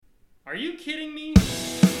Are you kidding me?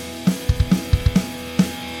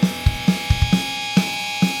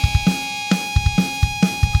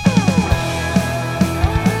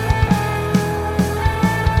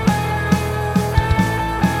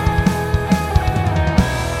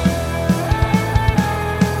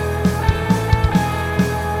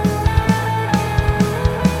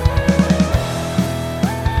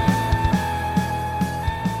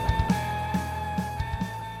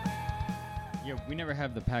 We never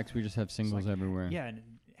have the packs. We just have singles everywhere. Yeah, and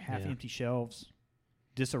half-empty shelves,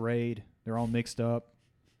 disarrayed. They're all mixed up.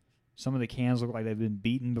 Some of the cans look like they've been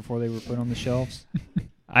beaten before they were put on the shelves.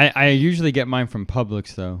 I usually get mine from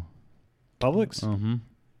Publix, though. Publix? Mm-hmm.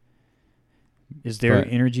 Is their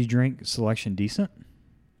energy drink selection decent?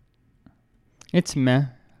 It's meh.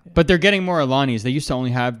 But they're getting more Alani's. They used to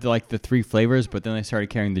only have the 3 flavors, but then they started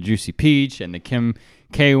carrying the Juicy Peach and the Kim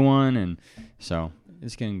K1, and so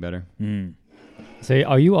it's getting better. Mm. So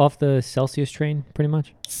are you off the Celsius train pretty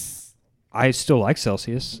much? I still like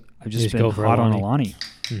Celsius. I've just been go for hot on Alani. Alani.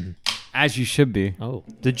 Mm. As you should be. Oh.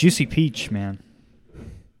 The Juicy Peach, man.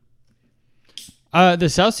 The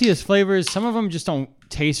Celsius flavors, some of them just don't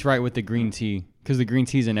taste right with the green tea because the green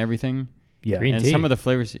tea's in everything. Yeah. Green and tea? some of the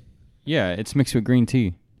flavors, it's mixed with green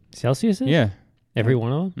tea. Celsius is? Yeah. Every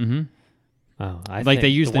one of them? Mm-hmm. Oh, I Like think they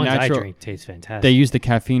use the the ones natural. I drink taste fantastic. They use the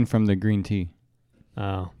caffeine from the green tea.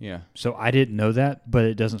 Oh. Yeah. So I didn't know that, but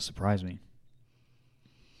it doesn't surprise me.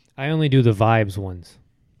 I only do the Vibes ones.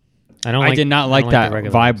 I did not like that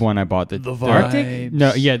Vibe one I bought. The Arctic?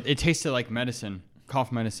 No, yeah, it tasted like medicine, cough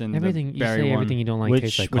medicine. Everything the you berry say, one. everything you don't like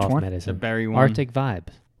tastes like Which cough one? medicine. The berry one. Arctic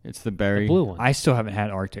Vibes. It's the berry. The blue one. I still haven't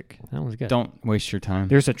had Arctic. That one's good. Don't waste your time.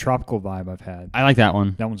 There's a tropical vibe I've had. I like that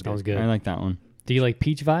one. That one's That good. was good. I like that one. Do you like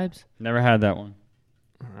peach vibes? Never had that one.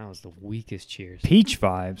 Oh, that was the weakest cheers. Peach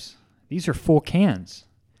vibes. These are full cans.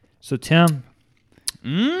 So Tim,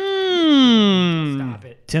 Stop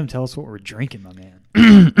it. Tim, tell us what we're drinking, my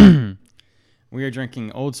man. We are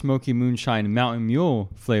drinking Old Smoky Moonshine Mountain Mule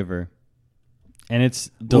flavor, and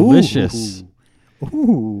it's delicious.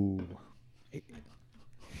 Ooh.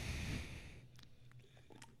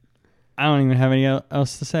 I don't even have any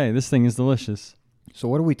else to say. This thing is delicious. So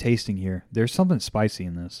what are we tasting here? There's something spicy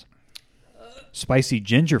in this. Spicy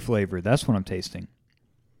ginger flavor. That's what I'm tasting.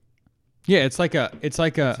 Yeah, it's like a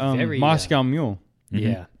very, Moscow Mule.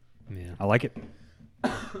 Yeah. I like it.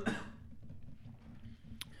 I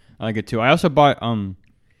like it too. I also bought an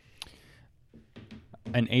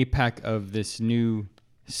 8-pack of this new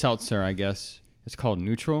seltzer, I guess. It's called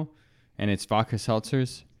Neutral, and it's vodka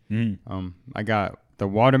seltzers. I got the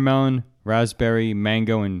watermelon, raspberry,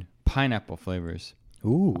 mango, and pineapple flavors.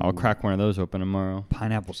 Ooh. I'll crack one of those open tomorrow.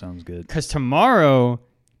 Pineapple sounds good. Because tomorrow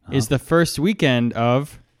is the first weekend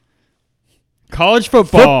of college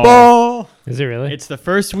football. Is it really? It's the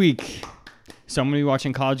first week. So I'm going to be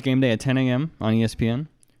watching College Game Day at 10 a.m. on ESPN.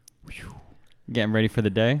 Getting ready for the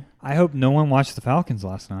day. I hope no one watched the Falcons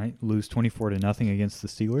last night lose 24-0 against the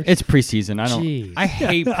Steelers. It's preseason. Jeez. I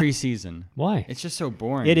hate preseason. Why? It's just so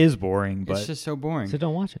boring. It is boring, but It's just so boring. So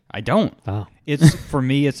don't watch it. I don't. Oh. it's for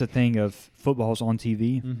me. It's a thing of football's on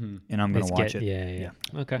TV, and I'm going to watch it. Yeah.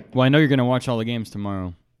 Okay. Well, I know you're going to watch all the games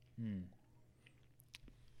tomorrow.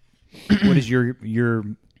 What is your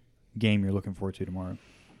game you're looking forward to tomorrow?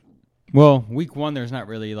 Well, week 1, there's not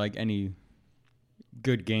really any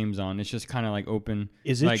good games on. It's just kind of open.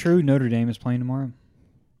 Is it true Notre Dame is playing tomorrow?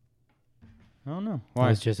 I don't know. I Why?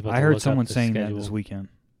 was just about I to heard look someone up the saying that schedule. this weekend.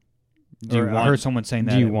 I heard someone saying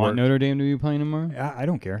that. Do you at want work. Notre Dame to be playing tomorrow? I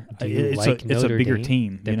don't care. Do you it's like it's a Notre bigger Dame?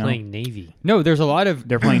 team. They're you know? playing Navy. No, there's a lot of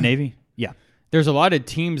They're playing Navy. Yeah. There's a lot of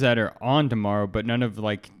teams that are on tomorrow, but none of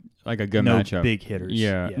like a good no matchup. big hitters.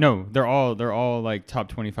 Yeah. No, they're all like top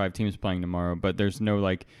 25 teams playing tomorrow, but there's no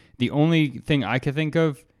the only thing I could think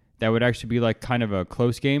of that would actually be kind of a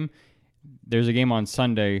close game. There's a game on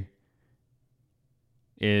Sunday.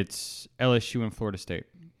 It's LSU and Florida State.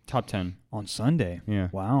 Top 10. On Sunday. Yeah.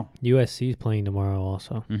 Wow. USC is playing tomorrow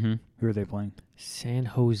also. Mm-hmm. Who are they playing? San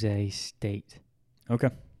Jose State.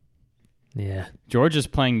 Okay. Yeah. Georgia's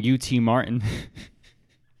playing UT Martin.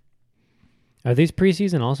 Are these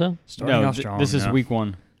preseason also? Starting off strong. This is yeah. week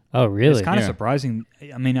 1. Oh, really? It's kind of Yeah. surprising.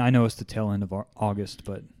 I mean, I know it's the tail end of August,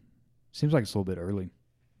 but it seems like it's a little bit early.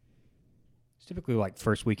 It's typically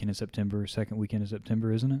first weekend in September, second weekend in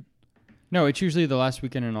September, isn't it? No, it's usually the last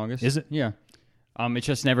weekend in August. Is it? Yeah. It's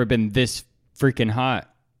just never been this freaking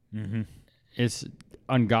hot. Mm-hmm. It's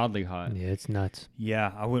ungodly hot. Yeah, it's nuts.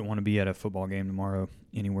 Yeah, I wouldn't want to be at a football game tomorrow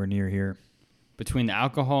anywhere near here. Between the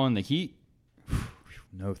alcohol and the heat.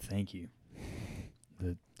 No, thank you.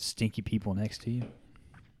 The stinky people next to you.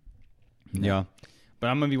 Yeah.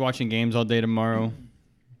 But I'm going to be watching games all day tomorrow.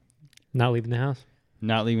 Not leaving the house?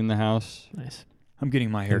 Not leaving the house. Nice. I'm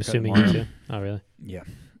getting my hair I'm cut assuming tomorrow. you too. Oh, really? Yeah.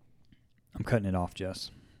 I'm cutting it off,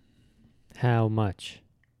 Jess. How much?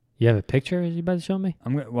 You have a picture you about to show me?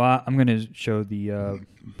 I'm going to show the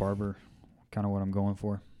barber kind of what I'm going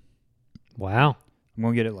for. Wow. I'm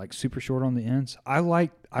going to get it like super short on the ends. I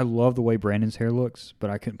love the way Brandon's hair looks, but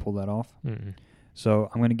I couldn't pull that off. Mm-mm. So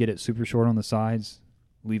I'm going to get it super short on the sides,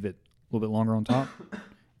 leave it a little bit longer on top.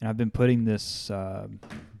 And I've been putting this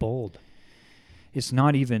Bold. it's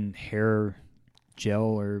not even hair gel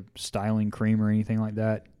or styling cream or anything like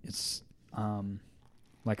that. It's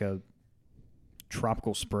like a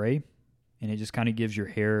tropical spray, and it just kind of gives your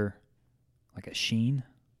hair like a sheen.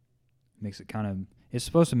 Makes it kind of, it's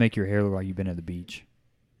supposed to make your hair look like you've been at the beach.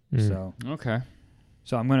 Mm. Okay.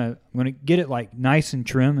 So I'm gonna get it like nice and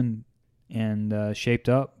trim and shaped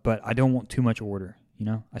up, but I don't want too much order. You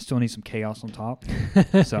know, I still need some chaos on top.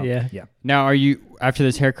 So Yeah. Now, are you after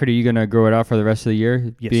this haircut? Are you gonna grow it out for the rest of the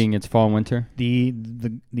year, Yes. being it's fall and winter?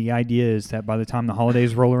 The idea is that by the time the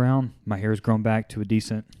holidays roll around, my hair's grown back to a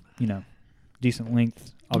decent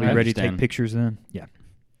length. I'll be I ready to take understand. pictures then. Yeah.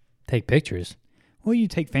 Take pictures. Well, you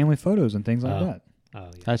take family photos and things like Oh. that. Oh,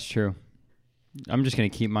 yeah. That's true. I'm just gonna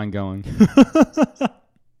keep mine going. Yeah,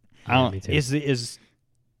 I don't- me too. Is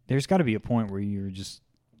there's got to be a point where you're just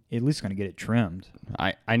at least going to get it trimmed.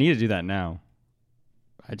 I need to do that now.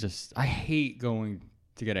 I hate going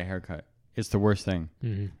to get a haircut. It's the worst thing.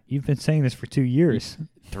 Mm-hmm. You've been saying this for 2 years.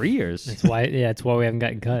 3 years. That's why. Yeah, it's why we haven't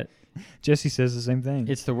gotten cut. Jesse says the same thing.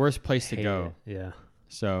 It's the worst place to Hate go. it. Yeah.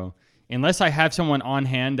 So unless I have someone on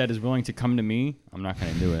hand that is willing to come to me, I'm not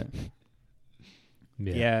gonna do it.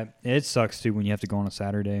 Yeah, it sucks too when you have to go on a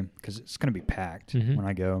Saturday because it's going to be packed Mhm. when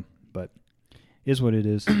I go. But it is what it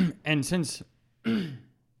is. And since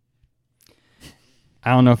I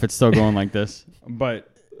don't know if it's still going like this, but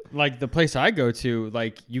like the place I go to,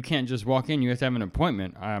 like you can't just walk in, you have to have an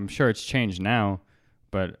appointment. I'm sure it's changed now,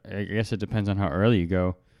 but I guess it depends on how early you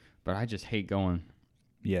go. But I just hate going.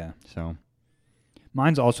 Yeah. So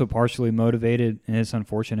Mine's also partially motivated, and it's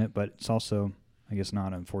unfortunate, but it's also, I guess,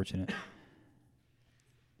 not unfortunate.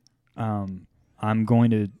 I'm going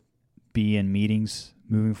to be in meetings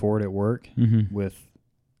moving forward at work with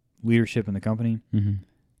leadership in the company,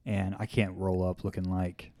 and I can't roll up looking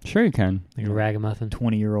like Sure you can. Like a ragamuffin.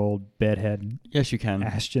 20-year-old bedhead Yes, you can.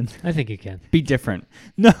 Ashton. I think you can. Be different.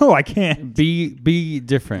 No, I can't. Be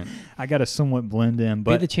different. I got to somewhat blend in, Be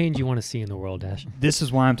but the change you want to see in the world, Ash. this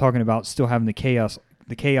is why I'm talking about still having the chaos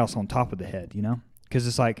on top of the head, you know? Because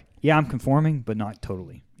it's like, yeah, I'm conforming, but not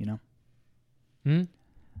totally, you know? Hmm?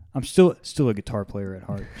 I'm still a guitar player at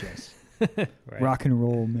heart, Jess. Right. Rock and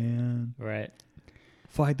roll, man. Right.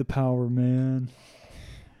 Fight the power, man.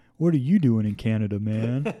 What are you doing in Canada,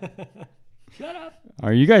 man? Shut up.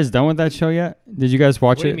 Are you guys done with that show yet? Did you guys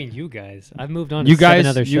watch What do it? you mean, you guys? I've moved on. You to 7 guys,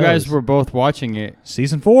 other shows. you guys were both watching it.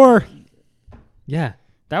 Season 4. Yeah.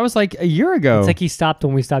 That was like a year ago. It's like he stopped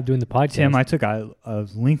when we stopped doing the podcast. Tim, I took a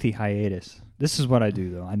lengthy hiatus. This is what I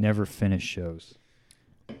do, though. I never finish shows.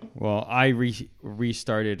 Well, I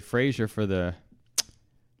restarted Frasier for the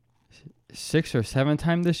 6th or 7th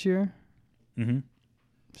time this year. Mm-hmm.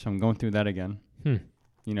 So I'm going through that again. Hmm.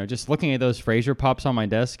 You know, just looking at those Frasier pops on my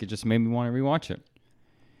desk, it just made me want to rewatch it.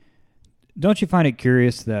 Don't you find it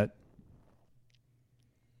curious that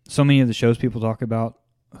so many of the shows people talk about,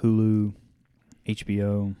 Hulu,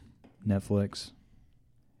 HBO, Netflix,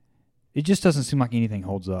 it just doesn't seem like anything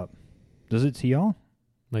holds up. Does it to y'all?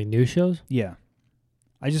 Like new shows? Yeah.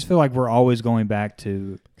 I just feel like we're always going back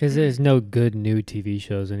to... Because there's no good new TV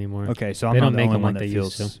shows anymore. Okay, so I'm They not don't the make only them one like that they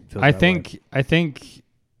feels used to. feels I that way. think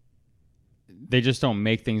they just don't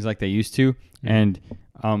make things like they used to, and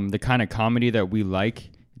the kind of comedy that we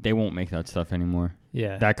like, they won't make that stuff anymore.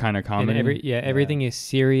 Yeah. That kind of And comedy. everything is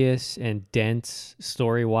serious and dense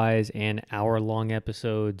story-wise and hour-long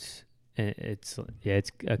episodes. And it's a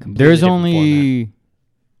completely There's different only format.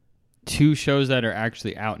 2 shows that are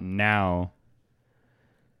actually out now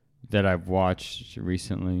that I've watched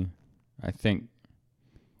recently. I think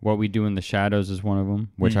What We Do in the Shadows is one of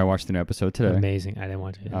them, which I watched an episode today. Amazing. I didn't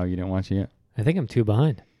watch it yet. Oh, you didn't watch it yet? I think I'm 2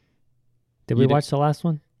 behind. Did You we did- watch the last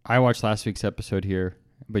one? I watched last week's episode here,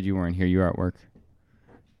 but you weren't here. You were at work.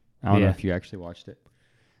 I don't know Yeah. if you actually watched it.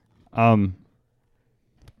 What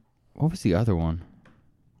was the other one?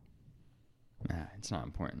 It's not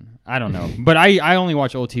important. I don't know. But I only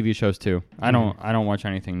watch old TV shows too. I don't watch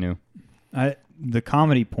anything new. The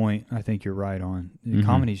comedy point, I think you're right on. The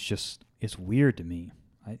comedy's just, it's weird to me.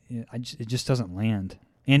 It just doesn't land.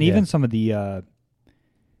 And even some of the,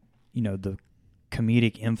 the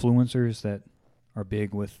comedic influencers that are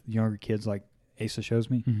big with younger kids like Asa shows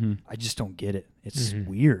me, I just don't get it. It's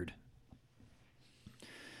weird.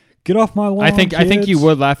 Get off my lawn, I think you kids."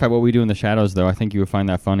 would laugh at what we do in the shadows, though. I think you would find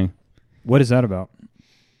that funny. What is that about?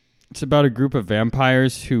 It's about a group of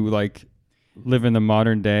vampires who like live in the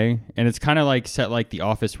modern day, and it's kind of like set like The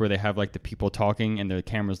Office, where they have like the people talking and the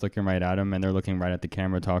camera's looking right at them, and they're looking right at the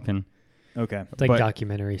camera talking. Okay. It's like But-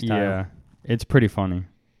 documentary style. Yeah, it's pretty funny.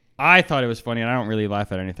 I thought it was funny, and I don't really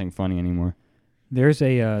laugh at anything funny anymore. There's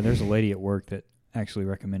a lady at work that actually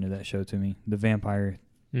recommended that show to me. The vampire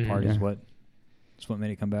Mhm. part Yeah. is what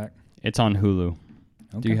made it come back. It's on Hulu.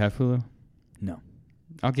 Okay. Do you have Hulu? No.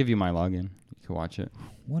 I'll give you my login. You can watch it.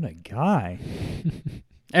 What a guy.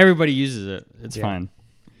 Everybody uses it. It's Yeah. fine.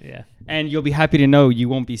 Yeah. And you'll be happy to know you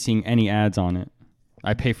won't be seeing any ads on it.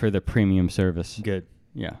 I pay for the premium service. Good.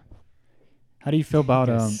 Yeah. How do you feel about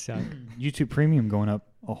You guys suck. YouTube Premium going up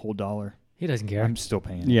a whole $1? He doesn't care. I'm still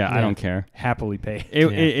paying. it. Yeah, I Yeah. don't care. Happily pay. Yeah.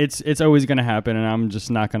 It's always going to happen, and I'm just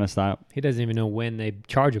not going to stop. He doesn't even know when they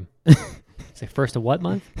charge him. It's like first of what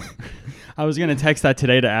month? I was going to text that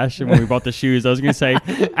today to Ashton when we bought the shoes. I was going to say,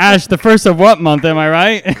 Ash, the first of what month, am I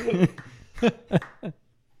right?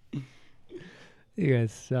 You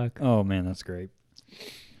guys suck. Oh man, that's great.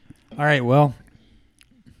 All right, well,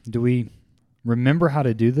 do we remember how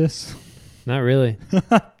to do this? Not really.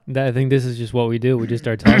 I think this is just what we do. We just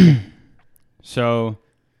start talking. So,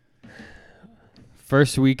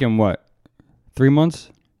 first week in what? 3 months?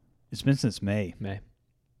 It's been since May. May.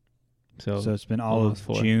 So So it's been all of almost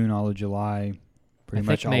 4. June, all of July, pretty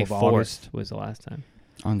I much think all May of 4th August. was the last time.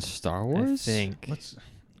 On Star Wars? I think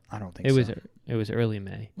I don't think it so. was early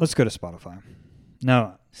May. Let's go to Spotify.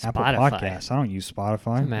 No, Apple Spotify. Podcasts. I don't use Spotify. What's the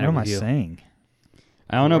What matter am I with you? saying?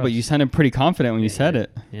 I don't know, but Gross. you sounded pretty confident when you said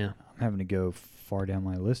it. Yeah. I'm having to go far down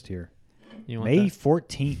my list here. You want May that?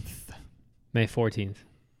 14th. May 14th.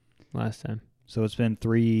 Last time. So it's been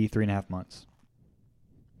three and a half months.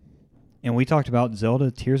 And we talked about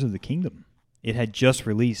Zelda Tears of the Kingdom. It had just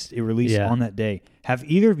released. It released Yeah. on that day. Have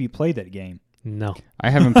either of you played that game? No. I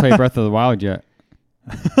haven't played Breath of the Wild yet.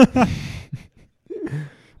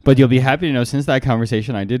 But you'll be happy to know since that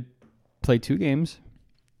conversation, I did play 2 games.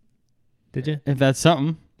 Did you? If that's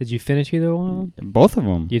something. Did you finish either one of them? Both of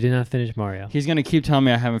them. You did not finish Mario. He's going to keep telling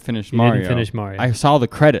me I haven't finished You Mario. didn't finish Mario. I saw the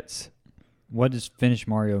credits. What does finish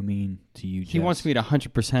Mario mean to you, He Jess? wants me to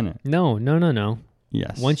 100% it. No.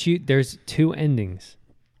 Yes. There's 2 endings.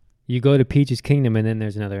 You go to Peach's Kingdom and then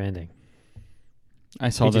there's another ending. I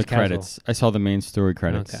saw Peach's the credits. I saw the main story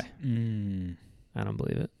credits. Okay. I don't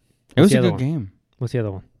believe it. It was What's the a other good one? game. What's the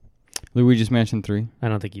other one? Luigi's Mansion 3. I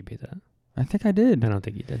don't think you beat that. I think I did. I don't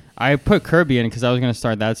think you did. I put Kirby in because I was going to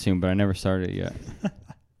start that soon, but I never started it yet.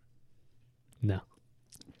 No.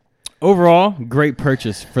 Overall, great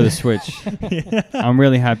purchase for the Switch. I'm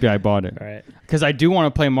really happy I bought it. All right. Because I do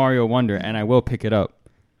want to play Mario Wonder, and I will pick it up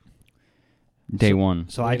day one.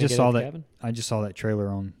 So We're I gonna just get saw it, that. Gavin? I just saw that trailer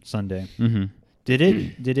on Sunday. Mm-hmm. Did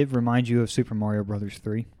it remind you of Super Mario Brothers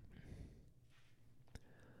 3?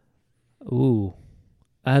 Ooh.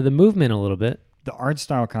 The movement a little bit. The art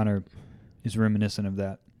style kind of is reminiscent of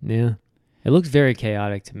that. Yeah. It looks very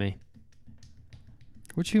chaotic to me.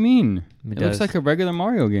 What you mean? It It looks does. like a regular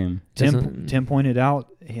Mario game. Doesn't- Tim pointed out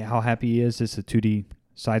how happy he is. It's a 2D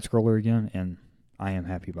side scroller again, and I am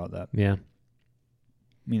happy about that. Yeah.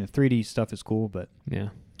 I mean, the 3D stuff is cool, but Yeah.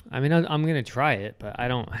 I mean, I'm going to try it, but I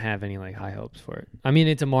don't have any like high hopes for it. I mean,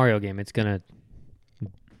 it's a Mario game. It's going to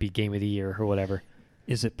be game of the year or whatever.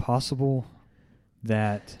 is it possible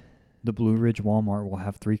that the Blue Ridge Walmart will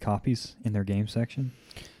have 3 copies in their game section?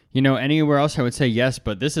 You know, anywhere else I would say yes,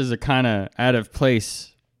 but this is a kind of out of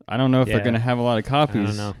place. I don't know if they're Yeah. going to have a lot of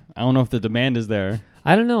copies. I don't know if the demand is there.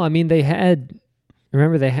 I don't know. I mean, they had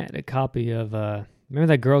a copy of, remember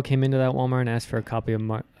that girl came into that Walmart and asked for a copy of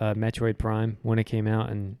Metroid Prime when it came out,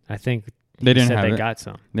 and I think They didn't said have they it. got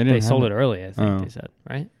some. They didn't have sold it. it early, I think Oh. they said,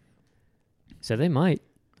 right? So they might.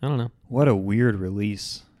 I don't know. What a weird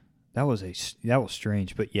release. That was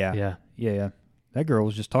strange, but yeah. That girl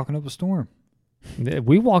was just talking up a storm.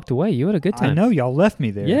 We walked away. You had a good time. I know y'all left me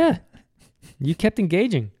there. Yeah. You kept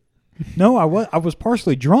engaging. No, I was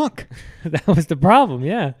partially drunk, That was the problem.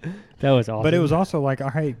 Yeah. That was awesome. but it was also like, all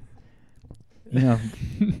right,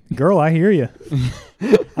 girl, I hear you.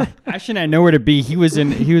 Ashton had nowhere to be. He was in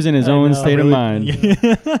his I own know. state of Really?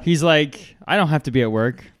 mind. He's like, I don't have to be at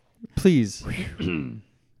work. Please.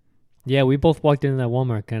 Yeah, we both walked into that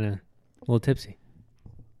Walmart kind of a little tipsy.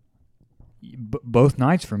 Both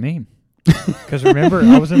nights for me. Because remember,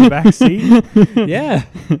 I was in the back seat. Yeah.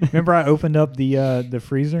 Remember, I opened up the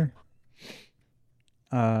freezer.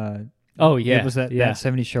 Oh, yeah. It was that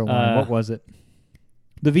 70 show line. Uh, What was it?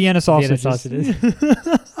 The Vienna sausages.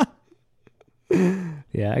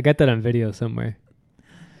 Yeah, I got that on video somewhere.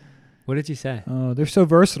 What did you say? Oh, they're so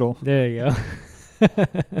versatile. There you go.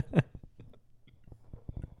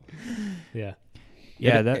 Yeah.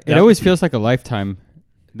 Yeah, It always feels like a lifetime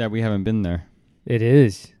that we haven't been there. It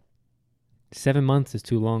is. 7 months is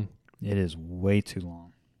too long. It is way too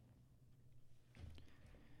long.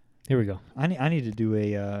 Here we go. I need to do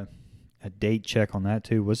a date check on that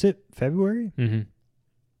too. Was it February? Mm-hmm.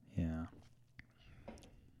 Yeah.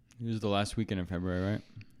 It was the last weekend in February, right?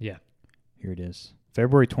 Yeah. Here it is.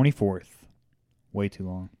 February 24th. Way too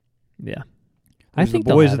long. Yeah. I think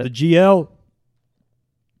the they'll boys have at it. the GL.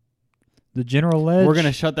 The General Ledge. We're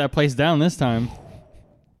gonna shut that place down this time.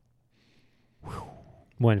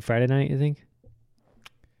 When, Friday night, you think?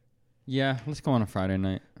 Yeah, let's go on a Friday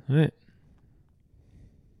night. All right.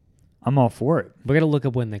 I'm all for it. We got to look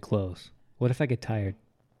up when they close. What if I get tired?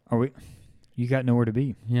 Are we? You got nowhere to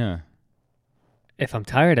be. Yeah. If I'm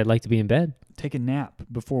tired, I'd like to be in bed. Take a nap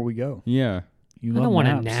before we go. Yeah. You I love don't want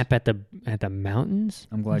to naps. nap at the mountains.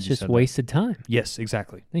 I'm glad it's you just said that. wasted time. Yes,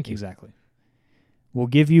 exactly. Thank you. Exactly. We'll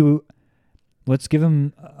give you. Let's give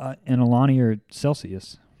him an Alani or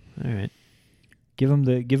Celsius. All right. Give him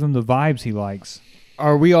the vibes he likes.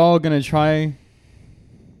 Are we all gonna try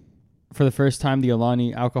for the first time the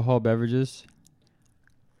Alani alcohol beverages?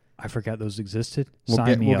 I forgot those existed. We'll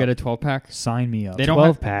Sign me up. get a 12-pack. Sign me up. They don't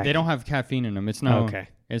 12-pack. They don't have caffeine in them. It's no. Okay.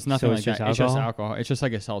 It's nothing So like it's just that. It's just alcohol? alcohol. It's just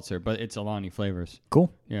like a seltzer, but it's Alani flavors.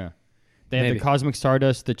 Cool. Yeah. They have Maybe. the Cosmic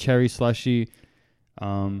Stardust, the Cherry Slushy,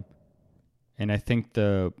 and I think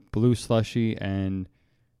the Blue Slushy, and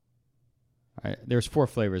there's 4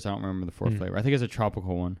 flavors. I don't remember the 4th flavor. I think it's a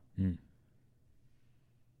tropical one. Mm.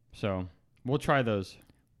 So we'll try those.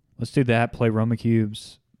 Let's do that. Play Roma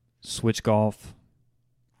Cubes. Switch golf.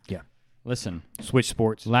 Listen, Switch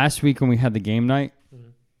sports. last week when we had the game night,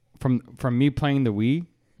 from me playing the Wii,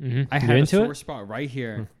 Mm-hmm. I had You're a into sore it? spot right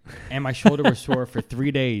here, and my shoulder was sore for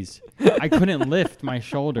 3 days. I couldn't lift my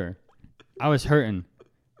shoulder. I was hurting,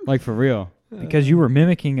 like for real. Because you were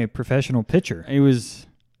mimicking a professional pitcher. It was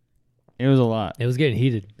a lot. It was getting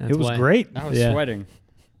heated. That's It was why. great. I was Yeah. sweating,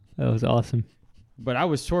 That was awesome. but I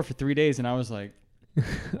was sore for 3 days, and I was like,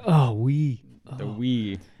 Oh, we. the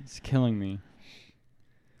Wii is killing me.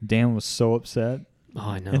 Dan was so upset. Oh,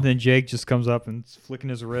 I know. And then Jake just comes up and is flicking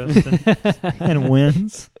his wrist and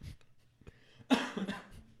wins.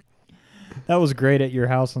 That was great at your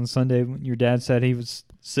house on Sunday when your dad said he was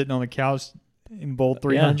sitting on the couch and bowled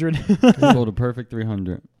 300. I rolled a perfect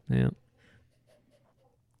 300. Yeah.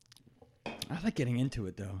 I like getting into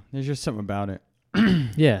it, though. There's just something about it.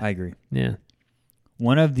 Yeah. I agree. Yeah.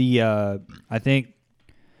 One of the, I think,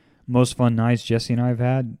 most fun nights Jesse and I have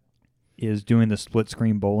had is doing the split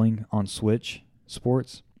screen bowling on Switch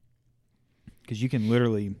Sports. Because you can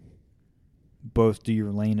literally both do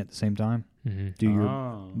your lane at the same time, Mm-hmm. do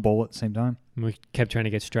your bowl at the same time. We kept trying to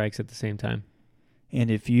get strikes at the same time.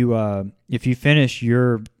 And if you finish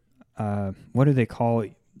your, what do they call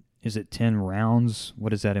it? Is it 10 rounds?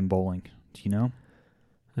 What is that in bowling? Do you know?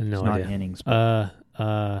 I have no It's not idea. innings. But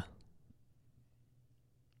I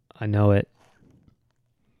know it.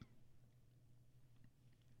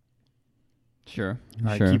 Sure. all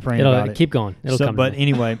right, Sure. keep praying about it. Keep going. It'll come. But to me.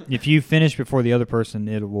 anyway, if you finish before the other person,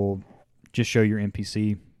 it will just show your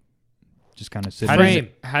NPC. Just kind of sit How Frame.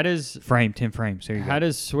 does 10 frames. There you how go.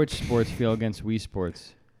 does Switch Sports feel against Wii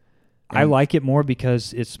Sports? I like it more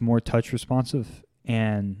because it's more touch responsive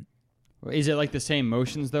and Is it like the same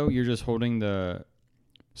motions though? You're just holding the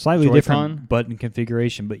slightly Joy-Con? different button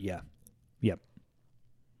configuration, but yeah.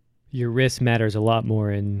 Your wrist matters a lot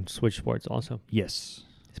more in Switch Sports also, Yes.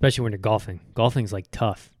 especially when you're golfing. Golfing's like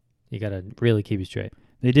tough. You got to really keep you straight.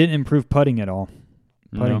 They didn't improve putting at all.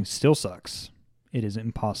 Putting No. still sucks. It is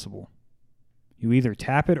impossible. You either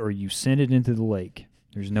tap it or you send it into the lake.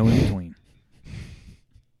 There's no in between.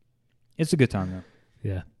 It's a good time though.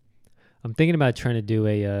 Yeah. I'm thinking about trying to do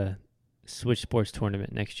a Switch Sports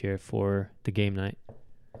tournament next year for the game night,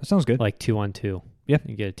 That sounds good. like 2-on-2. Yeah.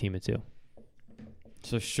 You get a team of 2.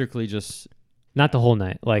 So strictly just Not the whole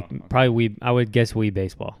night. Like Oh, okay. probably I would guess Wii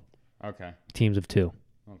baseball. okay. Teams of 2.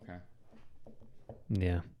 Okay.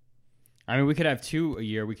 Yeah. I mean, we could have 2 a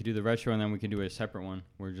year. We could do the retro, and then we could do a separate one.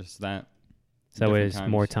 We're just that. So that way different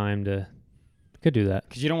it's more times. time to. Could do that.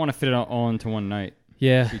 Because you don't want to fit it all into one night.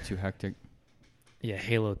 Yeah. It'd be too hectic. Yeah.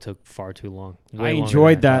 Halo took far too long. I Way longer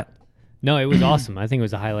enjoyed than I that. thought. No, it was awesome. I think it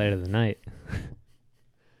was the highlight of the night.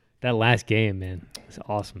 That last game, man, it's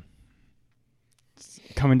awesome.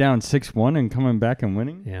 Coming down 6-1 and coming back and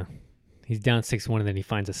winning. Yeah. He's down 6-1 and then he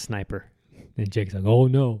finds a sniper. And Jake's like, oh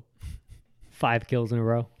no. 5 kills in a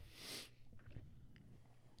row.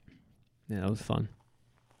 Yeah, that was fun.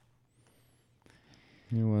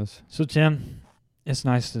 It was. So Tim, It's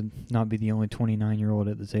nice to not be the only 29-year-old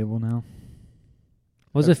at the table now.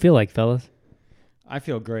 What does it feel like, fellas? I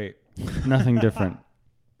feel great. Nothing different.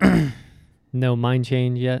 No mind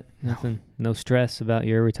change yet? Nothing? No stress about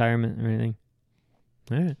your retirement or anything?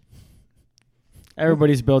 All right.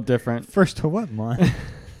 Everybody's built different. First to what, man?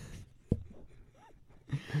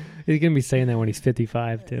 He's going to be saying that when he's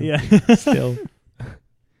 55, too. Yeah. Still.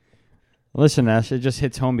 Listen, Ash, it just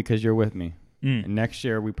hits home because you're with me. Mm. And next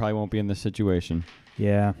year, we probably won't be in this situation.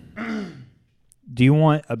 Yeah. Do you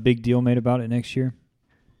want a big deal made about it next year?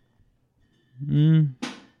 I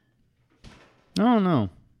don't know.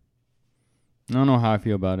 I don't know how I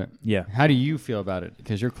feel about it. Yeah. How do you feel about it?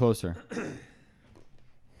 Because you're closer. I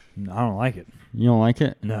don't like it. You don't like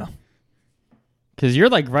it? No. Because you're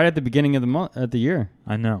like right at the beginning of the month, of the year.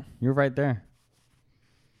 I know. You're right there.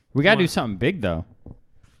 We got to do something big, though.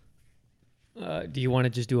 Do you want to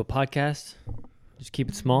just do a podcast? Just keep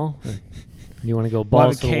it small? Or do you want to go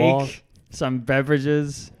balls to the wall? Some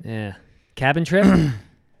beverages. Yeah. Cabin trip?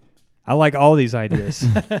 I like all these ideas.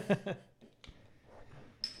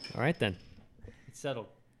 All right, then. It's settled.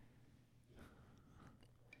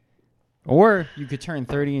 Or you could turn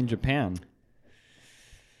 30 in Japan.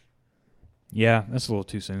 Yeah, that's a little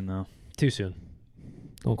too soon, though. Too soon.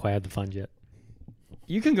 Don't quite have the funds yet.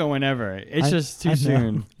 You can go whenever. It's just too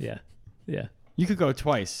soon. Yeah. Yeah. You could go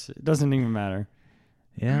twice. It doesn't even matter.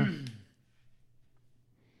 Yeah.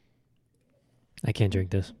 I can't drink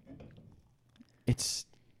this. It's...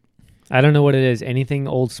 I don't know what it is. Anything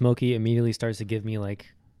Old Smoky immediately starts to give me,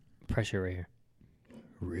 like, pressure right here.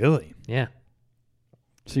 Really? Yeah.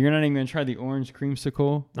 So you're not even going to try the orange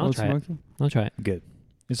creamsicle? I'll try it. I'll try it. Good.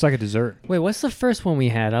 It's like a dessert. Wait, what's the first one we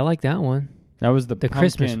had? I like that one. That was the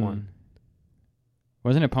Christmas one.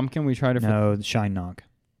 Wasn't it pumpkin we tried it for? No, the Shine Nog.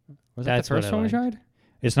 Was that the first one we tried?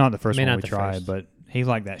 It's not the first Maybe one not we the tried, first. but he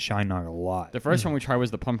liked that Shine Nog a lot. The first one we tried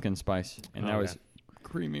was the pumpkin spice, and that Okay. was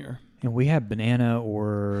creamier. And we had banana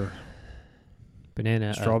or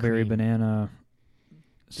Banana. strawberry cream. banana,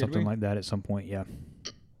 Did something we? like that at some point, yeah.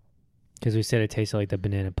 Because we said it tasted like the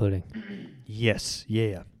banana pudding. Yes,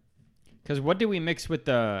 yeah. Because what did we mix with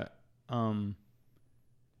the...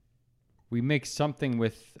 we mixed something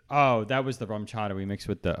with... Oh, that was the rum chata we mixed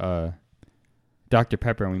with the Dr.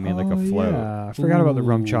 Pepper, and we made like a float. Yeah, I forgot about the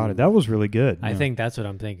rum chata. That was really good. I think that's what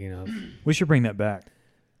I'm thinking of. We should bring that back.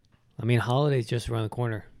 I mean, holidays just around the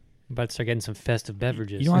corner. I'm about to start getting some festive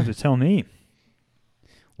beverages. You don't have to tell me.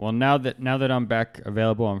 Well, now that I'm back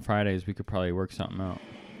available on Fridays, we could probably work something out.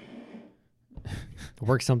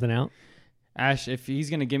 Work something out. Ash, if he's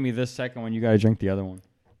going to give me this second one, you got to drink the other one.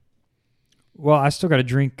 Well, I still got to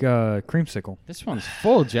drink creamsicle. This one's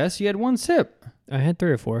full, Jess. You had one sip. I had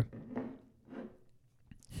 3 or 4.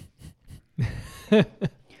 All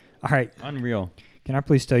right. Unreal. Can I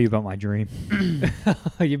please tell you about my dream?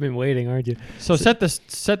 You've been waiting, aren't you? So set this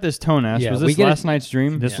tone, Ash. Yeah, was we this get last night's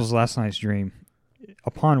dream? This was last night's dream.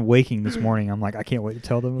 Upon waking this morning, I'm like, I can't wait to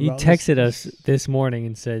tell them You about texted us this morning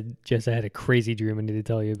and said, Jess, I had a crazy dream I need to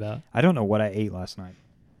tell you about. I don't know what I ate last night.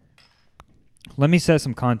 Let me set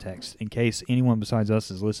some context in case anyone besides us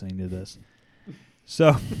is listening to this.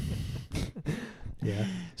 So, Yeah.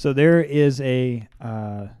 so there is an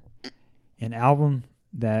album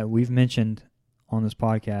that we've mentioned on this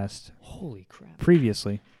podcast Holy crap.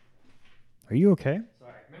 previously. Are you okay?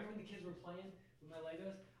 Sorry. Remember when the kids were playing with my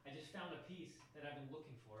Legos? I just found a piece that I've been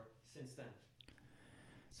looking for since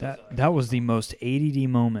then. That was the most ADD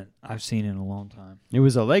moment I've seen in a long time. It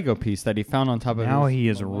was a Lego piece that he found on top of Now his he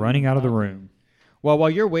is Millennium running out of the Falcon. room. Well, while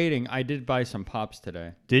you're waiting, I did buy some Pops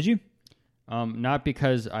today. Did you? Not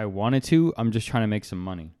because I wanted to. I'm just trying to make some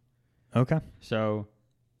money. Okay. So,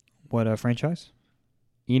 What franchise?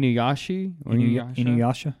 Inuyasha? Or Inuyasha?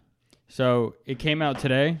 Inuyasha? So, it came out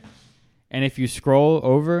today. And if you scroll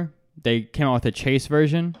over, they came out with a chase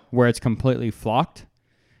version where it's completely flocked.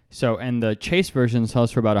 So, and the chase version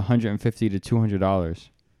sells for about $150 to $200.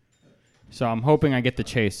 So, I'm hoping I get the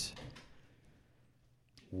chase.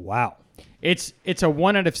 Wow. It's a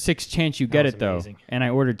 1 out of 6 chance you get was it, though. amazing. And I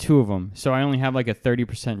ordered 2 of them. So, I only have like a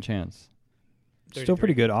 30% chance. Still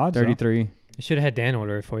pretty good odds. though. 33. I should have had Dan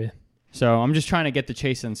order it for you. So, I'm just trying to get the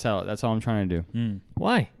chase and sell it. That's all I'm trying to do. Mm.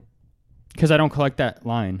 Why? Because I don't collect that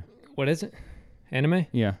line. What is it? Anime?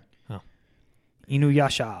 Yeah.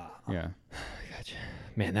 Inuyasha. Yeah. Gotcha.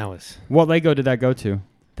 Man, that was What Lego did that go to?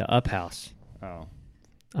 the up house. Oh.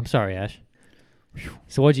 I'm sorry, Ash.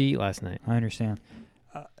 So what'd you eat last night? I understand.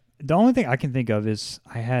 The only thing I can think of is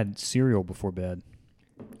I had cereal before bed.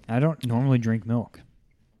 I don't normally drink milk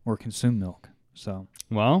or consume milk. So,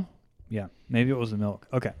 Well, yeah, maybe it was the milk.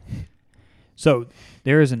 Okay. So,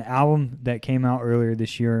 there is an album that came out earlier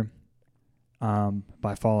this year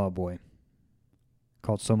by Fall Out Boy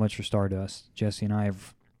called So Much for Stardust. Jesse and I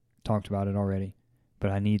have talked about it already,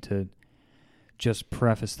 but I need to just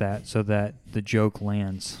preface that so that the joke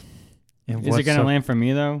lands. And Is it going to land for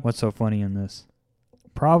me, though? What's so funny in this?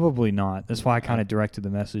 Probably not. That's why I kind of directed the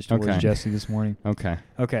message towards Jesse this morning. Okay.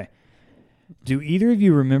 Do either of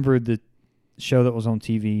you remember the show that was on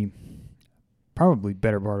TV, probably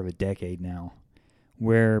better part of a decade now,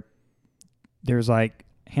 where there's like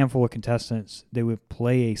a handful of contestants, they would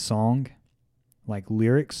play a song, like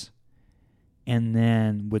lyrics, and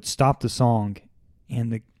then would stop the song,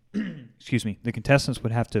 and the the contestants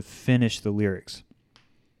would have to finish the lyrics.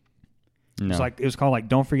 No. It was called like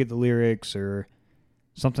Don't Forget the Lyrics or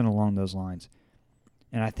something along those lines.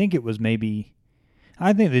 And I think it was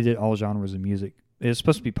I think they did all genres of music. It was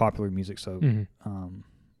supposed to be popular music, so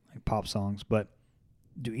like pop songs. But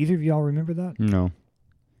do either of y'all remember that? No.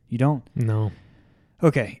 You don't? No.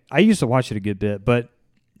 Okay. I used to watch it a good bit, but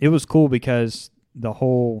it was cool because the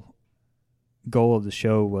whole goal of the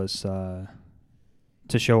show was to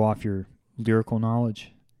show off your lyrical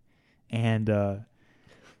knowledge. And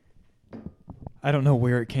I don't know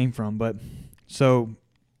where it came from, but so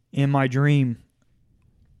in my dream,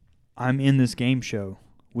 I'm in this game show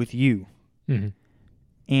with you,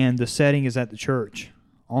 and the setting is at the church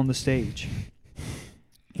on the stage,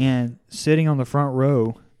 and sitting on the front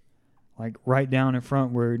row, like right down in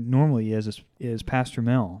front where it normally is Pastor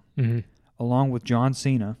Mel, along with John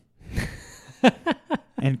Cena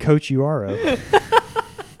and Coach Uaro.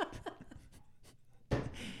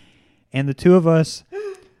 And the two of us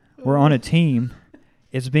were on a team.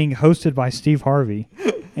 It's being hosted by Steve Harvey,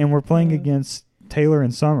 and we're playing against Taylor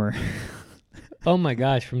and Summer. Oh my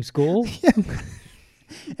gosh, from school? Yeah.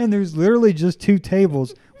 And there's literally just two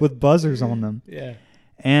tables with buzzers on them. Yeah.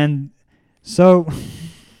 And so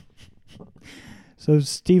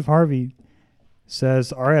Steve Harvey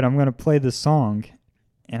says, "All right, I'm going to play this song,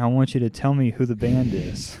 and I want you to tell me who the band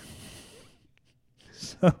is."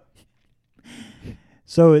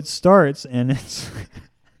 So it starts, and it's...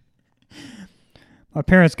 My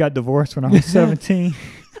parents got divorced when I was 17.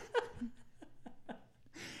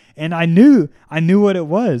 And I knew what it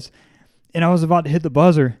was. And I was about to hit the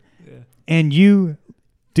buzzer. Yeah. And you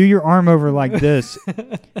do your arm over like this.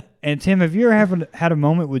 And Tim, have you ever had a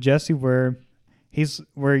moment with Jesse where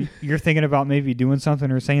you're thinking about maybe doing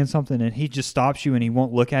something or saying something, and he just stops you and he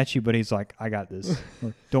won't look at you, but he's like, "I got this.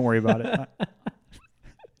 Don't worry about it."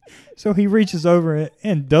 So he reaches over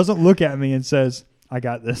and doesn't look at me and says, "I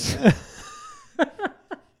got this."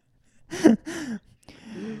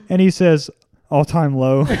 And he says, "All-time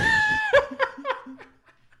low."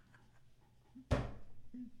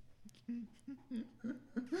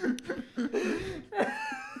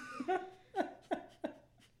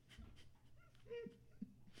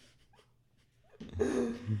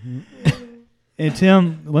 And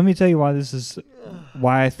Tim, let me tell you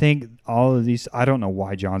why I think all of these, I don't know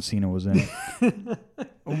why John Cena was in it.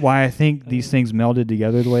 Why I think these things melded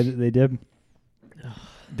together the way that they did.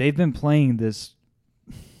 They've been playing this,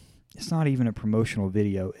 it's not even a promotional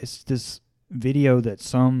video. It's this video that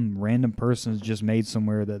some random person has just made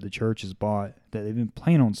somewhere that the church has bought that they've been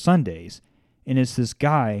playing on Sundays. And it's this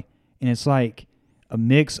guy, and it's like a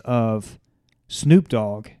mix of Snoop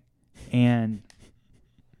Dogg and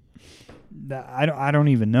I don't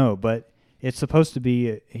even know, but it's supposed to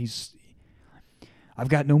be I've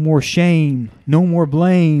got no more shame, no more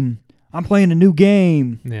blame. I'm playing a new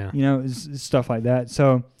game. Yeah. You know, it's stuff like that.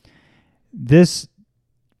 So this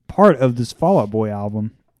part of this Fall Out Boy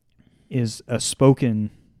album is a spoken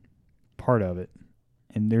part of it.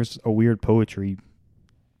 And there's a weird poetry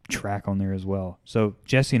track on there as well. So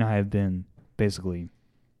Jesse and I have been basically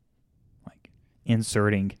like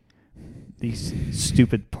inserting these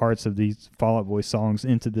stupid parts of these Fall Out Boy songs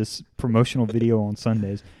into this promotional video on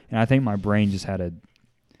Sundays. And I think my brain just had a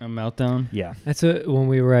meltdown. Yeah. That's when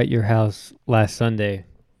we were at your house last Sunday.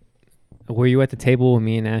 Were you at the table when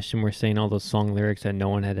me and Ashton were saying all those song lyrics that no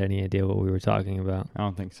one had any idea what we were talking about? I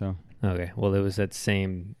don't think so. Okay. Well, it was that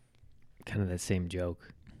same joke.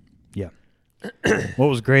 Yeah. What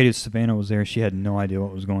was great is Savannah was there. She had no idea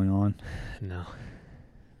what was going on. No.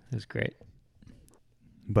 It was great.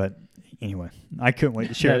 But anyway, I couldn't wait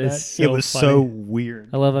to share that. So it was funny. so weird.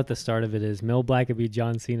 I love at the start of it is Mel Black could be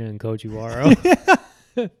John Cena and Coach Uaro.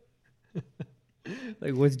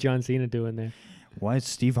 Like, what's John Cena doing there? Why is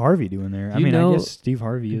Steve Harvey doing there? I guess Steve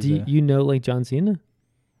Harvey is. Do you know like John Cena?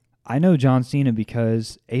 I know John Cena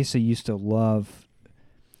because Asa used to love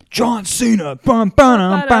John Cena. Bum,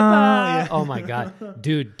 ba-dum, ba. Yeah. Oh my God,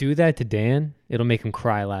 dude, do that to Dan. It'll make him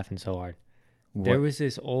cry laughing so hard. What? There was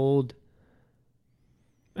this old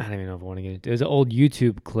I don't even know if I want to get into it. It was an old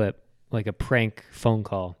YouTube clip, like a prank phone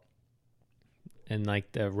call. And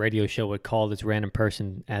like the radio show would call this random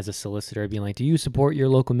person as a solicitor, being like, "Do you support your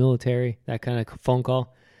local military?" That kind of phone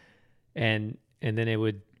call. And then it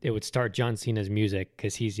would start John Cena's music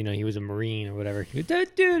because he's, he was a Marine or whatever. He would, do,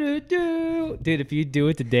 do, do, do. Dude, if you do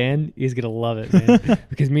it to Dan, he's gonna love it, man.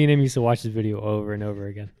 Because me and him used to watch this video over and over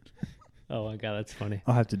again. Oh my god, that's funny.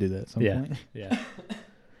 I'll have to do that at some point. Yeah.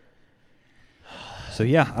 So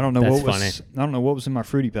yeah, I don't know That's what was in my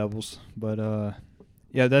Fruity Pebbles, but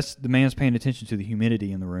yeah, that's the man's paying attention to the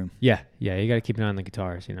humidity in the room. Yeah, you got to keep an eye on the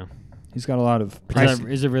guitars, He's got a lot of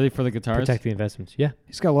Is it really for the guitars? Protect the investments. Yeah.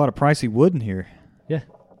 He's got a lot of pricey wood in here. Yeah.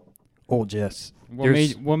 Old Jess.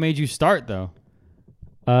 What made you start though?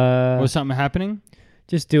 Was something happening?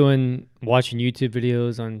 Just watching YouTube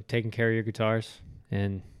videos on taking care of your guitars,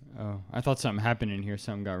 and I thought something happened in here.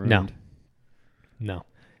 Something got ruined. No.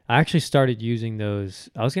 I actually started using those.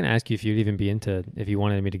 I was going to ask you if you'd even be into, if you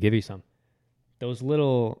wanted me to give you some. Those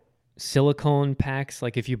little silicone packs,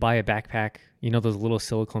 like if you buy a backpack, those little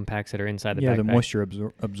silicone packs that are inside the backpack. Yeah, the moisture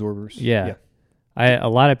absorbers. Yeah. A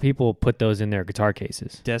lot of people put those in their guitar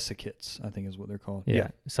cases. Desiccants, I think is what they're called. Yeah.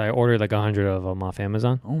 So I ordered like 100 of them off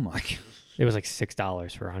Amazon. Oh my God. It was like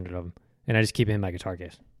 $6 for 100 of them. And I just keep it in my guitar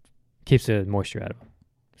case. Keeps the moisture out of them.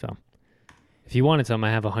 So if you wanted some, I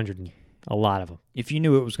have a lot of them. If you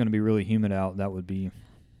knew it was going to be really humid out, that would be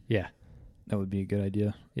a good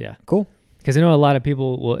idea. Yeah. Cool. Because I know a lot of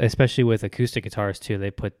people will, especially with acoustic guitars too, they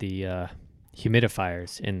put the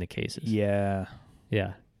humidifiers in the cases. Yeah.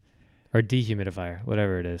 Yeah. Or dehumidifier,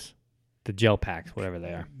 whatever it is. The gel packs, whatever they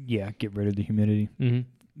are. Yeah, get rid of the humidity. Mm-hmm.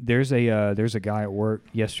 There's a guy at work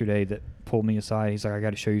yesterday that pulled me aside. He's like, "I got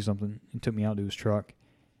to show you something." He took me out to his truck,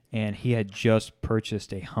 and he had just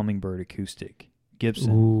purchased a Hummingbird acoustic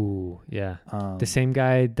Gibson. Ooh, yeah. The same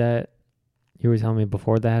guy that you were telling me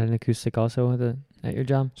before that had an acoustic also at your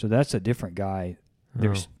job? So that's a different guy.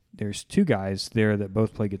 Oh. There's two guys there that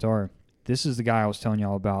both play guitar. This is the guy I was telling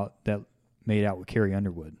y'all about that made out with Carrie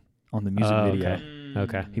Underwood on the music video.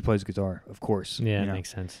 Okay. He plays guitar, of course. Yeah, that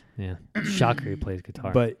makes sense. Yeah. Shocker he plays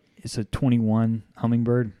guitar. But it's a 21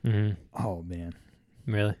 Hummingbird. Mm-hmm. Oh, man.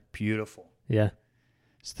 Really? Beautiful. Yeah.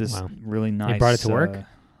 It's this really nice. He brought it to work?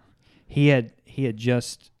 He had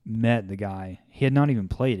just met the guy. He had not even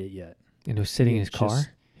played it yet. And it was sitting in his car?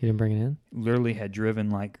 He didn't bring it in? Literally had driven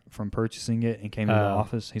like from purchasing it and came to the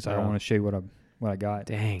office. He's like, "I want to show you what I got."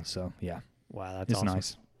 Dang. So, yeah. Wow, that's it's awesome.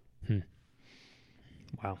 nice.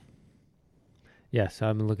 Wow. Yeah, so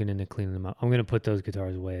I've been looking into cleaning them up. I'm going to put those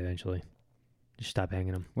guitars away eventually. Just stop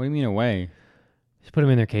hanging them. What do you mean away? Just put them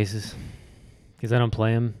in their cases. Because I don't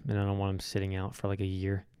play them, and I don't want them sitting out for like a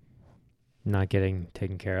year. Not getting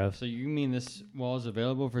taken care of. So you mean this wall is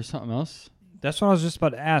available for something else? That's what I was just about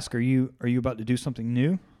to ask. Are you about to do something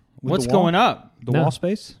new? What's going up? The wall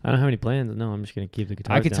space? I don't have any plans. No, I'm just going to keep the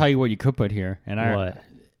guitars I could tell you what you could put here. And what?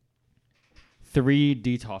 3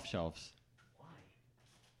 D-top shelves.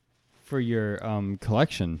 For your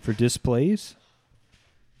collection. For displays?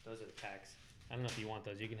 Those are the packs. I don't know if you want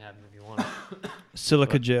those. You can have them if you want.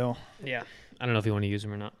 Silica gel. Yeah. I don't know if you want to use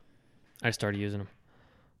them or not. I started using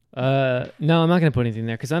them. No, I'm not going to put anything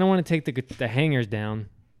there because I don't want to take the hangers down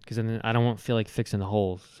because then I don't feel like fixing the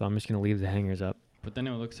holes. So I'm just going to leave the hangers up. But then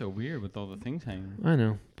it would look so weird with all the things hanging. I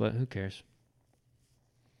know, but who cares?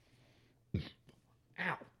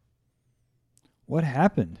 Ow. What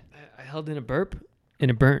happened? I held in a burp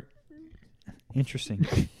and it burnt. Interesting.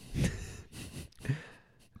 It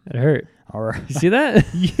hurt. All right. You see that?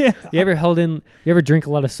 Yeah. You ever drink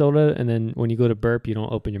a lot of soda and then when you go to burp, you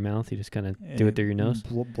don't open your mouth. You just kind of do it through your nose.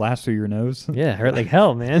 Blast through your nose. Yeah, it hurt like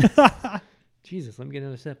hell, man. Jesus, let me get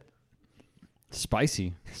another sip.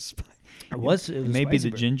 Spicy. It was maybe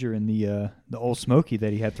the ginger and the Old Smoky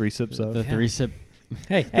that he had 3 sips of. The 3-sip.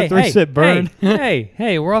 Hey, the 3-sip burn.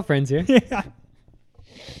 Hey, we're all friends here. Yeah.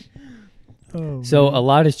 Oh, so a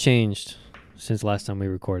lot has changed since last time we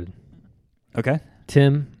recorded. Okay.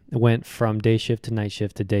 Tim went from day shift to night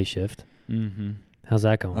shift to day shift. Mm-hmm. How's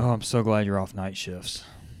that going? Oh, I'm so glad you're off night shifts.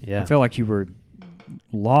 Yeah. I felt like you were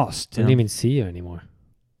lost. I didn't even see you anymore.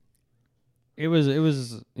 It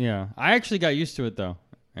was, yeah. I actually got used to it, though.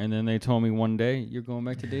 And then they told me one day, you're going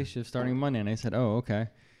back to day shift starting Monday. And I said, oh, okay.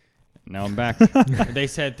 Now I'm back. They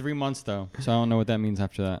said 3 months, though. So I don't know what that means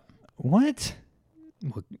after that. What?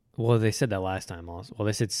 Well, they said that last time also. Well,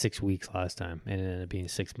 they said 6 weeks last time. And it ended up being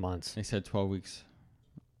 6 months. They said 12 weeks.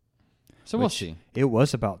 So we'll see. It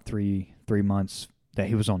was about three months that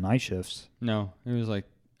he was on night shifts. No, it was like,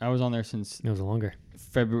 I was on there since It was longer.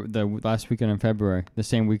 the last weekend in February. The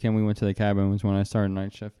same weekend we went to the cabin was when I started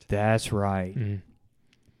night shift. That's right.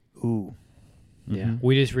 Mm-hmm. Ooh. Yeah. Mhm.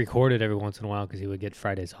 We just recorded every once in a while because he would get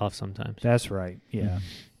Fridays off sometimes. That's right. Yeah.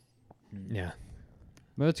 Yeah.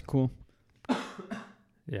 But it's cool.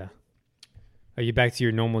 Yeah. Are you back to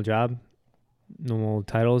your normal job? Normal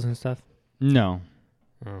titles and stuff? No.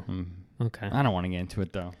 Oh, Mm. okay. I don't want to get into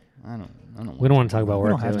it though. I don't. We don't want to talk about We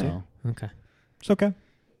work. don't have do we? to. Okay. It's okay.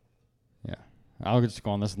 Yeah. I'll just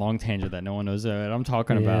go on this long tangent that no one knows what I'm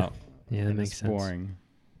talking Yeah. about. Yeah, that and makes it's sense. boring,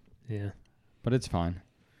 Yeah. but it's fine.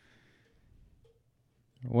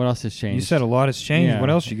 What else has changed? You said a lot has changed. Yeah. What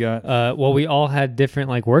else you got? Well, we all had different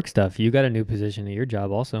like work stuff. You got a new position at your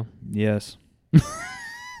job also. Yes. All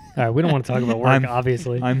right, we don't want to talk about work,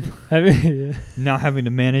 obviously. I'm I mean, not having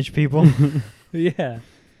to manage people. yeah.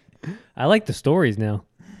 I like the stories now.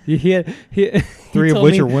 He Three of told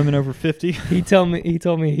which me- are women over 50. He told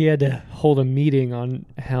me he had to hold a meeting on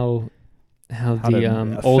how How the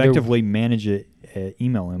to older effectively manage an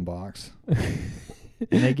email inbox. And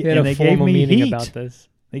they, he had and a they gave formal me meeting heat. about this.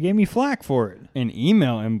 They gave me flack for it. An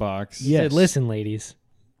email inbox. He Yes. said, "Listen, ladies,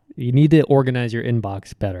 you need to organize your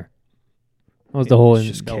inbox better." That was the whole It's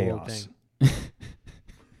just the whole chaos. thing.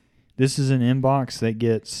 This is an inbox that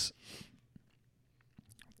gets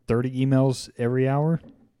 30 emails every hour.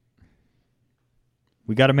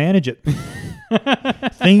 We got to manage it.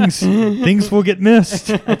 Things will get missed.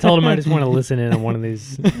 I told him I just want to listen in on one of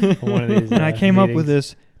these. And I came up with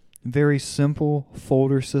meetings. this very simple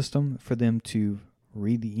folder system for them to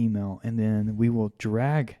read the email, and then we will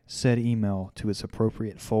drag said email to its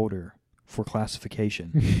appropriate folder for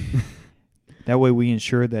classification. That way we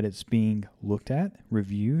ensure that it's being looked at,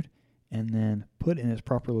 reviewed, and then put in its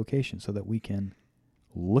proper location so that we can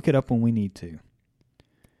look it up when we need to.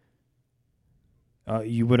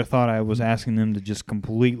 You would have thought I was asking them to just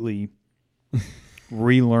completely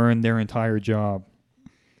relearn their entire job.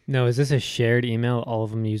 No, is this a shared email? All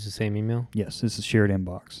of them use the same email? Yes, this is shared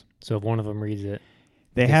inbox. So if one of them reads it,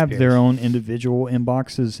 They have their disappears. own individual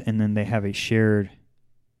inboxes, and then they have a shared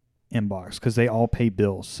inbox because they all pay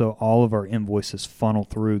bills. So all of our invoices funnel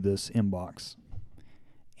through this inbox.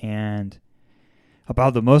 And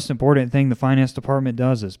about the most important thing the finance department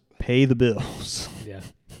does is pay the bills. yeah.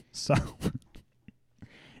 So,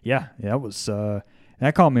 yeah, that was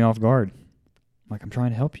that caught me off guard. Like, I'm trying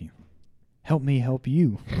to help you. Help me help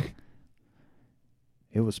you.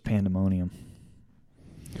 It was pandemonium.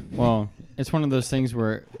 Well, it's one of those things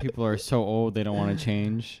where people are so old they don't want to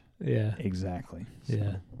change. Yeah. Exactly. So,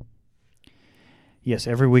 Yeah. yes,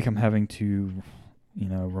 every week I'm having to,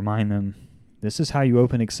 remind them, this is how you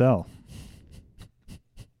open Excel.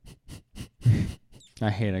 I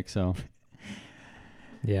hate Excel.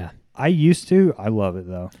 Yeah. I used to. I love it,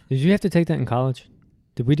 though. Did you have to take that in college?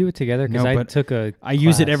 Did we do it together? Because No, I but took a I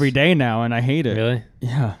use it class. every day now, and I hate it. Really?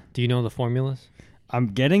 Yeah. Do you know the formulas? I'm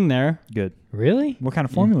getting there. Good. Really? What kind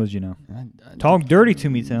of formulas do you know? I- Talk dirty to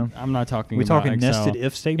me, Tim. I'm not talking We about talking Excel. nested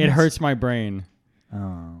if statements? It hurts my brain.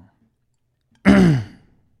 Oh.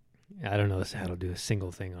 I don't know how to do a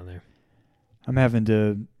single thing on there. I'm having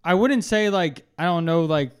to. I wouldn't say, like, I don't know,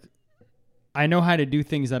 like, I know how to do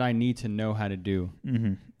things that I need to know how to do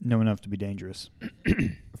Know enough to be dangerous.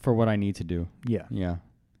 for what I need to do. Yeah. Yeah.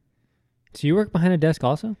 So you work behind a desk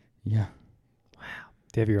also? Yeah.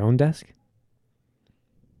 Do you have your own desk?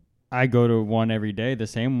 I go to one every day, the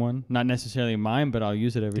same one. Not necessarily mine, but I'll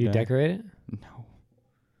use it every Do day. you decorate it? No.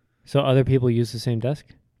 So other people use the same desk?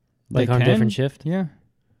 Like They on can? different shift? Yeah.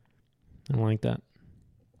 I don't like that.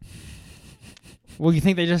 Well, you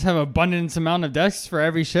think they just have abundance amount of desks for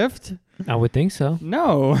every shift? I would think so.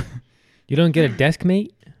 No. You don't get a desk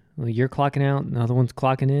mate? Like you're clocking out and the other one's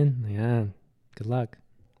clocking in? Yeah. Good luck.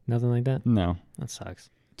 Nothing like that? No. That sucks.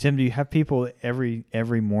 Tim, do you have people every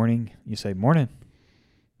morning? You say, morning.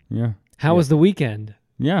 Yeah. How was the weekend?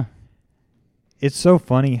 Yeah. It's so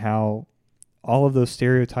funny how all of those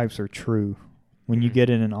stereotypes are true. When you get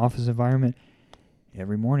in an office environment,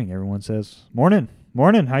 every morning everyone says, morning.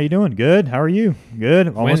 Morning. How you doing? Good. How are you? Good.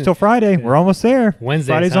 Almost till Friday. Yeah. We're almost there. Wednesdays,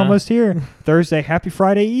 Friday's huh? almost here. Thursday. Happy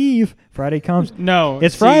Friday Eve. Friday comes. No.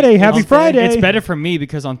 It's Friday. Happy it's- Friday. It's better for me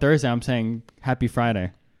because on Thursday I'm saying Happy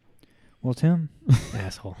Friday. Well, Tim,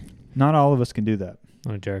 Asshole. not all of us can do that.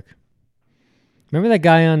 What a jerk. Remember that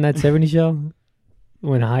guy on that 70 show?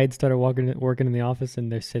 When Hyde started working in the office and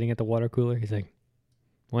they're sitting at the water cooler? He's like,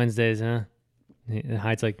 Wednesdays, huh? And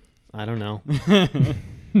Hyde's like, I don't know.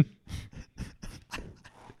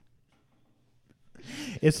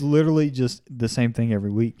 It's literally just the same thing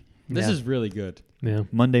every week. This Yeah. is really good. Yeah.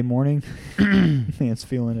 Monday morning, man's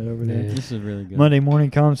feeling it over there. Yeah. This is really good. Monday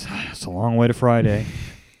morning comes, it's a long way to Friday.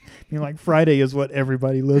 I mean, like, Friday is what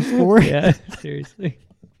everybody lives for. Yeah, seriously.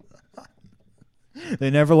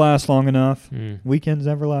 They never last long enough. Mm. Weekends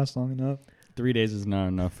never last long enough. 3 days is not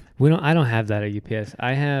enough. I don't have that at UPS.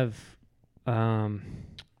 I have,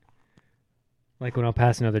 like when I'll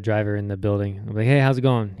pass another driver in the building, I'm like, hey, how's it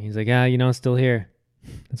going? He's like, still here.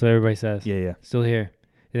 That's what everybody says. Yeah. Still here.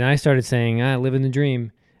 And then I started saying, I live in the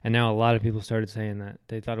dream. And now a lot of people started saying that.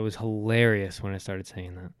 They thought it was hilarious when I started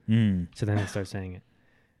saying that. So then they start saying it.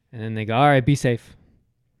 And then they go, all right, be safe.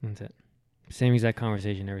 That's it. Same exact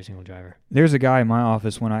conversation, every single driver. There's a guy in my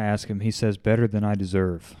office, when I ask him, he says, better than I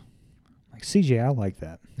deserve. Like, CJ, I like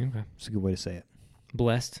that. Okay. It's a good way to say it.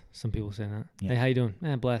 Blessed. Some people say that. Yeah. Hey, how you doing?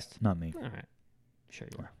 Blessed. Not me. All right. Sure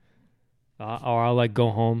you are. Or I'll like go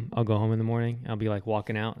home. I'll go home in the morning. I'll be like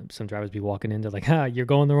walking out. Some drivers be walking in. They're like, you're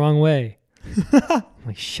going the wrong way. I'm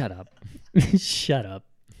like, shut up. Shut up.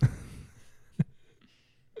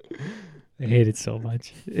 I hate it so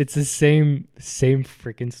much. It's the same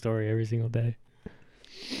freaking story every single day.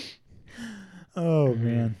 Oh,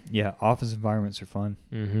 man. Yeah, office environments are fun.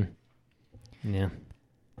 Mm-hmm. Yeah.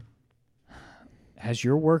 Has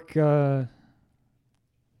your work, other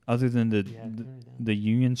than the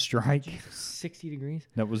union strike, 60 degrees,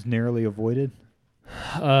 that was narrowly avoided?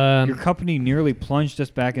 Your company nearly plunged us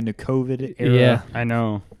back into COVID era. Yeah, I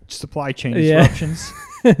know. Supply chain disruptions.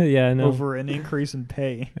 Yeah, I know. Over an increase in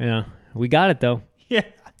pay. Yeah. We got it, though. Yeah.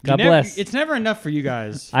 God bless. It's never enough for you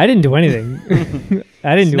guys. I didn't do anything.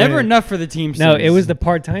 I didn't do never anything. enough for the team. No, it was the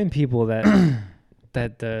part-time people that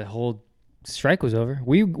that the whole strike was over.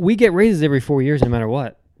 We get raises every 4 years no matter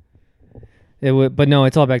what. But no,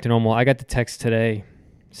 it's all back to normal. I got the text today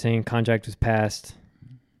saying contract was passed.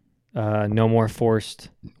 No more forced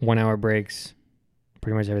 1 hour breaks.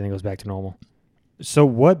 Pretty much everything goes back to normal. So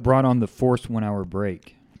what brought on the forced 1 hour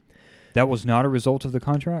break? That was not a result of the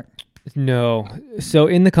contract? No. So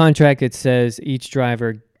in the contract, it says each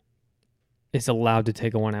driver is allowed to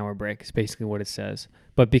take a 1 hour break. It's basically what it says.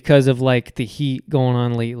 But because of like the heat going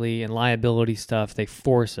on lately and liability stuff, they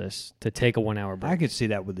force us to take a 1 hour break. I could see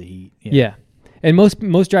that with the heat. Yeah. And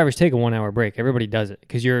most drivers take a 1 hour break. Everybody does it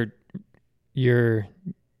because you're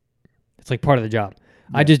it's like part of the job.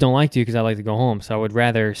 Yeah. I just don't like to because I like to go home. So I would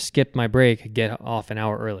rather skip my break, get off an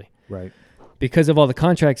hour early. Right. Because of all the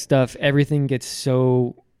contract stuff, everything gets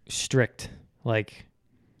so strict. Like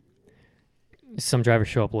some drivers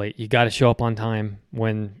show up late. You got to show up on time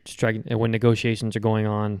when negotiations are going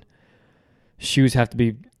on. Shoes have to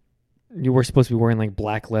be. You were supposed to be wearing like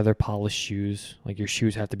black leather polished shoes. Like your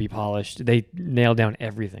shoes have to be polished. They nail down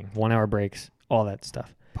everything. 1 hour breaks, all that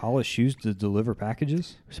stuff. Polished shoes to deliver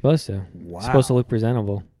packages? We're supposed to. Wow. It's supposed to look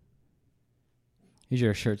presentable. Is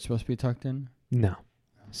your shirt supposed to be tucked in? No.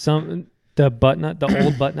 The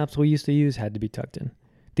old button ups we used to use had to be tucked in.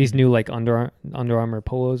 These new like Under Armour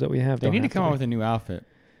polos that we have. They need to come out with a new outfit.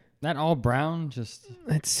 That all brown just.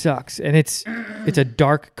 It sucks, and it's a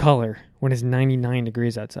dark color when it's 99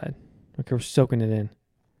 degrees outside. Like we're soaking it in.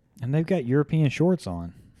 And they've got European shorts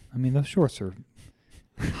on. I mean, those shorts are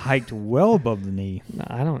hiked well above the knee.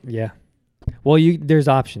 Yeah. Well, there's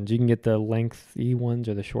options. You can get the lengthy ones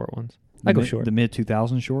or the short ones. I go short. The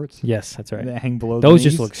mid-2000 shorts? Yes, that's right. That hang below those the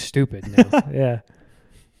just knees? look stupid now. Yeah.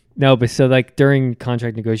 No, but so like during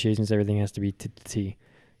contract negotiations, everything has to be to the T.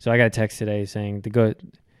 So I got a text today saying the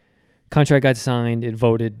contract got signed. It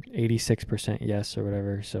voted 86% yes or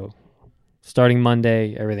whatever. So starting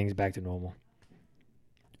Monday, everything's back to normal.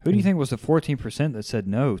 Who do you think was the 14% that said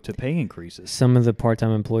no to pay increases? Some of the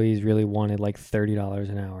part-time employees really wanted like $30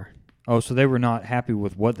 an hour. Oh, so they were not happy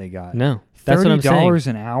with what they got. No, that's what I'm saying. $30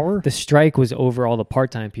 an hour? The strike was over. All the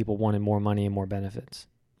part-time people wanted more money and more benefits.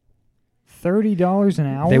 $30 an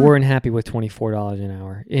hour? They weren't happy with $24 an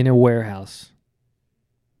hour in a warehouse.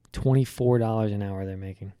 $24 an hour they're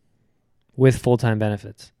making with full-time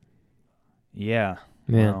benefits. Yeah.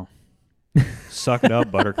 Yeah. Wow. Suck it up,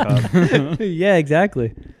 Buttercup. Yeah,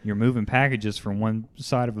 exactly. You're moving packages from one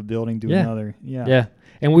side of a building to another. Yeah. Yeah.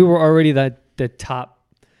 And we were already the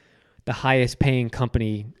highest paying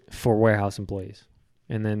company for warehouse employees.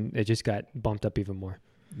 And then it just got bumped up even more.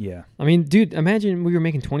 Yeah. I mean, dude, imagine we were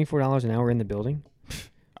making $24 an hour in the building.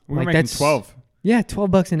 We were making 12. Yeah,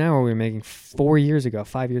 $12 an hour we were making 5 years ago.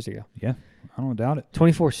 Yeah. I don't doubt it.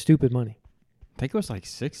 24 stupid money. I think it was like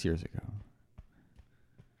 6 years ago.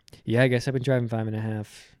 Yeah, I guess I've been driving 5.5.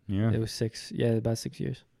 Yeah. It was 6. Yeah, about 6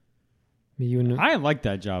 years. I like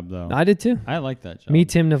that job, though. I did, too. I like that job. Me,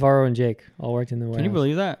 Tim, Navarro, and Jake all worked in the warehouse. Can you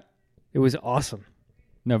believe that? It was awesome.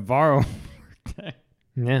 Navarro worked there.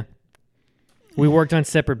 Yeah. We worked on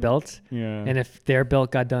separate belts. Yeah. And if their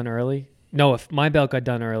belt got done early, if my belt got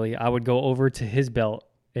done early, I would go over to his belt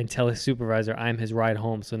and tell his supervisor I'm his ride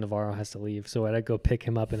home, so Navarro has to leave. So I'd go pick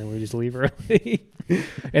him up, and then we just leave early.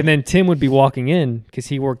 And then Tim would be walking in because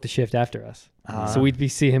he worked the shift after us. So we'd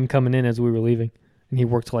see him coming in as we were leaving, and he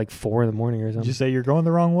worked till like 4 a.m. or something. Just say you're going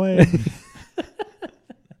the wrong way.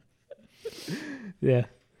 Yeah.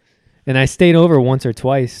 And I stayed over once or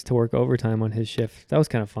twice to work overtime on his shift. That was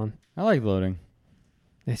kind of fun. I like loading.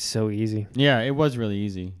 It's so easy. Yeah, it was really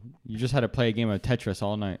easy. You just had to play a game of Tetris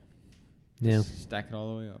all night. Yeah. Just stack it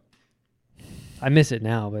all the way up. I miss it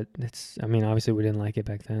now, but obviously we didn't like it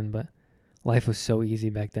back then, but life was so easy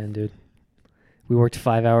back then, dude. We worked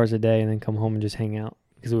 5 hours a day and then come home and just hang out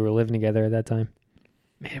because we were living together at that time.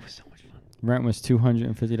 Man, it was so much fun. Rent was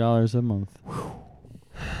 $250 a month.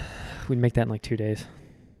 We'd make that in like 2 days.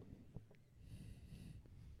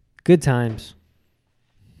 Good times.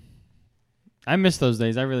 I miss those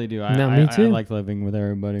days. I really do. Me too. I like living with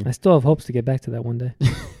everybody. I still have hopes to get back to that one day.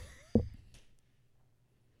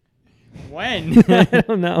 When? I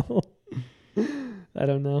don't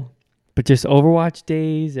know. But just Overwatch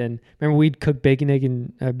days, and remember we'd cook bacon, egg,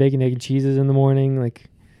 and cheeses in the morning. Like,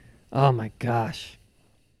 oh my gosh,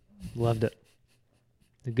 loved it.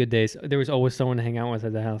 The good days. There was always someone to hang out with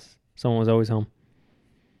at the house. Someone was always home.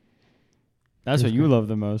 That's what you love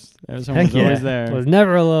the most. Someone was always there. I was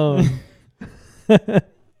never alone. Yeah,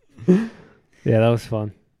 that was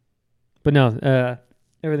fun. But no,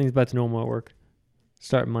 everything's back to normal at work.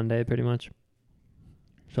 Starting Monday, pretty much.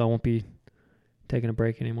 So I won't be taking a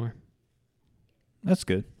break anymore. That's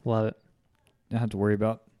good. Love it. Don't have to worry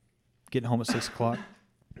about getting home at 6 o'clock.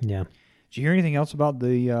 Yeah. Did you hear anything else about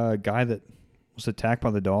the guy that was attacked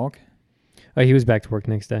by the dog? Oh, he was back to work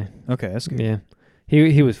next day. Okay, that's good. Yeah.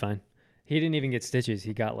 He was fine. He didn't even get stitches.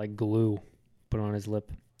 He got like glue put on his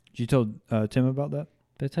lip. Did you tell Tim about that?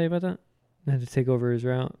 Did I tell you about that? I had to take over his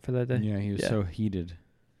route for that day. Yeah, he was so heated.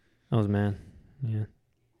 I was mad. Yeah.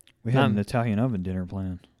 We had an Italian oven dinner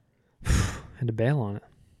planned. Had to bail on it.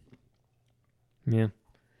 Yeah.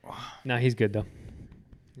 No, he's good though.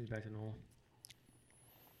 He's back to normal.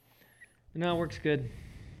 No, work's good.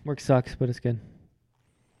 Work sucks, but it's good.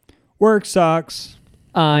 Work sucks.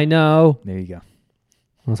 I know. There you go.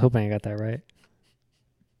 I was hoping I got that right.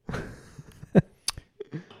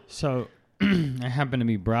 So, I happened to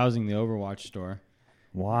be browsing the Overwatch store.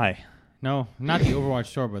 Why? No, not the Overwatch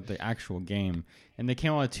store, but the actual game. And they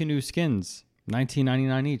came out with 2 new skins,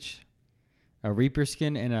 $19.99 each. A Reaper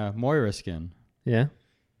skin and a Moira skin. Yeah.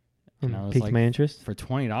 And I was piqued like, my interest. For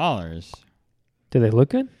 $20. Do they look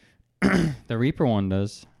good? The Reaper one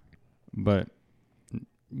does. But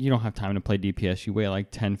you don't have time to play DPS. You wait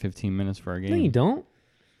like 10, 15 minutes for a game. No, you don't.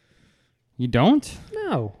 You don't?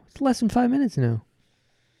 No. It's less than 5 minutes now.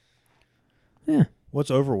 Yeah.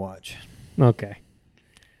 What's Overwatch? Okay.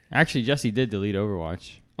 Actually, Jesse did delete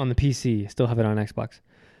Overwatch. On the PC. Still have it on Xbox.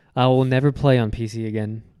 I will never play on PC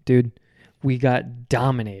again. Dude, we got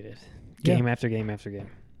dominated. Game after game after game.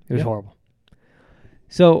 It was horrible.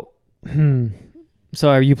 So, so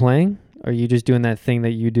are you playing? Or are you just doing that thing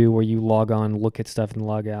that you do where you log on, look at stuff, and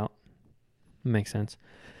log out? Makes sense.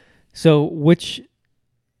 So,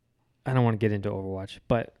 I don't want to get into Overwatch,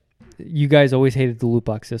 but you guys always hated the loot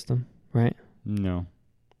box system, right? No.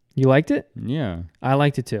 You liked it? Yeah. I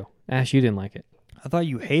liked it too. Ash, you didn't like it. I thought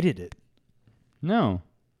you hated it. No.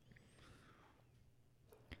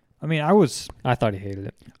 I mean, I thought he hated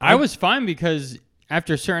it. I was fine because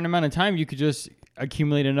after a certain amount of time, you could just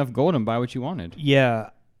accumulate enough gold and buy what you wanted.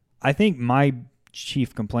 Yeah. I think my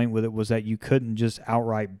chief complaint with it was that you couldn't just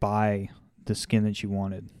outright buy the skin that you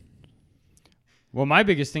wanted. Well, my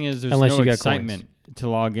biggest thing is there's Unless no you got excitement to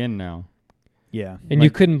log in now. Yeah. And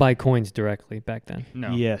you couldn't buy coins directly back then.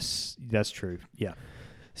 No. Yes, that's true. Yeah.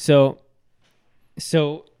 So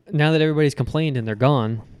now that everybody's complained and they're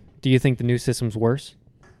gone, do you think the new system's worse?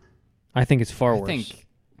 I think it's far worse. I think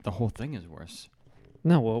the whole thing is worse.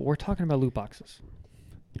 No, well, we're talking about loot boxes.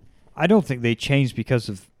 I don't think they changed because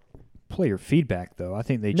of player feedback, though. I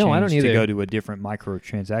think they changed I don't either. to go to a different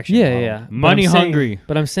microtransaction Yeah, model. yeah. Money hungry.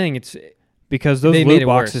 But I'm saying it's... Because those They made loot it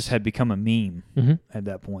boxes worse. had become a meme Mm-hmm. at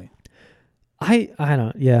that point. I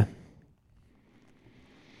don't... Yeah.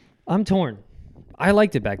 I'm torn. I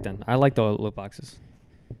liked it back then. I liked the loot boxes.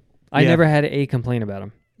 I never had a complaint about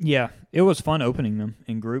them. Yeah, it was fun opening them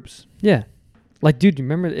in groups. Yeah. Like, dude,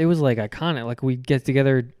 remember, it was like iconic. Like, we'd get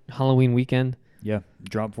together Halloween weekend. Yeah,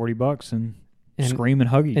 drop $40 and scream and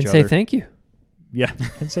hug each and other. say thank you. Yeah,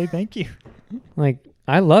 and say thank you. Like,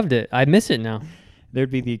 I loved it. I miss it now. There'd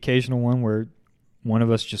be the occasional one where one of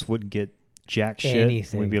us just wouldn't get jack shit.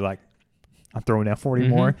 Anything. We'd be like, I'm throwing out 40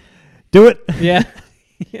 more. Do it. Yeah.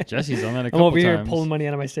 Jesse's done that a I'm couple over here times. pulling money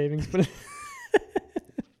out of my savings. But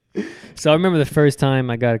So I remember the first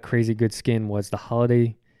time I got a crazy good skin was the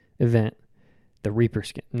holiday event, the Reaper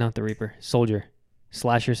skin, not the Reaper, Soldier,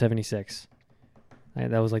 Slasher 76.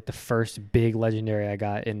 That was like the first big legendary I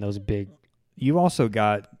got in those big. You also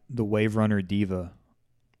got the Wave Runner Diva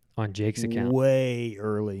On Jake's account. way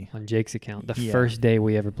early. On Jake's account. The Yeah. first day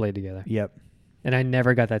we ever played together. Yep. And I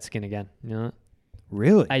never got that skin again. You know what?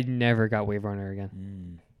 Really? I never got Wave Runner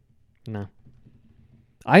again. No.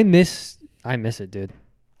 I miss it, dude.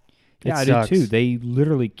 Yeah, I sucks. do too. They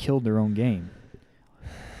literally killed their own game.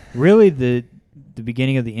 Really, the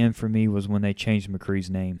beginning of the end for me was when they changed McCree's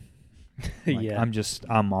name. Like, Yeah.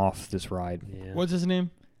 I'm off this ride. Yeah. What's his name?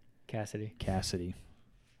 Cassidy. Cassidy.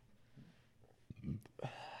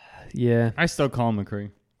 Yeah. I still call him McCree.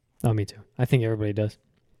 Oh, me too. I think everybody does.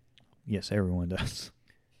 Yes, everyone does.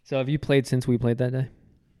 So have you played since we played that day?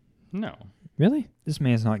 No. Really? This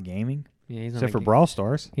man's not gaming, Yeah, he's not except for a- Brawl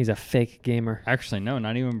Stars. He's a fake gamer. Actually, no,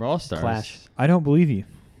 not even Brawl Stars. Clash. I don't believe you.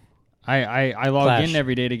 I log Clash. in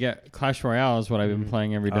every day to get Clash Royale is what I've been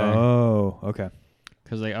playing every day. Oh, okay.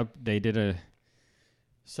 Because they did a...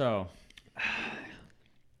 So,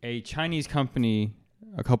 a Chinese company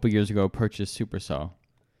a couple years ago purchased Supercell.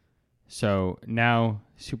 So now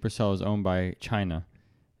Supercell is owned by China.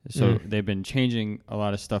 So they've been changing a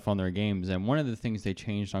lot of stuff on their games. And one of the things they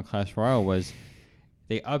changed on Clash Royale was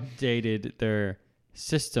they updated their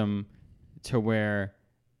system to where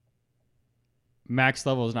max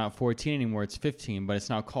level is not 14 anymore. It's 15, but it's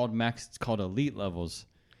not called max. It's called elite levels.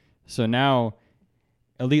 So now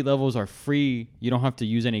elite levels are free. You don't have to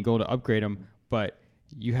use any gold to upgrade them, but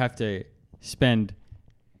you have to spend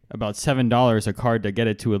about $7 a card to get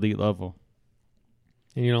it to elite level.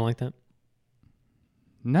 And you don't like that?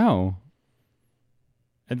 No.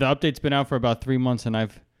 And the update's been out for about 3 months, and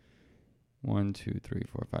I've 1, 2, 3,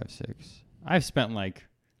 4, 5, 6. I've spent like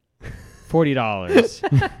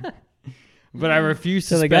 $40. But I refuse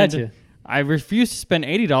to So they got you. spend. I refuse to spend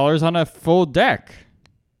 $80 on a full deck.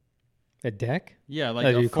 A deck? Yeah, like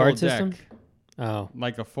Your a full card deck. system? Oh.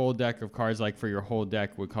 Like a full deck of cards, like for your whole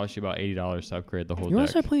deck, would cost you about $80 to upgrade the whole You want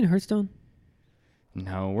deck. to start playing Hearthstone?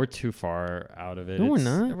 No, we're too far out of it. No, we're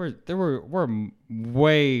not. We're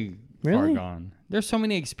way far Really? gone. There's so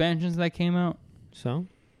many expansions that came out. So?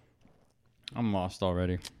 I'm lost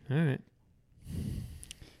already. All right.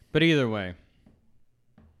 But either way.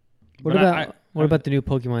 What But about the new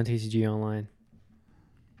Pokemon TCG Online?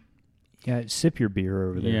 Yeah, sip your beer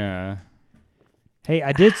over there. Yeah. Hey,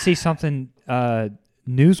 I did see something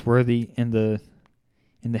newsworthy in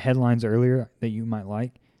the headlines earlier that you might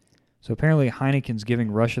like. So apparently Heineken's giving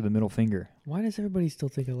Russia the middle finger, Why does everybody still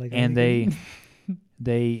think I like and Heineken?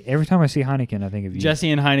 they every time I see Heineken, I think of you. Jesse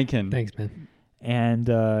and Heineken. Thanks, man. And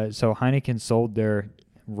so Heineken sold their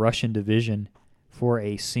Russian division for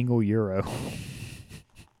a single euro.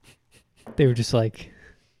 They were just like,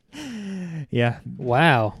 Yeah,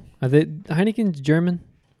 wow. Heineken's German,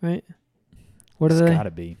 right? What are it's they? gotta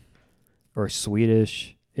be, or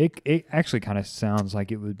Swedish. It actually kind of sounds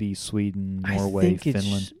like it would be Sweden, I Norway, think it's-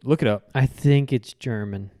 Finland. Look it up. I think it's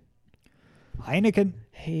German. Heineken.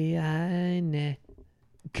 Hey,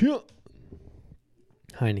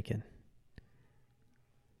 Heineken.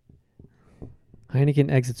 Heineken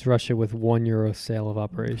exits Russia with €1 sale of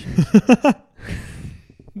operations. Is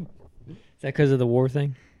that because of the war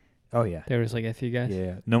thing? Oh yeah. They were just like, F you guys.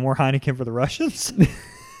 Yeah. No more Heineken for the Russians.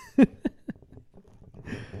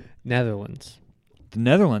 Netherlands. The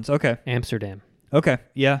Netherlands. Okay. Amsterdam. Okay.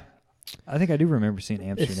 Yeah. I think I do remember seeing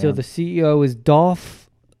Amsterdam. So the CEO is Dolph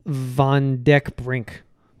van Dekbrink.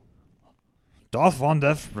 Dolph von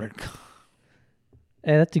Defbrink.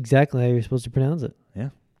 Hey, that's exactly how you're supposed to pronounce it. Yeah.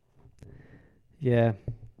 Yeah.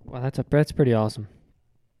 Well, that's pretty awesome.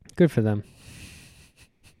 Good for them.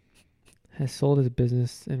 Has sold his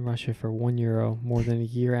business in Russia for €1 more than a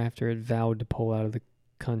year after it vowed to pull out of the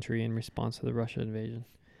country in response to the Russian invasion.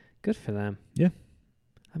 Good for them. Yeah.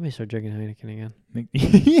 I may start drinking Heineken again.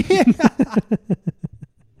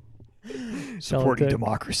 Supporting Solid pick.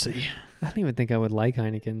 democracy. I don't even think I would like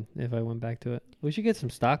Heineken if I went back to it. We should get some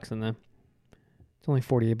stocks in them. It's only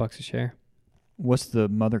 $48 a share. What's the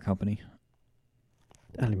mother company?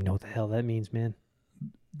 I don't even know what the hell that means, man.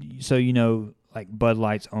 So like Bud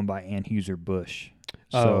Light's owned by Anheuser-Busch.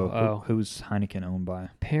 So who's Heineken owned by?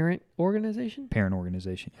 Parent organization? Parent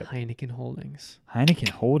organization. Yep. Heineken Holdings. Heineken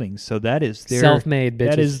Holdings. So that is their Self-made, bitches.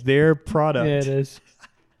 That is their product. Yeah, it is.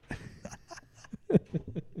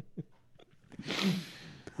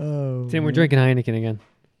 Oh. Tim, we're drinking Heineken again.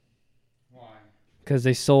 Why? Because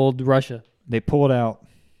they sold Russia. They pulled out.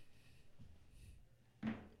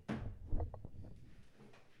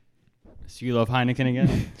 So you love Heineken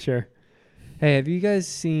again? Sure. Hey, have you guys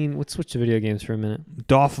seen? Let's switch to video games for a minute.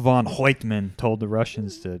 Dolph von Hoytman told the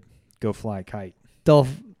Russians to go fly a kite. Dolph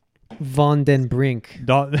von den Brink.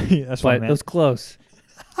 That's what I But it meant. was close.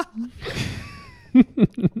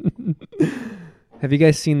 Have you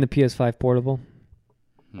guys seen the PS5 portable?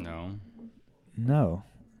 No. No.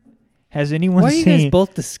 Has anyone Why are you seen? guys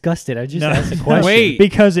both disgusted? I just No. asked a question. Wait.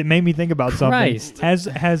 Because it made me think about something. Christ. Has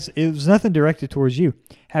it was nothing directed towards you.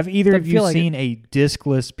 Have either I of you feel like seen a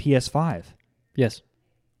discless PS5? Yes.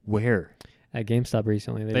 Where? At GameStop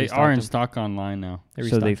recently. They restocked are in them. stock online now. They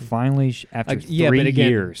So they restocked them. finally, after yeah, 3 but again-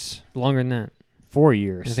 years, Longer than that. 4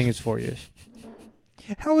 years. I think it's 4 years.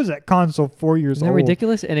 How is that console 4 years Isn't that old?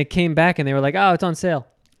 ridiculous? And it came back and they were like, oh, it's on sale.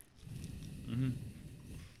 Mm-hmm.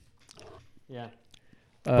 Yeah.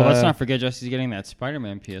 But let's not forget Jesse's getting that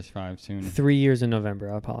Spider-Man PS5 soon. 3 years in November.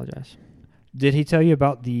 I apologize. Did he tell you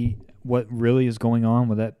about what really is going on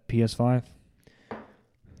with that PS5?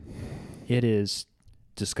 It is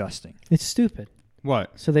disgusting. It's stupid.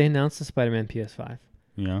 What? So they announced the Spider-Man PS5.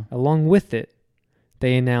 Yeah. Along with it,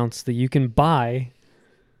 they announced that you can buy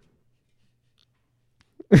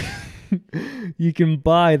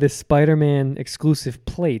the Spider-Man exclusive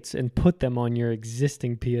plates and put them on your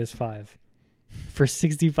existing PS5 for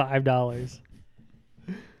 $65.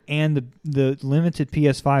 And the limited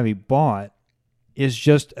PS5 he bought is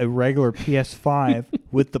just a regular PS5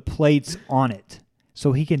 with the plates on it.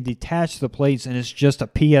 So he can detach the plates and it's just a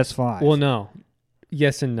PS5. Well, no.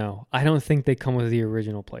 Yes and no. I don't think they come with the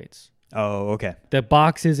original plates. Oh, okay. The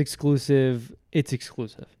box is exclusive. It's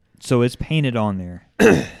exclusive. So it's painted on there.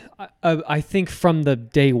 I think from the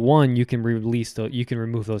day one you can you can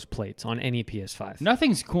remove those plates on any PS5.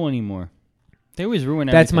 Nothing's cool anymore. They always ruin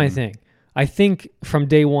everything. That's my thing. I think from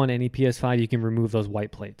day one any PS5 you can remove those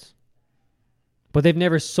white plates. But they've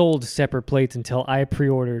never sold separate plates until I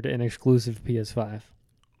pre-ordered an exclusive PS5.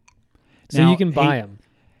 So Now, you can buy them.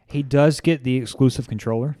 He does get the exclusive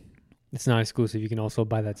controller. It's not exclusive. You can also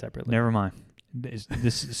buy that separately. Never mind. This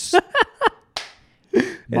is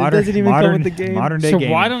doesn't even come with the game. Modern day So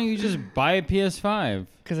gaming. why don't you just buy a PS5?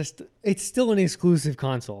 Because it's still an exclusive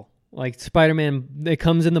console. Like Spider-Man, it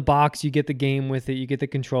comes in the box. You get the game with it. You get the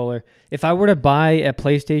controller. If I were to buy a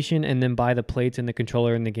PlayStation and then buy the plates and the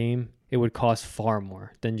controller in the game, it would cost far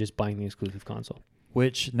more than just buying the exclusive console.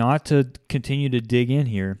 Which, not to continue to dig in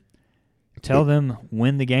here, tell them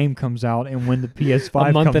when the game comes out and when the PS5 comes out.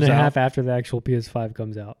 A month and a half after the actual PS5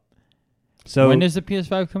 comes out. So When does the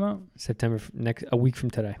PS5 come out? September, a week from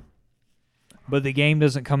today. But the game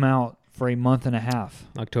doesn't come out for a month and a half.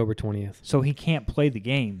 October 20th. So he can't play the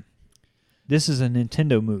game. This is a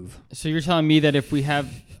Nintendo move. So you're telling me that if we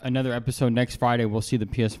have another episode next Friday, we'll see the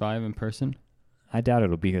PS5 in person? I doubt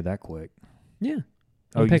it'll be here that quick. Yeah.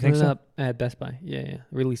 Oh, I'm you picking think it so? up at Best Buy. Yeah.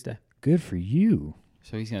 Release day. Good for you.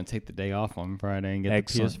 So he's going to take the day off on Friday and get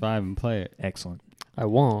Excellent. the PS5 and play it. Excellent. I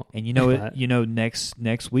won't. And you know it. But You know next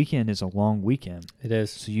weekend is a long weekend. It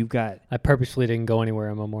is. So you've got I purposefully didn't go anywhere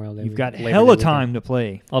on Memorial Day. you've got Labor Day hella weekend. time to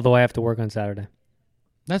play. Although I have to work on Saturday.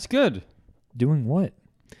 That's good. Doing what?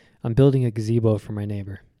 I'm building a gazebo for my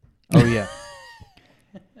neighbor. Oh yeah.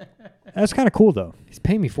 That's kind of cool though. He's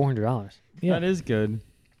paying me $400. Yeah. That is good.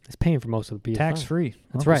 He's paying for most of the PS5. Tax free.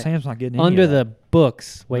 That's Uncle right. Sam's not getting any Under of the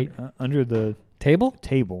books. Wait. that. Under the Table?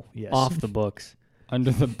 table. Yes. Off the books. Under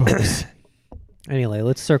the books. Anyway,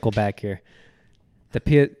 let's circle back here. The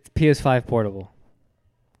PS5 portable.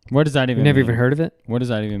 What does that even You've never mean? even heard of it? What does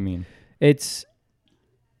that even mean? It's...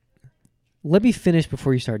 Let me finish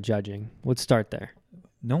before you start judging. Let's start there.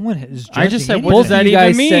 No one is. I just judging said, what anything. does that of you even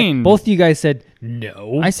guys mean? both of you guys said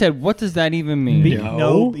no. I said, what does that even mean?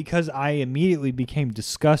 No, because I immediately became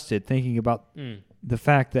disgusted thinking about the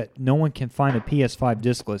fact that no one can find a PS5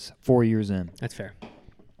 discless 4 years in. That's fair.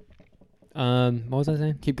 What was I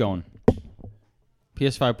saying? Keep going.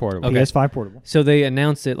 PS5 portable. Okay. PS5 portable. So they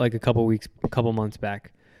announced it like a couple months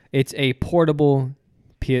back. It's a portable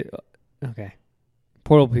portable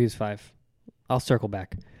PS5. I'll circle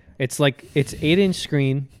back. It's 8-inch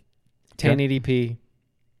screen, 1080p.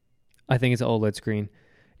 I think it's an OLED screen.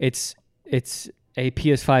 It's a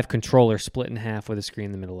PS5 controller split in half with a screen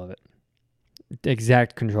in the middle of it.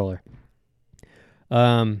 Exact controller.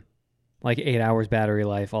 8 hours battery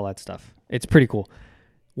life, all that stuff. It's pretty cool.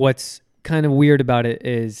 What's kind of weird about it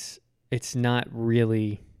is it's not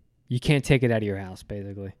really... You can't take it out of your house,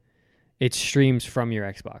 basically. It streams from your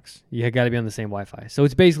Xbox. You got to be on the same Wi-Fi. So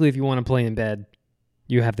it's basically if you want to play in bed,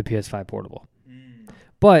 you have the PS5 portable.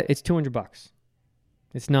 But it's $200.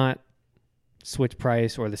 It's not Switch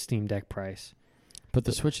price or the Steam Deck price. But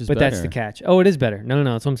the Switch is But better. that's the catch. Oh, it is better. No,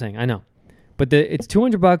 that's what I'm saying. I know. But it's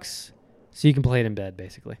 $200 so you can play it in bed,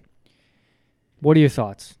 basically. What are your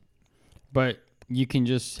thoughts? But you can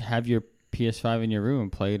just have your PS5 in your room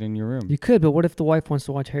and play it in your room. You could, but what if the wife wants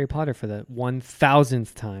to watch Harry Potter for the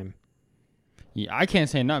 1,000th time? Yeah, I can't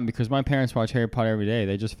say nothing because my parents watch Harry Potter every day.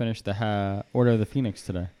 They just finished the Order of the Phoenix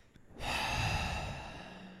today.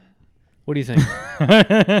 What do you think?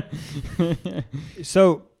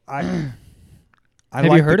 So have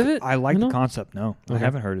you heard of it? I like No? the concept. No, I Okay.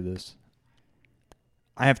 haven't heard of this.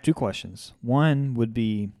 I have 2 questions. One would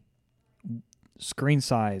be screen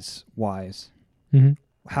size wise. Mm-hmm.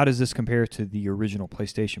 How does this compare to the original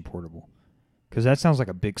PlayStation Portable? Because that sounds like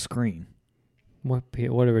a big screen. What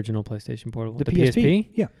original PlayStation Portable? The PSP?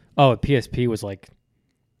 Yeah. Oh, a PSP was like,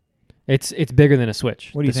 it's bigger than a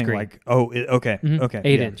Switch. What do you the think? screen. Like, okay, Mhm. okay,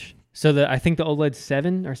 8-inch. So I think the OLED's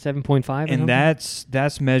 7 or 7.5. And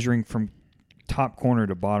that's measuring from top corner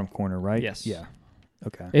to bottom corner, right? Yes. Yeah.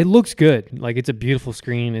 Okay. It looks good. Like, it's a beautiful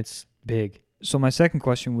screen. It's big. So my second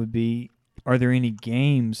question would be, are there any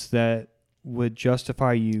games that would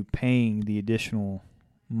justify you paying the additional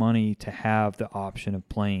money to have the option of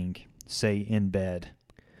playing, say, in bed?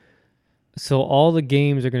 So all the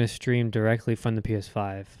games are going to stream directly from the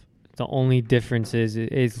PS5. The only difference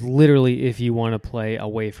is literally if you want to play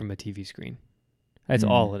away from a TV screen. That's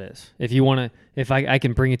all it is. If you want to, if I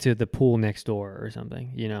can bring it to the pool next door or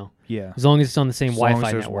something, you know. Yeah. As long as it's on the same As long Wi-Fi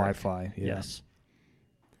as there's network. Wi-Fi. Yeah. Yes.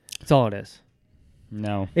 That's all it is.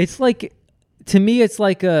 No. It's like, to me, it's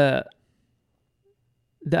like I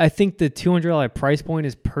think the $200 price point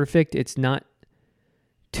is perfect. It's not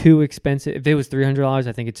too expensive. If it was $300,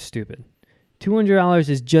 I think it's stupid. $200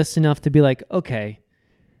 is just enough to be like, okay,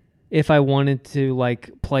 if I wanted to like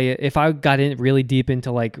play it, if I got in really deep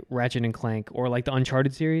into like Ratchet and Clank or like the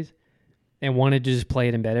Uncharted series and wanted to just play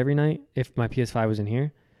it in bed every night, if my PS5 was in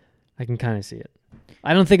here, I can kind of see it.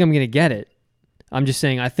 I don't think I'm going to get it. I'm just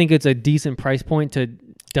saying I think it's a decent price point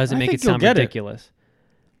doesn't make it sound ridiculous.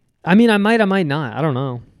 I mean, I might not. I don't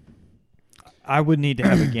know. I would need to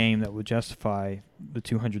have a game that would justify the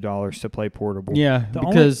 $200 to play portable. Yeah, The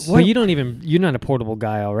because only- You're not a portable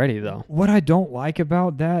guy already though. What I don't like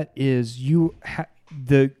about that is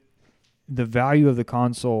the value of the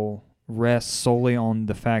console rests solely on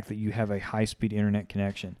the fact that you have a high-speed internet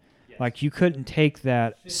connection. Yes. Like, you couldn't take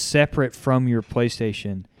that separate from your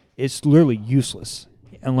PlayStation. It's literally useless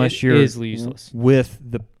unless you're useless. with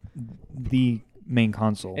the main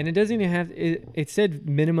console. And it doesn't even have it said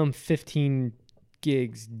minimum 15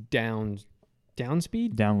 gigs down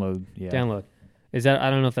speed? Download, yeah. Download. Is that, I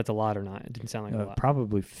don't know if that's a lot or not. It didn't sound like a lot.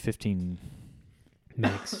 Probably 15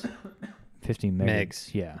 Megs. 15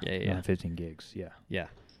 megs. Yeah. Yeah. Not 15 gigs. Yeah. Yeah.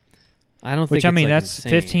 I don't Which, think I mean, it's like that's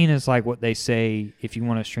insane. 15 is like what they say if you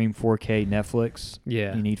want to stream 4K Netflix,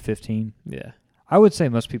 Yeah. you need 15. Yeah. I would say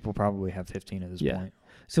most people probably have 15 at this Yeah. point.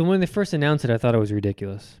 So when they first announced it, I thought it was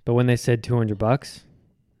ridiculous. But when they said $200,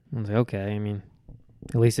 I was like, okay. I mean,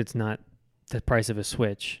 at least it's not the price of a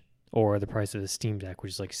Switch or the price of the Steam Deck,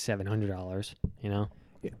 which is like $700. You know,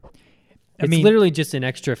 I mean, literally just an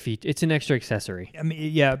extra feature. It's an extra accessory. I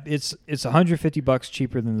mean, yeah, it's $150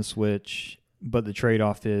 cheaper than the Switch, but the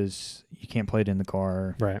trade-off is you can't play it in the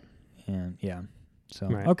car, Right. and yeah. So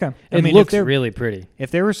Right. okay, It looks really pretty.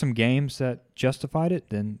 If there were some games that justified it,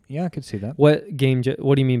 then yeah, I could see that. What do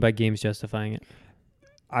you mean by games justifying it?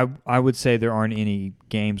 I would say there aren't any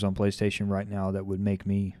games on PlayStation right now that would make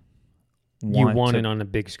me want it on a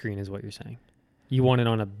big screen, is what you're saying. You want it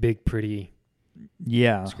on a big, pretty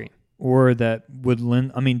screen. Or that would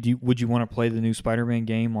lend. I mean, would you want to play the new Spider-Man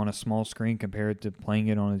game on a small screen compared to playing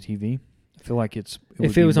it on a TV? I feel like if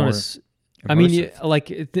it was on a. I mean,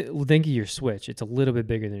 immersive. think of your Switch. It's a little bit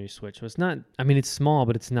bigger than your Switch. So it's not. I mean, it's small,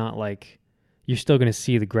 but it's not like you're still going to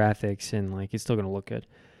see the graphics and like it's still going to look good.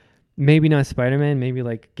 Maybe not Spider-Man. Maybe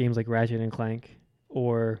like games like Ratchet and Clank,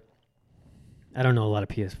 or I don't know a lot of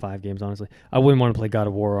PS5 games. Honestly, I wouldn't want to play God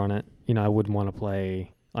of War on it. You know, I wouldn't want to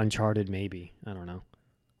play Uncharted. Maybe I don't know.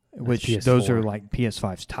 Which PS4. those are like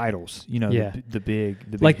PS5's titles. You know, Yeah. the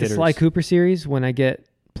big Like hitters. the Sly Cooper series. When I get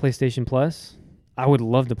PlayStation Plus, I would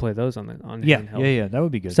love to play those on handheld. Yeah, that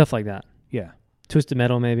would be good. Stuff like that. Yeah. Twisted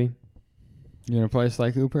Metal, maybe. You gonna play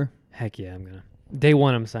Sly Cooper? Heck yeah, I'm gonna. Day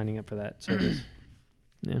one, I'm signing up for that service.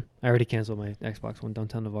 Yeah, I already canceled my Xbox One. Don't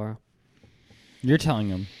tell Navarro. You're telling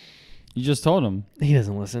him. You just told him. He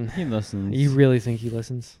doesn't listen. He listens. You really think he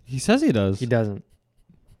listens? He says he does. He doesn't.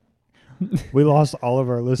 We lost all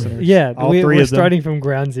of our listeners. Yeah, all we're three of them. starting from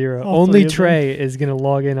ground zero. All Only three of them. Trey is gonna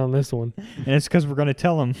log in on this one. And it's because we're going to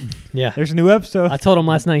tell him Yeah. there's a new episode. I told him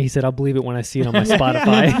last night. He said, "I'll believe it when I see it on my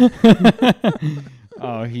Spotify."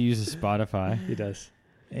 Oh, he uses Spotify. He does.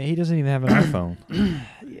 He doesn't even have an iPhone.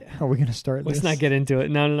 Are we going to start Let's this? not get into it.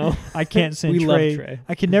 No. I can't send We Trey. love Trey.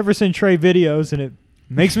 I can never send Trey videos, and it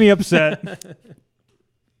Makes me upset.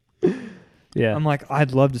 Yeah. I'm like,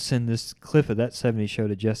 I'd love to send this clip of that 70s show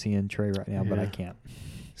to Jesse and Trey right now, but I Yeah. can't.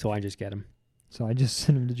 So I just get him. So I just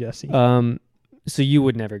sent him to Jesse. So you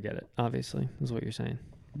would never get it, obviously, is what you're saying.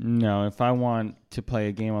 No, if I want to play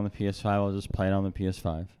a game on the PS5, I'll just play it on the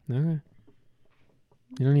PS5. Okay.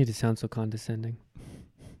 You don't need to sound so condescending.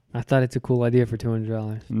 I thought it's a cool idea for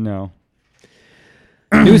 $200. No.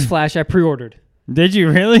 Newsflash, I pre-ordered. Did you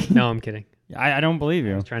really? No, I'm kidding. I don't believe I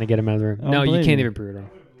you. was trying to get him out of the room. I don't No, you believe can't you. even pre-order.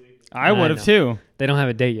 I would have know. too. They don't have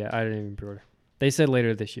a date yet. I didn't even pre-order. They said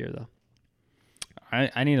later this year, though.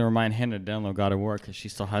 I need to remind Hannah to download God of War because she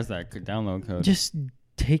still has that download code. Just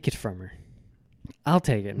take it from her. I'll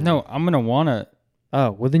take it. No, I'm going to want to.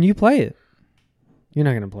 Oh, well, then you play it. You're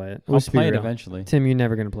not going to play it. I'll Let's be play it real. eventually. Tim, you're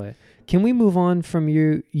never going to play it. Can we move on from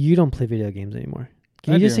you? You don't play video games anymore.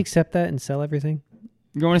 Can I you just do. accept that and sell everything?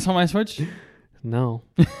 You want to sell my Switch? No.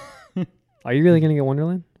 Are you really going to get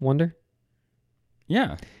Wonderland? Wonder?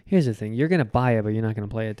 Yeah. Here's the thing. You're going to buy it, but you're not going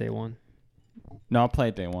to play it day one. No, I'll play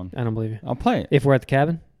it day one. I don't believe you. I'll play it. If we're at the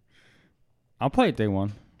cabin, I'll play it day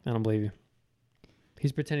one. I don't believe you.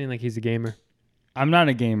 He's pretending like he's a gamer. I'm not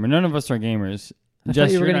a gamer. None of us are gamers. I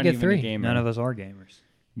thought you were you're gonna not get even a 3. gamer. None of us are gamers.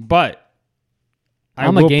 But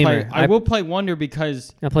I'm a gamer. I will play Wonder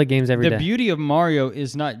because I play games every the day. beauty of Mario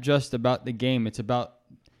is not just about the game. It's about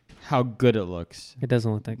how good it looks. It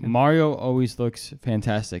doesn't look that good. Mario always looks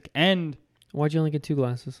fantastic. And Why'd you only get 2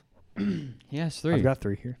 glasses? he has 3. I've got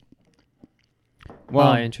 3 here.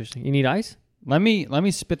 Well, Interesting. You need ice? let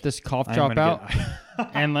me spit this cough I'm drop gonna out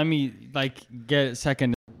get- and let me get a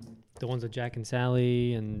second. The ones with Jack and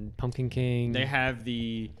Sally and Pumpkin King. They have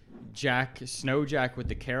the Snow Jack with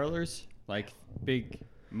the carolers, like big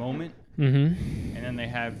moment. Mm-hmm. And then they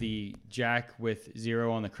have the Jack with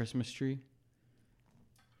Zero on the Christmas tree.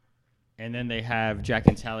 And then they have Jack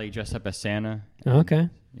and Sally dressed up as Santa. Okay.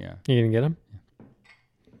 Yeah. You gonna get them?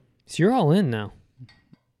 So you're all in now.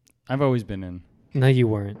 I've always been in. No, you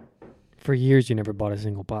weren't. For years, you never bought a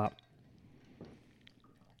single pop.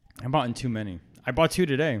 I bought in too many. I bought 2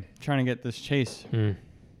 today, trying to get this chase.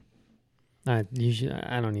 I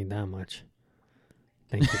don't need that much.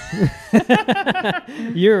 Thank you.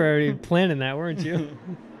 You were already planning that, weren't you?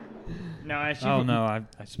 No, Ash. Oh, no, I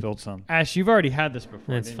spilled some. Ash, you've already had this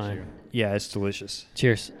before. That's didn't fine. you? Yeah, it's delicious.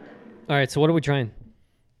 Cheers. All right, so what are we trying?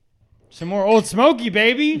 Some more Old Smoky,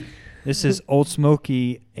 baby. This is Old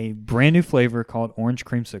Smoky, a brand new flavor called Orange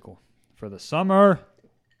Creamsicle for the summer.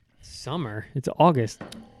 Summer. It's August.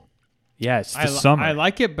 Yeah, it's the summer. I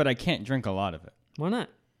like it, but I can't drink a lot of it. Why not?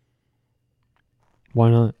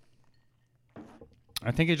 Why not?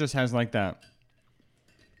 I think it just has like that.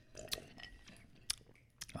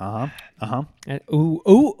 Ooh,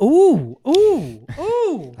 ooh, ooh, ooh,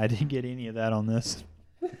 ooh. I didn't get any of that on this.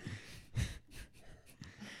 Do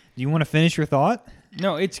you want to finish your thought?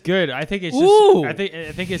 No, it's good. I think it's Ooh. just.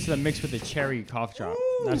 I think it's the mix with the cherry cough drop.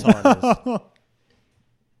 That's all it is.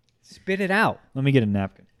 Spit it out. Let me get a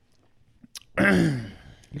napkin.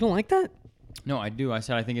 You don't like that? No, I do. I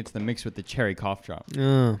said I think it's the mix with the cherry cough drop.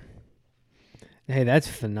 Hey, that's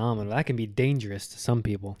phenomenal. That can be dangerous to some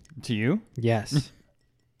people. To you? Yes.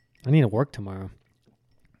 I need to work tomorrow.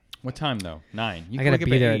 What time though? 9. You I can gotta wake up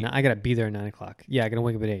be at there. 8. I gotta be there at 9:00. Yeah, I gotta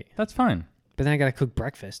wake up at 8. That's fine. But then I gotta cook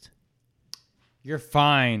breakfast. You're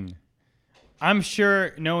fine. I'm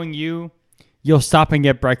sure, knowing you, you'll stop and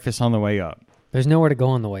get breakfast on the way up. There's nowhere to go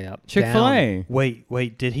on the way up. Chick-fil-A.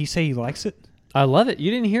 Wait. Did he say he likes it? I love it. You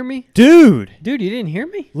didn't hear me, Dude, dude. You didn't hear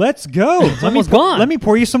me. let's go. almost gone. Let me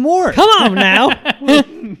pour you some more. Come on now.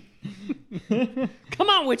 Come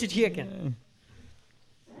on with your chicken.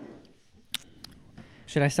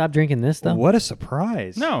 Should I stop drinking this though? What a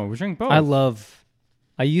surprise. No, we drink both.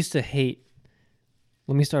 I used to hate.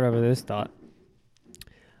 Let me start over this thought.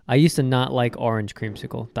 I used to not like orange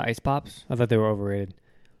creamsicle, the ice pops. I thought they were overrated.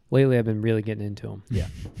 Lately, I've been really getting into them. Yeah.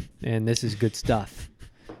 And this is good stuff.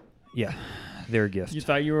 Yeah. They're a gift. You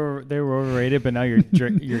thought they were overrated, but now you're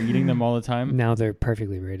you're eating them all the time. Now they're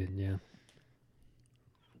perfectly rated, yeah.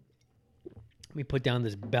 Let me put down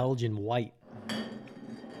this Belgian white.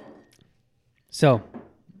 So,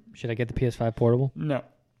 should I get the PS5 portable? No.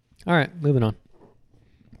 All right, moving on.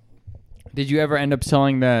 Did you ever end up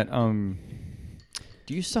selling that?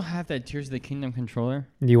 Do you still have that Tears of the Kingdom controller?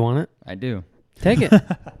 Do you want it? I do. Take it.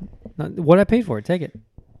 What I paid for it, take it.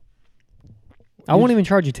 I won't even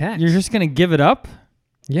charge you tax. You're just gonna give it up?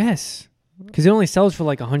 Yes, because it only sells for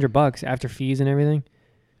like $100 after fees and everything.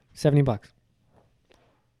 $70.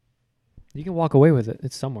 You can walk away with it.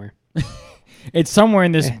 It's somewhere. It's somewhere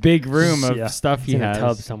in this big room of Yeah. stuff It's he in has. a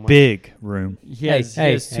tub somewhere. Big room. He has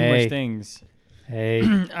Hey, too hey. much things. Hey,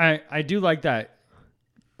 I do like that.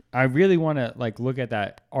 I really want to like look at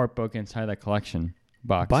that art book inside that collection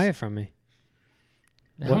box. Buy it from me.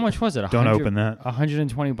 How much was it? Don't open that.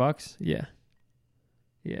 $120. Yeah.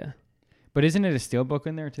 Yeah. But isn't it a steel book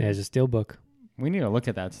in there too? There's a steel book. We need to look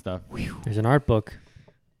at that stuff. There's an art book.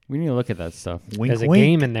 We need to look at that stuff. Wink, There's a wink.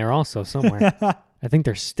 game in there also somewhere. I think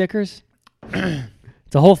there's stickers.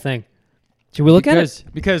 It's a whole thing. Should we look at it?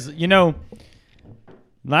 Because, you know,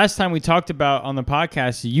 last time we talked about on the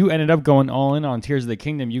podcast, you ended up going all in on Tears of the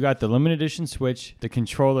Kingdom. You got the limited edition Switch, the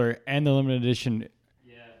controller, and the limited edition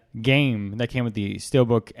game that came with the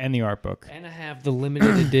steelbook and the art book. And I have the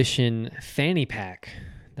limited edition fanny pack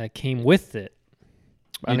that came with it.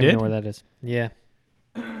 I don't even know where that is. Yeah.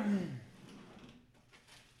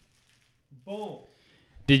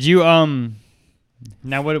 Did you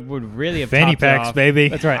now what it would really have Fanny topped it packs, off, baby.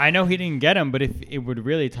 That's right. I know he didn't get them, but if it would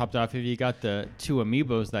really topped off if you got the 2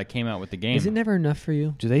 amiibos that came out with the game. Is it never enough for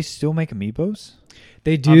you? Do they still make amiibos?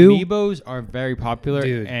 They do. Amiibos are very popular,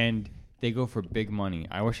 Dude. and they go for big money.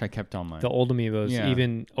 I wish I kept on mine. The old amiibos, Yeah.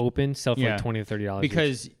 even open, sell for Yeah. like $20 to $30.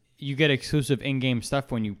 Because you get exclusive in-game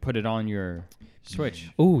stuff when you put it on your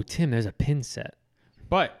Switch. Ooh, Tim, there's a pin set.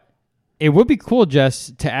 But it would be cool,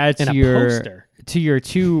 Jess, to add And to a your poster.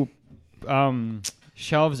 2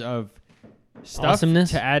 shelves of stuff Awesomeness.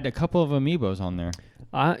 to add a couple of amiibos on there.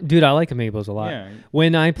 Dude, I like amiibos a lot. Yeah.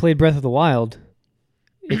 When I played Breath of the Wild,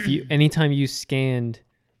 anytime you scanned,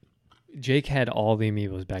 Jake had all the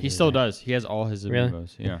amiibos back. He in the still day. does. He has all his Really?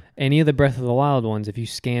 amiibos. Yeah. Any of the Breath of the Wild ones, if you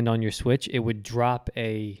scanned on your Switch, it would drop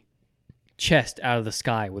a chest out of the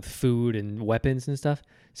sky with food and weapons and stuff.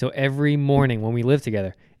 So every morning when we lived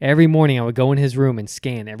together, every morning I would go in his room and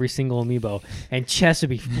scan every single amiibo, and chests would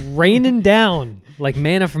be raining down like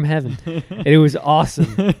manna from heaven. And it was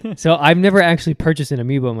awesome. So I've never actually purchased an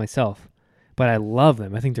amiibo myself, but I love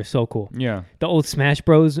them. I think they're so cool. Yeah. The old Smash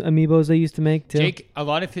Bros. Amiibos they used to make too. A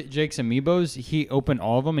lot of Jake's amiibos, he opened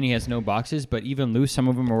all of them and he has no boxes, but even loose, some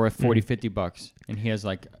of them are worth $40, $50. And he has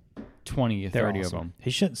like 20 or 30 awesome. of them. He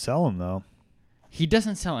shouldn't sell them, though. He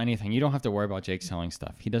doesn't sell anything. You don't have to worry about Jake selling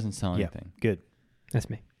stuff. He doesn't sell anything. Good. That's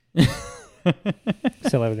me.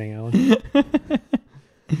 Sell everything I own.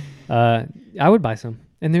 I would buy some.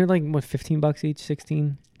 And they're like, what, $15 each,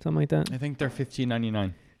 16, something like that? I think they're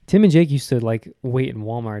 $15.99. Tim and Jake used to like wait in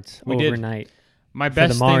Walmarts We did. overnight. My For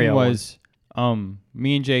best the Mario thing was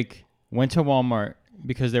me and Jake went to Walmart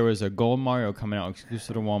because there was a gold Mario coming out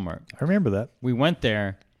exclusive to Walmart. I remember that. We went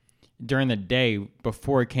there during the day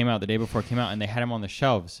before it came out, the day before it came out, and they had them on the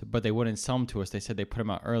shelves, but they wouldn't sell them to us. They said they put them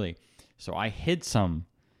out early. So I hid some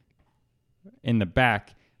in the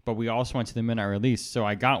back, but we also went to the midnight release. So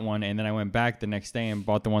I got one, and then I went back the next day and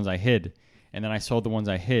bought the ones I hid. And then I sold the ones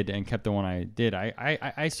I hid and kept the one I did.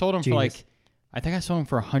 I sold them for like, I think I sold them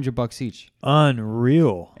for $100 each.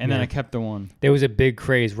 Unreal. And then I kept the one. There was a big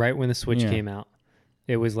craze right when the Switch Yeah. came out.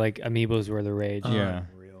 It was like Amiibos were the rage. Yeah.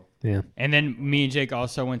 Unreal. Yeah. And then me and Jake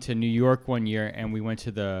also went to New York one year, and we went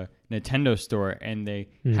to the Nintendo store, and they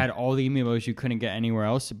had all the amiibos you couldn't get anywhere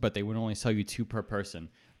else, but they would only sell you 2 per person.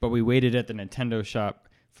 But we waited at the Nintendo shop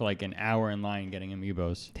for like an hour in line getting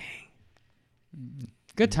amiibos. Dang.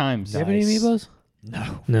 Good times. Do you have any Amiibos?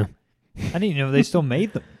 No. I didn't even know they still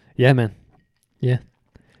made them. Yeah, man. Yeah.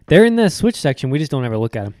 They're in the Switch section. We just don't ever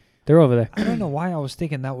look at them. They're over there. I don't know why I was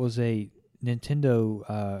thinking that was a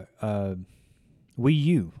Nintendo Wii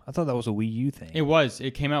U. I thought that was a Wii U thing. It was.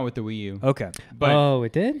 It came out with the Wii U. Okay. But oh,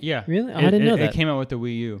 it did? yeah. Really? I didn't know that. It came out with the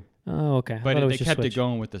Wii U. Oh, okay. I But thought it was they just kept Switch. it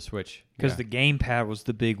going with the Switch. Because the gamepad was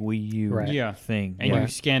the big Wii U Right. Yeah. thing. And yeah. you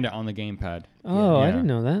scanned it on the gamepad. Oh, I Yeah. didn't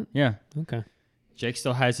know that. Yeah. Okay. Jake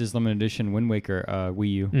still has his limited edition Wind Waker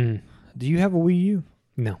Wii U. Mm. Do you have a Wii U?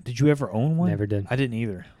 No, Did you ever own one? never did. I didn't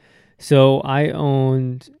either. So I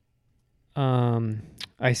owned.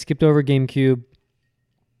 I skipped over GameCube.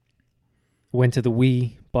 Went to the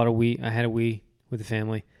Wii. Bought a Wii. I had a Wii with the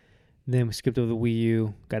family. Then we skipped over the Wii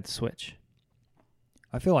U. Got the Switch.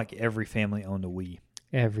 I feel like every family owned a Wii.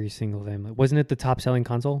 Every single family. Wasn't it the top selling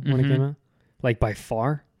console when it came out? Like by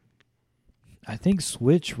far. I think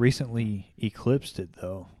Switch recently eclipsed it,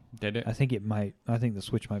 though. Did it? I think it might. I think the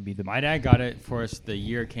Switch might be the. My dad got it for us the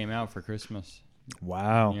year it came out for Christmas.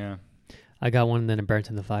 Wow. Yeah. I got one and then it burnt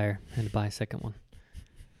in the fire. Had to buy a second one.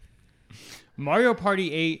 Mario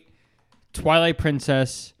Party 8, Twilight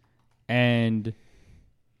Princess, and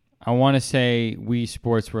I want to say Wii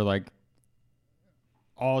Sports were like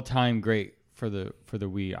all-time great for the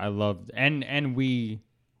Wii. I loved and Wii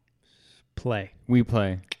Play.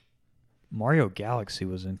 Play. Mario Galaxy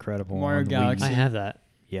was incredible. Mario on the Wii. Galaxy. I have that.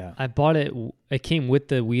 Yeah. I bought it. It came with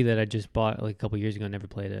the Wii that I just bought like a couple years ago. Never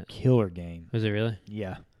played it. Killer game. Was it really?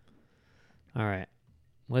 Yeah. All right.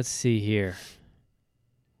 Let's see here.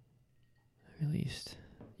 Released.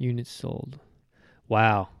 Units sold.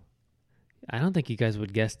 Wow. I don't think you guys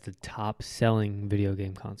would guess the top selling video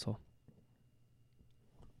game console.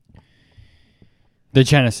 The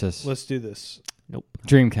Genesis. Let's do this. Nope.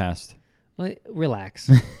 Dreamcast. Relax.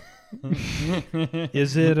 Is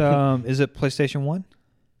it PlayStation 1?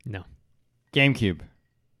 No. GameCube.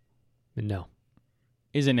 No.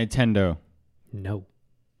 Is it Nintendo? No.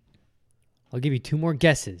 I'll give you 2 more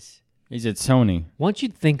guesses. Is it Sony? Want you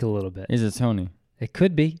to think a little bit. Is it Sony? It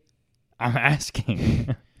could be. I'm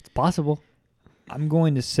asking. It's possible. I'm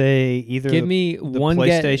going to say either Give me the one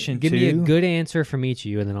PlayStation 2. Give me a good answer from each of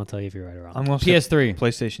you, and then I'll tell you if you're right or wrong. I'm going to PS3.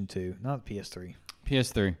 PlayStation 2, not PS3.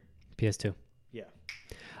 PS3. PS2. Yeah.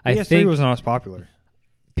 I PS3 think was not as popular.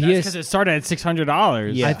 Because it started at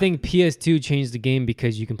 $600. Yeah. I think PS2 changed the game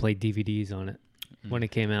because you can play DVDs on it when it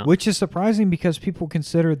came out. Which is surprising because people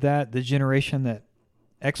consider that the generation that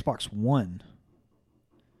Xbox won.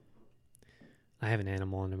 I have an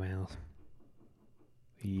animal under my house.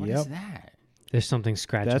 What is that? There's something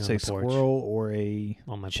scratching That's on a the porch. squirrel or a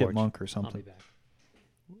On my chipmunk or I'll be something. back.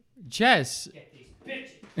 Jess.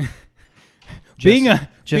 being a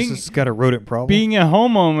Jess being, has got a rodent problem. being a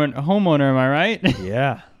homeowner, am I right?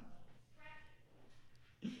 Yeah.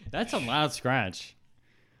 That's a loud scratch.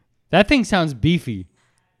 That thing sounds beefy.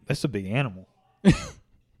 That's a big animal.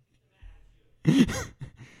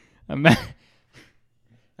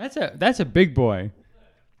 That's a big boy.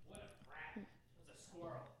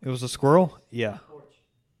 It was a squirrel? Yeah.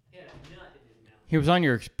 He was on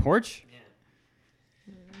your porch?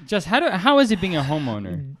 Just how is it being a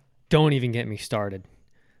homeowner? Don't even get me started.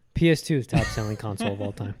 PS2 is top selling console of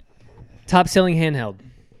all time. Top selling handheld,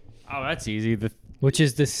 Oh, that's easy. which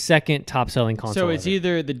is the second top selling console. So it's ever.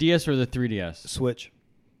 either the DS or the 3DS. Switch.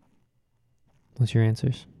 What's your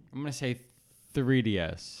answers? I'm going to say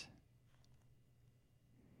 3DS.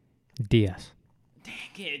 DS.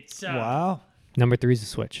 It's, Wow. Number 3 is the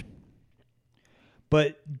Switch.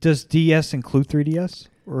 But does DS include 3DS?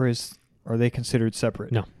 Or are they considered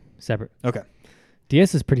separate? No, separate. Okay.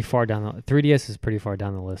 DS is pretty far down. 3DS is pretty far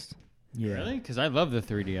down the list. Yeah. Really? Because I love the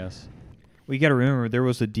 3DS. Well, you got to remember there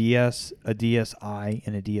was a DS, a DSi,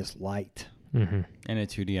 and a DS Lite. Mm-hmm. And a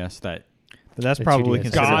 2DS that But that's The probably 2DS.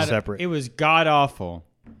 considered separate. It was god awful.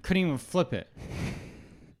 Couldn't even flip it.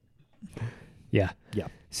 Yeah. Yeah.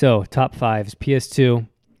 So top 5 is PS2,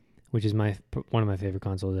 which is one of my favorite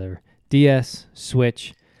consoles ever. DS,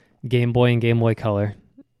 Switch, Game Boy, and Game Boy Color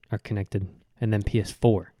are connected, and then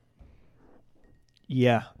PS4.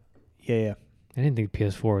 Yeah. Yeah. I didn't think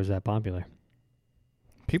PS4 was that popular.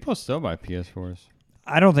 People still buy PS4s.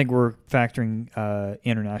 I don't think we're factoring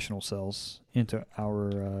international sales into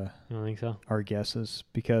our You don't think so? our guesses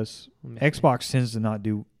because Let me see.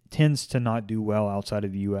 Xbox tends to not do well outside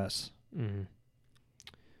of the US. Mhm.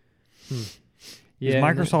 Is Yeah,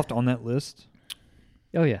 Microsoft on that list?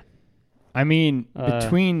 Oh yeah, I mean, Uh,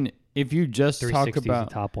 between if you just talk 360 is about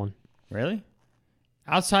the top one. really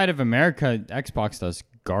outside of America, Xbox does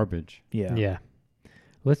garbage. Yeah. Yeah.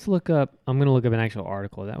 Let's look up. I'm gonna look up an actual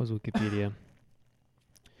article. That was Wikipedia.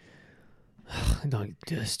 No,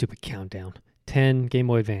 stupid countdown. 10 Game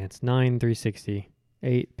Boy Advance, 9 360,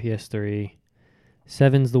 8 PS3,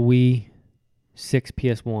 7's the Wii, 6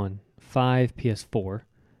 PS1, 5 PS4,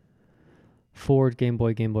 4 Game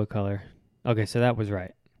Boy Color. Okay, so that was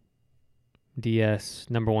right. DS,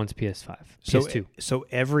 number 1's PS5. PS2. So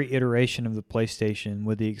every iteration of the PlayStation,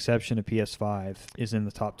 with the exception of PS5, is in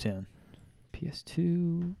the top 10.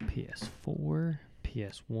 PS2, PS4,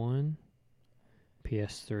 PS1,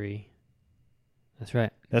 PS3. That's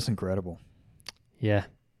right. That's incredible. Yeah.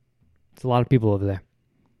 It's a lot of people over there.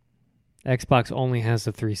 Xbox only has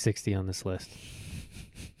the 360 on this list.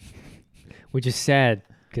 Which is sad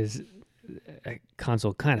because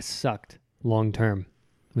console kind of sucked long term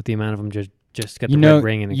with the amount of them just got the red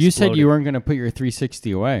ring and exploded. You said you weren't going to put your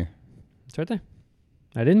 360 away. It's right there.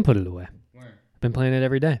 I didn't put it away. Where? I've been playing it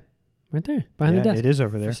every day. Right there, behind the desk. It is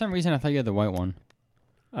over For there. some reason, I thought you had the white one.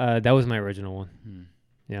 That was my original one.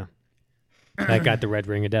 Yeah. That got the red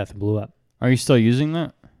ring of death and blew up. Are you still using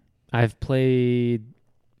that? I've played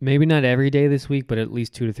maybe not every day this week, but at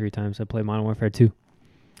least 2 to 3 times. I play Modern Warfare 2.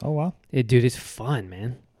 Oh, wow. Dude, it's fun,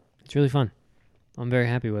 man. It's really fun. I'm very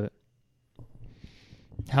happy with it.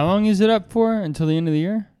 How long is it up for? Until the end of the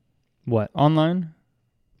year? What? Online?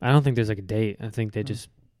 I don't think there's like a date. I think they just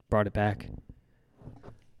brought it back.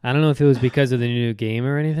 I don't know if it was because of the new game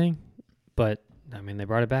or anything, but I mean, they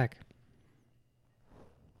brought it back.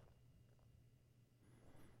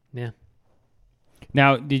 Yeah.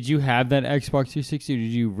 Now, did you have that Xbox 360 or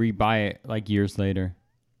did you rebuy it like years later?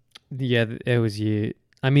 Yeah, it was you.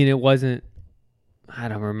 I mean, it wasn't, I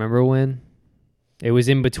don't remember when, It was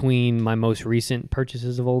in between my most recent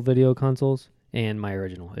purchases of old video consoles and my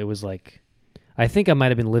original. It was like, I think I might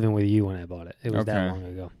have been living with you when I bought it. It was that long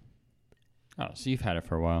ago. Oh, so you've had it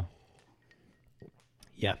for a while.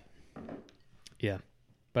 Yeah. Yeah.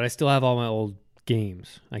 But I still have all my old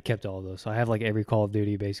games. I kept all of those. So I have like every Call of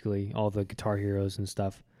Duty, basically, all the Guitar Heroes and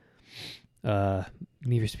stuff.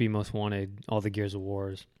 Need for Speed Most Wanted, all the Gears of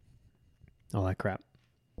Wars, all that crap.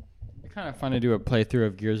 It's kind of fun to do a playthrough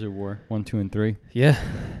of Gears of War 1, 2, and 3. Yeah.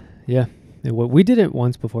 Yeah. We did it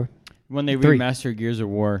once before. When they 3. remastered Gears of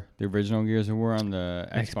War, the original Gears of War on the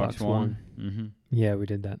Xbox One. Mm-hmm. Yeah, we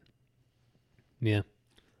did that. Yeah.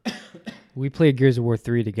 We played Gears of War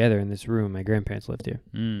 3 together in this room. My grandparents lived here.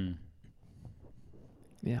 Mm.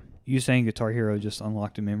 Yeah. You saying Guitar Hero just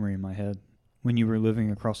unlocked a memory in my head. When you were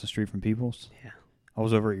living across the street from People's? Yeah. I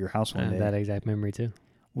was over at your house one I day. have that exact memory, too.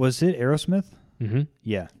 Was it Aerosmith? Mm-hmm.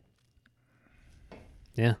 Yeah.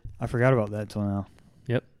 Yeah. I forgot about that till now.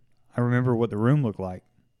 Yep. I remember what the room looked like.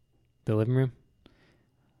 The living room?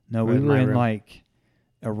 No, Or we in were my in room? like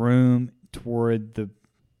a room toward the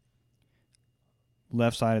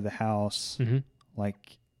left side of the house. Mm-hmm.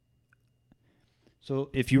 Like, so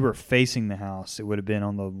if you were facing the house, it would have been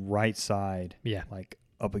on the right side. Yeah. Like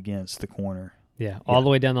up against the corner. Yeah. All the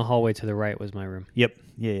way down the hallway to the right was my room. Yep.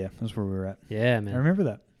 Yeah. That's where we were at. Yeah, I man. remember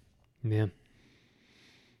that. Yeah.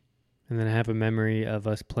 And then I have a memory of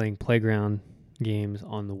us playing playground games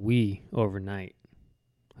on the Wii overnight.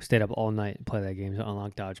 I stayed up all night and played that game to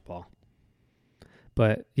unlock dodgeball.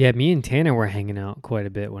 But yeah, me and Tanner were hanging out quite a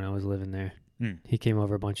bit when I was living there. He came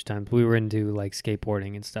over a bunch of times. We were into like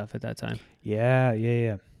skateboarding and stuff at that time. Yeah.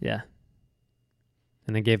 Yeah.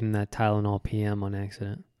 And I gave him that Tylenol PM on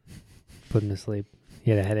accident. Put him to sleep.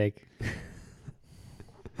 He had a headache.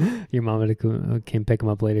 Your mom came pick him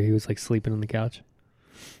up later. He was like sleeping on the couch.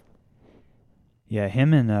 Yeah,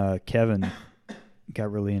 him and Kevin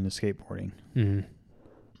got really into skateboarding. Mm-hmm.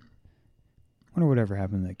 Wonder whatever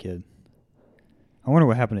happened to that kid. I wonder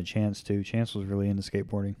what happened to Chance, too. Chance was really into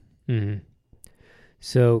skateboarding. Mm-hmm.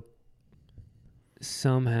 So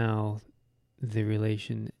somehow the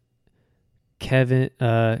relation Kelly,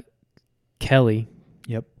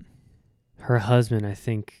 Yep. her husband, I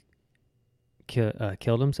think,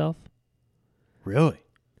 killed himself. Really?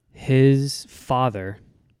 His father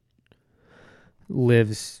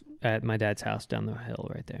lives at my dad's house down the hill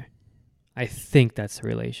right there. I think that's the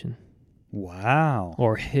relation. Wow.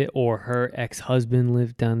 Or her ex-husband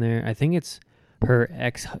lived down there. I think it's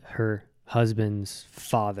her husband's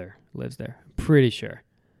father lives there. I'm pretty sure.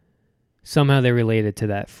 Somehow they're related to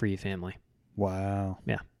that Free family. Wow.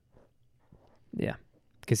 Yeah.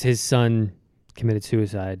 Because his son committed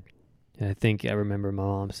suicide. And I think I remember my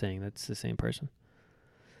mom saying that's the same person.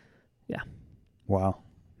 Yeah. Wow.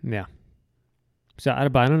 Yeah. So I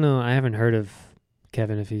don't know. I haven't heard of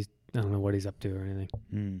Kevin I don't know what he's up to or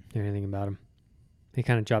anything. Or anything about him. He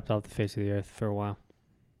kind of dropped off the face of the earth for a while.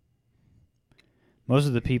 Most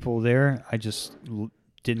of the people there, I just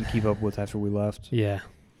didn't keep up with after we left. Yeah.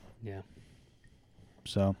 Yeah.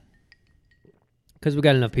 So. Because we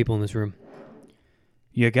got enough people in this room.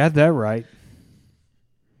 You got that right.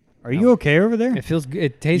 Are you okay over there? It feels good.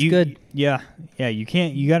 It tastes good. Yeah. Yeah, you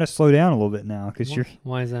can't. You got to slow down a little bit now because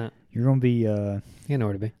Why is that? you're going to be You know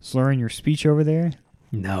where to be. slurring your speech over there.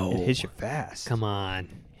 No. It hits you fast. Come on.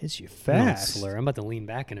 Hits you Don't fast. slur. I'm about to lean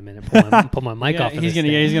back in a minute. Pull my mic off. Of He's this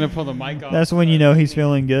gonna thing. pull the mic off. That's when you know he's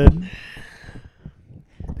feeling good.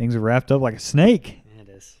 Things are wrapped up like a snake. Yeah, it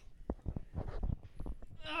is.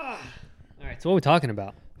 All right. So what are we talking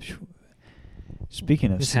about?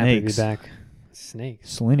 Speaking of Just happy to be snakes, back. Snakes.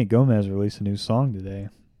 Selena Gomez released a new song today.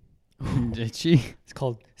 Did she? It's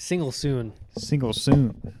called Single Soon. Single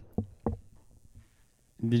soon.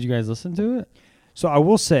 Did you guys listen to it? So I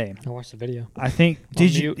will say, I watched the video. I think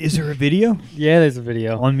mute. is there a video? Yeah, there's a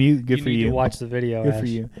video. On mute. Good you for need you. to watch the video. Good Ash. for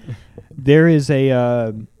you. There is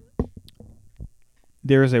a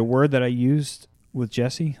word that I used with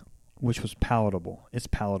Jesse, which was palatable. It's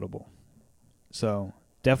palatable. So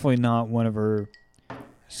definitely not one of her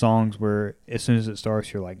songs where as soon as it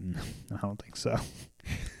starts you're like, I don't think so.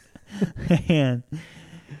 And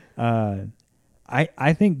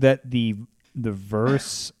I think that the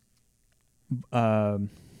verse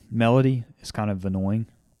melody is kind of annoying,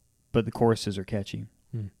 but the choruses are catchy.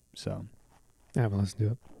 So I haven't listened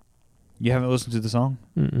to it. you haven't listened to the song?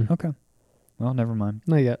 Mm-mm. Okay. Well, never mind.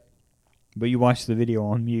 Not yet. But you watched the video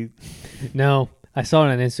on mute. No, I saw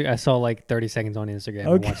it on Instagram. I saw like 30 seconds on Instagram.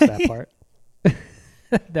 Okay. I watched that part.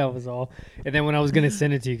 That was all. And then when I was going to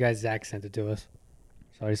send it to you guys, Zach sent it to us.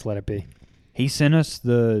 So I just let it be. He sent us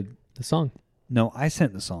the song. No, I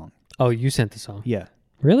sent the song. Oh, you sent the song. Yeah.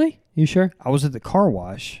 Really? You sure? I was at the car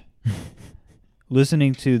wash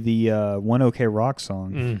listening to the One OK Rock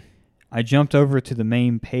song. I jumped over to the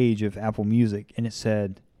main page of Apple Music, and it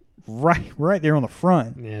said right there on the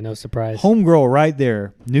front. Yeah, no surprise. Homegirl right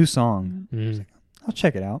there, new song. I was like, I'll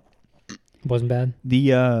check it out. Wasn't bad. The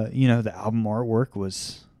the album artwork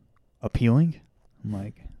was appealing. I'm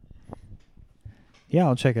like, yeah,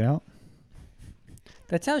 I'll check it out.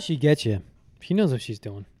 That's how she gets you. She knows what she's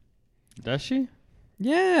doing. Does she?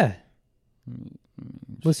 Yeah.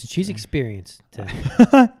 Listen, she's experienced. Tim.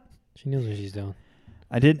 She knows what she's doing.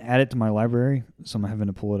 I didn't add it to my library, so I'm having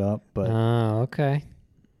to pull it up. But Oh, okay.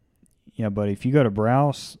 yeah, buddy, if you go to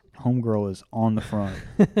Browse, Homegirl is on the front.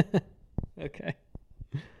 Okay.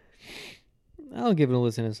 I'll give it a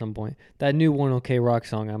listen at some point. That new One OK Rock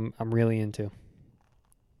song, I'm really into.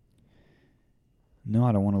 No,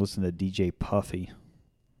 I don't want to listen to DJ Puffy.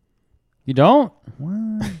 You don't?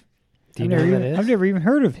 What? Do you know who that is? I've never even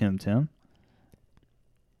heard of him, Tim.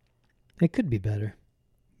 It could be better.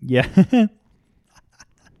 Yeah.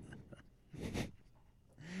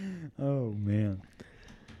 Oh, man.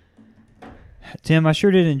 Tim, I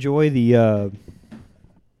sure did enjoy the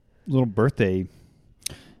little birthday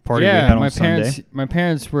party we had on Sunday. My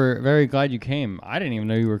parents were very glad you came. I didn't even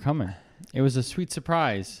know you were coming. It was a sweet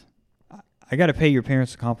surprise. I got to pay your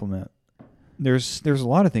parents a compliment. There's a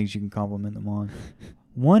lot of things you can compliment them on.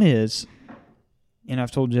 One is, and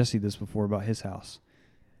I've told Jesse this before about his house.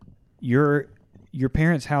 Your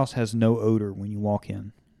parents' house has no odor when you walk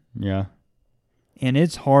in. Yeah. And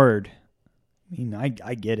it's hard. I mean,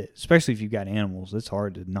 I get it. Especially if you've got animals. It's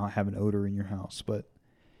hard to not have an odor in your house. But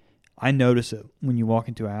I notice it when you walk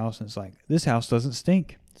into a house and it's like, this house doesn't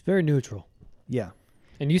stink. It's very neutral. Yeah.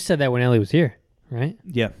 And you said that when Ellie was here, right?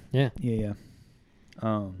 Yeah. Yeah. Yeah.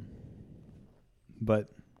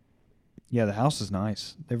 But yeah, the house is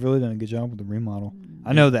nice. They've really done a good job with the remodel.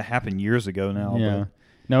 I know that happened years ago now. Yeah. But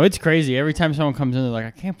No, it's crazy. Every time someone comes in, they're like,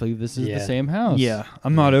 I can't believe this is the same house. yeah,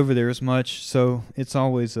 I'm not over there as much, so it's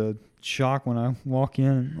always a shock when I walk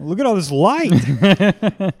in. Look at all this light.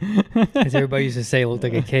 As everybody used to say, it looked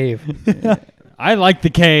like a cave. I like the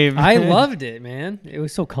cave. I loved it, man. It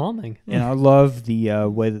was so calming. And I love the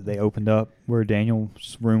way that they opened up where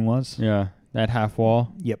Daniel's room was. Yeah, that half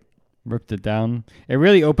wall. Yep. Ripped it down. It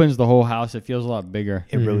really opens the whole house. It feels a lot bigger.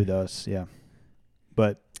 It really does, yeah.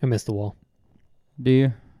 But I missed the wall. Do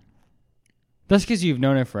you? That's because you've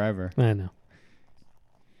known it forever. I know.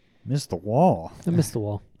 missed the wall. I missed the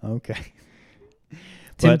wall. Okay.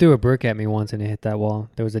 Tim threw a brick at me once and it hit that wall.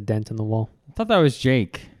 There was a dent in the wall. I thought that was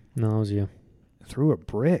Jake. No, it was you. Threw a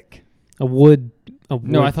brick. A wood.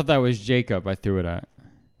 No, I thought that was Jacob I threw it at.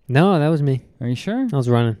 No, that was me. Are you sure? I was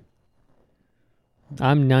running.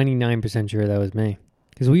 I'm 99% sure that was me.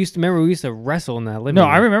 Because we used to wrestle in that living room.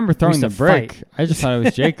 No, I remember throwing the brick. Fight. I just thought it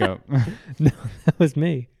was Jacob. No, that was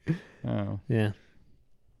me. Oh. Yeah.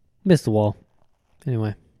 Missed the wall.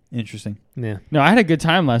 Anyway. Interesting. Yeah. No, I had a good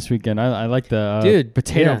time last weekend. I like the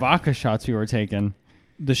potato yeah. vodka shots we were taking.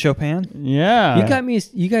 The Chopin? Yeah.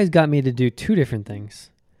 You guys got me to do two different things.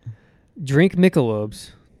 Drink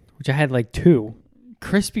Michelobes, which I had like two.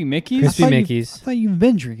 Crispy Mickeys? Crispy Mickeys. I thought you've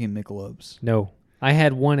been drinking Michelobes. No. I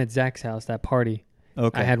had one at Zach's house, that party.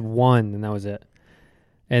 Okay. I had one, and that was it.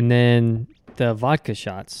 And then the vodka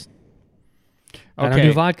shots. Okay. I don't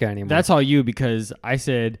do vodka anymore. That's all you, because I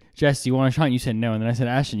said, Jess, do you want a shot? And you said no. And then I said,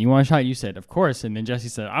 Ashton, you want a shot? You said, of course. And then Jesse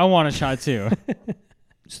said, I want a shot too.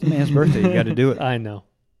 It's the man's birthday. You got to do it. I know.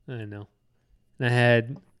 And I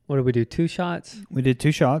had, what did we do, 2 shots? We did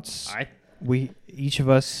 2 shots. Each of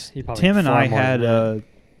us, Tim and I had,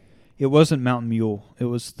 it wasn't Mountain Mule. It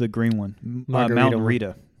was the green one. Mountain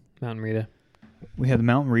Rita. Mountain Rita. We had the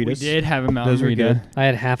Mountain Ritas. We did have a Mountain Those were Rita. good. I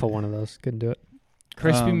had half of one of those. Couldn't do it.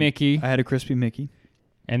 Crispy Mickey. I had a Crispy Mickey.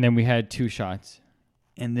 And then we had 2 shots.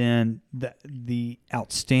 And then the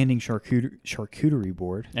outstanding charcuterie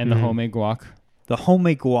board. And the homemade guac. The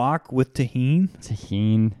homemade guac with tahini.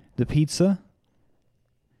 Tahini. The pizza.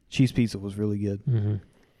 Cheese pizza was really good. Mm-hmm.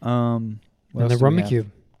 And the rummy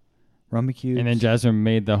cube. Rummy cube. And then Jasmine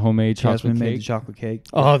made the homemade chocolate cake. Made the chocolate cake.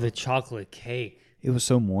 Oh, the chocolate cake. It was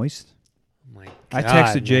so moist. Oh my God, I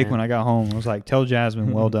texted Jake man. when I got home. I was like, tell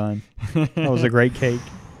Jasmine, well done. That was a great cake.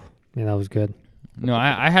 Yeah, that was good. No,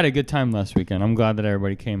 I had a good time last weekend. I'm glad that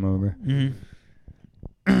everybody came over.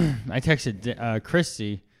 Mm-hmm. I texted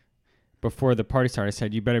Christy before the party started. I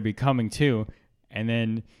said, you better be coming too.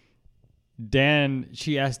 And then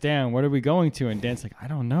she asked Dan, what are we going to? And Dan's like, I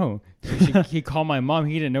don't know. So he called my mom.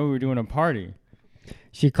 He didn't know we were doing a party.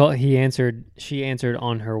 She answered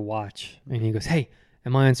on her watch. And he goes, hey,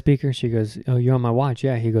 am I on speaker? She goes, oh, you're on my watch.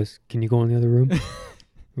 Yeah. He goes, can you go in the other room?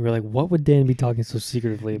 We were like, what would Dan be talking so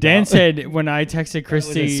secretively about? Dan said when I texted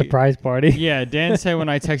Christy, surprise party. Yeah, Dan said when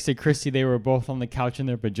I texted Christy, they were both on the couch in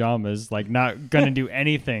their pajamas, like not gonna do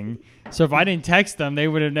anything. So if I didn't text them, they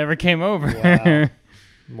would have never came over.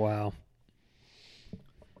 Wow.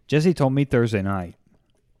 Jesse told me Thursday night.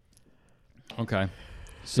 Okay.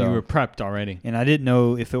 So you were prepped already. And I didn't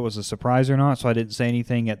know if it was a surprise or not, so I didn't say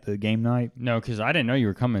anything at the game night. No, because I didn't know you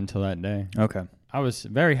were coming until that day. Okay. I was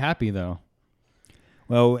very happy, though.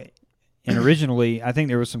 Well, and originally, I think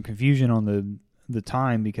there was some confusion on the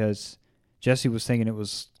time because Jesse was thinking it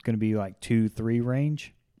was going to be like 2-3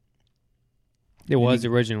 range. It was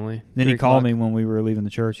originally. Then he called me when we were leaving the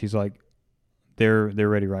church. He's like, they're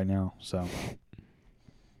ready right now. So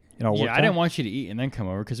it all worked out. I didn't want you to eat and then come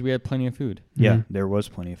over because we had plenty of food. Yeah, Mm-hmm. there was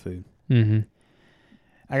plenty of food. Mm-hmm.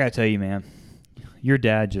 I got to tell you, man, your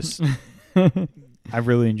dad just, I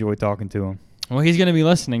really enjoy talking to him. Well, he's going to be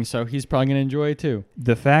listening, so he's probably going to enjoy it too.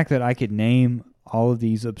 The fact that I could name all of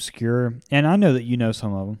these obscure, and I know that you know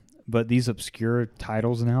some of them, but these obscure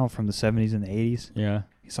titles now from the 70s and the 80s. Yeah.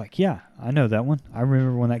 He's like, yeah, I know that one. I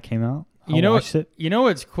remember when that came out. I watched it. You know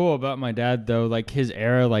what's cool about my dad, though? Like, his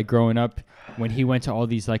era, like, growing up, when he went to all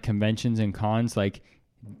these, like, conventions and cons, like,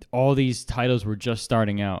 all these titles were just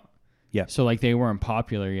starting out. Yeah. So, like, they weren't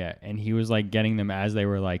popular yet. And he was, like, getting them as they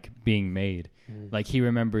were, like, being made. Like, he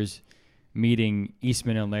remembers meeting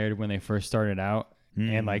Eastman and Laird when they first started out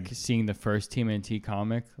and, like, seeing the first TMNT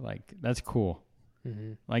comic. Like, that's cool.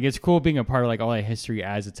 Mm-hmm. Like, it's cool being a part of, like, all that history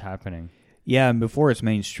as it's happening. Yeah, and before it's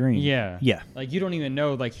mainstream. Yeah. Yeah. Like, you don't even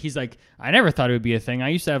know. Like, he's like, I never thought it would be a thing. I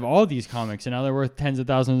used to have all these comics, and now they're worth tens of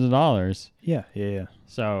thousands of dollars. Yeah.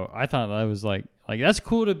 So I thought that was, like that's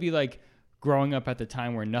cool to be, like, growing up at the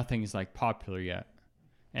time where nothing's, like, popular yet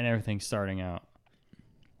and everything's starting out.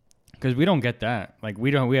 Because we don't get that. Like,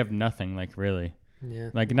 we have nothing, like, really. Yeah.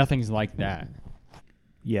 Like, nothing's like that.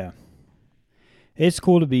 Yeah. It's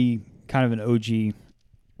cool to be kind of an OG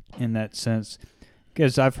in that sense.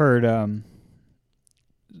 Because I've heard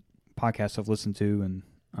podcasts I've listened to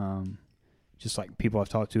and just like people I've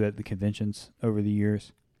talked to at the conventions over the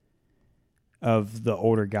years of the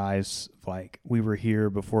older guys, like, we were here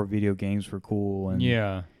before video games were cool. And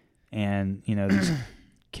Yeah. And, you know, these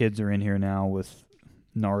kids are in here now with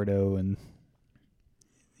Naruto and,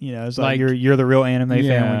 you know, it's like you're the real anime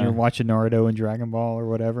fan when you're watching Naruto and Dragon Ball or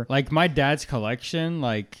whatever. Like, my dad's collection,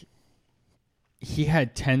 like, he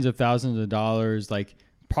had tens of thousands of dollars, like,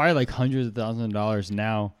 probably like hundreds of thousands of dollars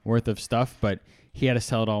now worth of stuff, but he had to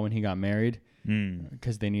sell it all when he got married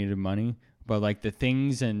because they needed money. But, like, the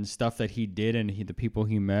things and stuff that he did and the people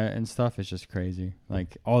he met and stuff is just crazy.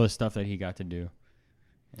 Like, all the stuff that he got to do.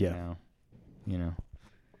 Yeah. Now, you know.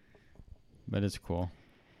 But it's cool.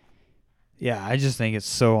 Yeah, I just think it's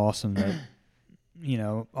so awesome that, you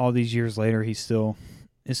know, all these years later, he still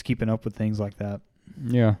is keeping up with things like that.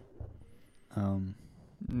 Yeah.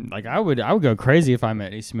 Like, I would go crazy if I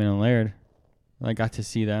met Eastman and Laird. Like, got to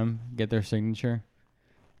see them, get their signature.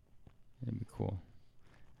 It'd be cool.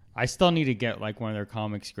 I still need to get, like, one of their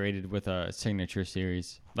comics graded with a signature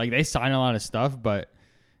series. Like, they sign a lot of stuff, but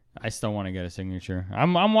I still want to get a signature.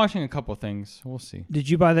 I'm watching a couple things. We'll see. Did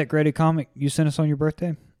you buy that graded comic you sent us on your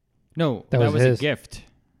birthday? No, That was a his. gift.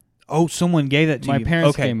 Oh, someone gave that to you. My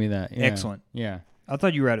parents Okay. gave me that. Yeah. Excellent. Yeah. I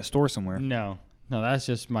thought you were at a store somewhere. No, that's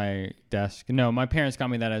just my desk. No, my parents got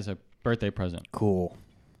me that as a birthday present. Cool.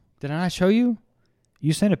 Did I not show you?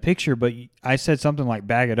 You sent a picture, but I said something like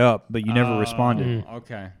bag it up, but you never responded.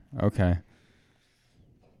 Okay.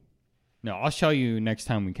 No, I'll show you next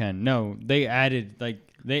time we can. No, they added, like,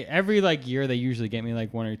 every, like, year they usually get me,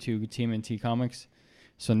 like, one or two TMNT comics.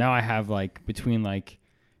 So now I have, like, between, like,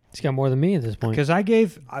 He's got more than me at this point. Because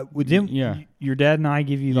your dad and I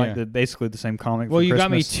give you like basically the same comic. Well, for you Christmas.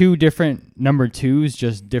 got me two different number 2s,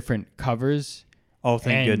 just different covers. Oh,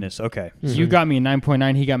 thank goodness. Okay. So you got me a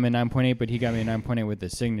 9.9, he got me a 9.8, but he got me a 9.8 with the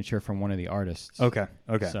signature from one of the artists. Okay.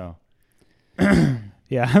 So.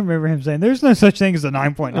 Yeah, I remember him saying, "There's no such thing as a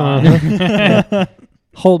 9.9."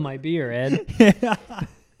 Hold my beer, Ed.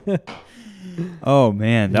 Oh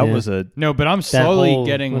man, that was a no. But I'm slowly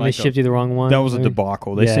getting when like they shipped you the wrong one. That was a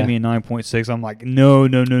debacle. They sent me a 9.6. I'm like, no.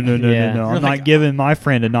 I'm not giving my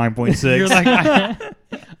friend a 9.6. You're like,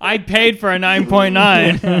 I paid for a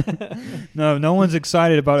 9.9. No one's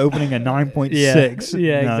excited about opening a 9.6.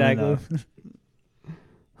 Yeah, exactly.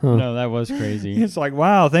 Huh. No, that was crazy. It's like,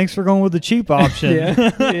 wow, thanks for going with the cheap option.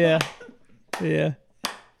 Yeah.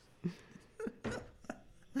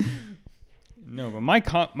 No, but my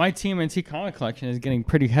TMNT comic collection is getting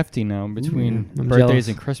pretty hefty now between I'm birthdays jealous.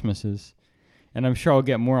 and Christmases. And I'm sure I'll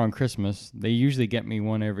get more on Christmas. They usually get me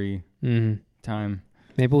one every time.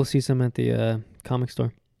 Maybe we'll see some at the comic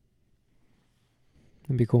store.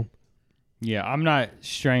 That'd be cool. Yeah, I'm not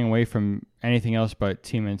straying away from anything else but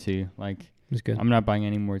TMNT. Like, It's good. I'm not buying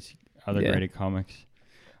any more other Yeah. graded comics.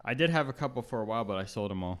 I did have a couple for a while, but I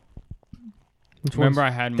sold them all. Which Remember,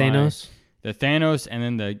 ones? I had Thanos? the Thanos,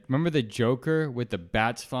 and then remember the Joker with the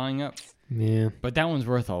bats flying up? Yeah. But that one's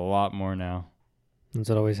worth a lot more now. That's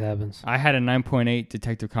what always happens. I had a 9.8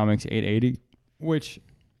 Detective Comics 880, which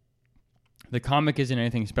the comic isn't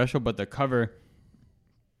anything special, but the cover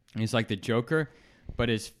is like the Joker, but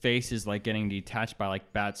his face is like getting detached by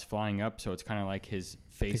like bats flying up, so it's kind of like his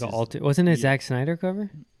face. Wasn't it Zack Snyder cover?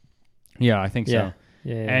 Yeah, I think Yeah. so.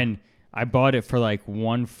 Yeah. And I bought it for like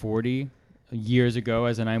 140 years ago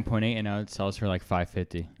as a 9.8, and now it sells for like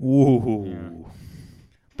 550. Ooh. Yeah.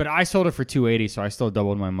 But I sold it for 280, so I still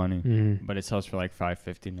doubled my money. Mm-hmm. But it sells for like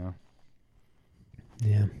 550 now.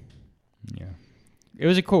 Yeah. Yeah, it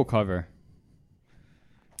was a cool cover.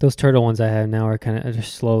 Those turtle ones I have now are kind of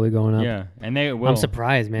just slowly going up. Yeah, and they will. I'm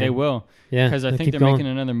surprised, man. They will. Yeah. Because I they'll think keep they're going. making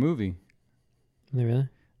another movie. They really?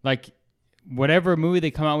 Like, whatever movie they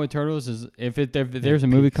come out with Turtles is, if there's a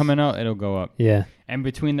movie coming out, it'll go up. Yeah. And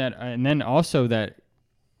between that, and then also that,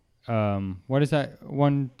 what is that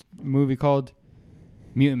one movie called?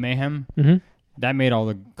 Mutant Mayhem. Mm-hmm. That made all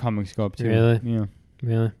the comics go up too. Really? Yeah.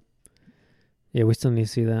 Really? Yeah, we still need to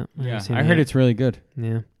see that. Yeah, I heard it's really good.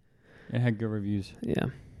 Yeah. It had good reviews. Yeah.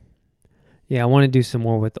 Yeah, I want to do some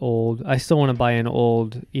more with old. I still want to buy an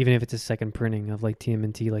old, even if it's a second printing of like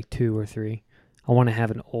TMNT, like 2 or 3. I want to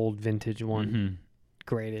have an old vintage one Mm-hmm.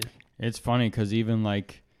 graded. It's funny because even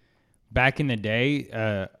like back in the day,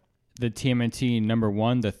 the TMNT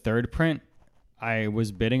 #1, the third print, I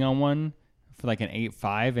was bidding on one for like an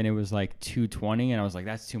 8.5, and it was like 220, and I was like,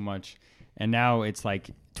 that's too much. And now it's like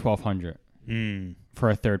 1,200 for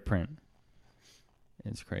a third print.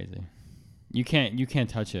 It's crazy. You can't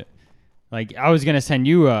touch it. Like, I was gonna send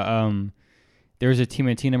you there's a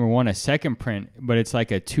TMNT #1, a second print, but it's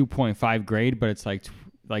like a 2.5 grade, but it's like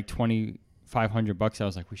 $2,500. I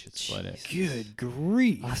was like, we should split it. Good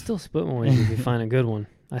grief. I'll still split one with you if you find a good one.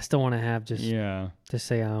 I still want to have just to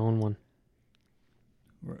say I own one.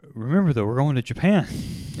 Remember, though, we're going to Japan.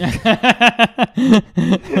 That's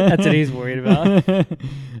what he's worried about.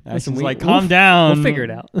 Ashton's like, calm down. We'll figure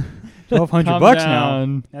it out. $1,200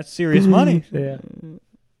 now. That's serious money. Yeah.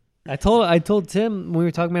 I told Tim when we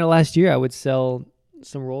were talking about it last year, I would sell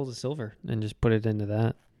some rolls of silver and just put it into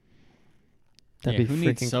that. That'd be who freaking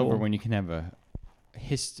needs silver cool. when you can have a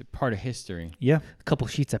part of history? Yeah. A couple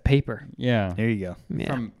sheets of paper. Yeah. There you go.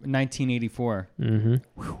 Yeah. From 1984.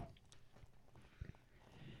 Mm-hmm.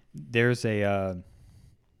 There's I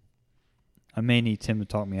may need Tim to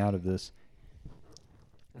talk me out of this.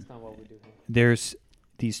 That's not what we do here. There's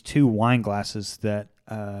these 2 wine glasses that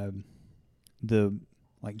the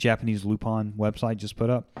like Japanese Lupin website just put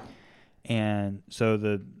up, and so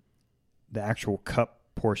the actual cup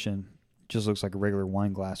portion just looks like a regular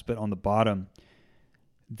wine glass, but on the bottom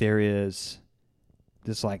there is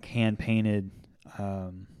this like hand painted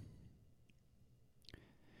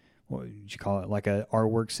what would you call it, like a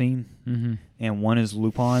artwork scene, and one is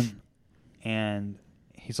Lupin, and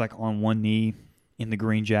he's like on one knee in the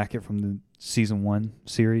green jacket from the season 1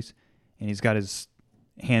 series, and he's got his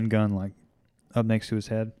handgun like up next to his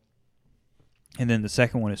head. And then the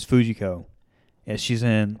second one is Fujiko, as she's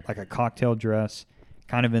in like a cocktail dress,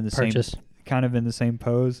 kind of in the same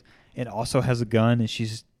pose. It also has a gun, and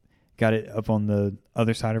she's got it up on the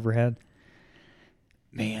other side of her head.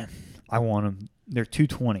 Man, I want them. They're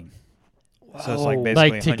 $220. So it's like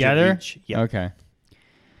basically like together. Each. Yep. Okay.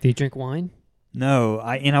 Do you drink wine? No,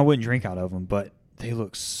 I wouldn't drink out of them, but they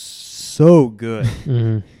look so good.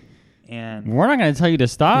 Mm-hmm. And We're not going to tell you to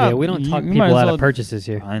stop. Yeah, we don't talk You people might as out well- of purchases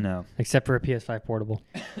here, I know. except for a PS5 portable.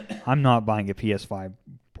 I'm not buying a PS5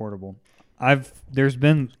 portable. There's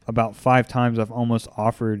been about 5 times I've almost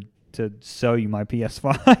offered to sell you my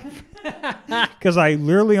PS5 because I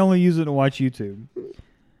literally only use it to watch YouTube.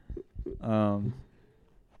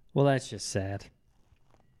 Well, that's just sad.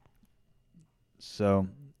 So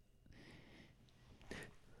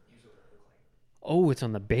Oh, it's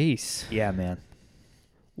on the base. yeah, man.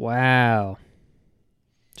 Wow.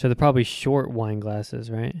 So they're probably short wine glasses,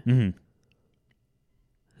 right? Mm-hmm.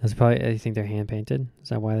 That's probably. I think they're hand painted. Is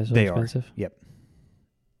that why they're so They expensive? are. Yep.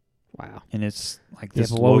 Wow. And it's like Yeah,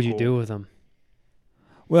 this. but what would you local- do with them?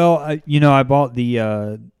 Well, I bought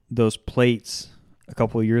the those plates a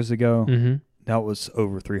couple of years ago. Mm-hmm. That was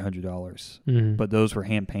over $300. Mm-hmm. But those were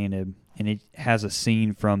hand painted, and it has a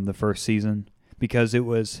scene from the first season because it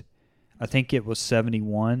was, I think it was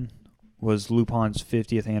 71 was Lupin's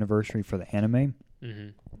 50th anniversary for the anime. Mm-hmm.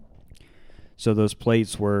 So those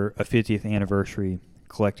plates were a 50th anniversary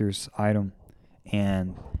collector's item,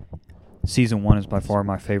 and season 1 is by far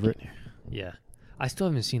my favorite. Yeah. I still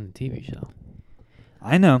haven't seen the TV show.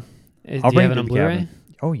 I know. Do I'll you bring have it it on to the Blu-ray? cabin.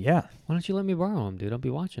 Oh yeah, Why don't you let me borrow them, dude? I'll be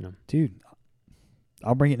watching them. dude.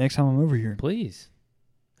 I'll bring it next time I'm over here. Please.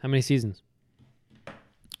 How many seasons?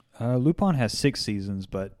 Lupin has 6 seasons,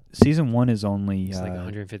 but season 1 is only It's like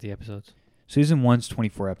 150 episodes. season 1's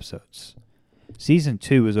 24 episodes. Season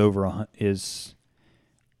 2 is over it's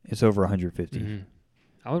over 150. Mm-hmm.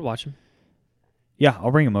 I would watch them. Yeah,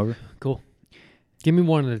 I'll bring them over. Cool. Give me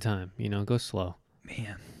one at a time. Go slow.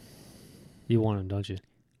 Man, You want them, don't you?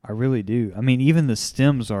 I really do. I mean, even the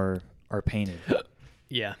stems are painted.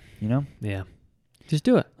 Yeah. You know? Yeah. Just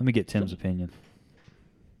do it. Let me get Tim's opinion.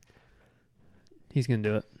 He's going to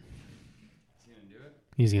do it.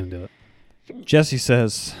 He's going to do it. Jesse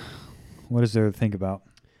says, what is there to think about?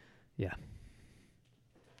 Yeah.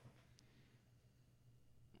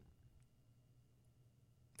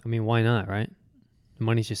 I mean, why not, right? The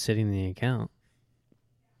money's just sitting in the account.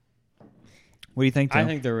 What do you think, Tim? I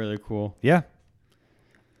think they're really cool. Yeah.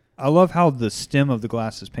 I love how the stem of the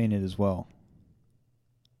glass is painted as well.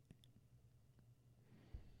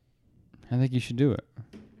 I think you should do it.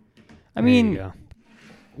 I There you mean, go.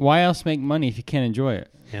 why else make money if you can't enjoy it?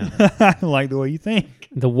 Yeah. I like the way you think.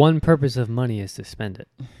 The one purpose of money is to spend it.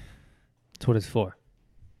 That's what it's for.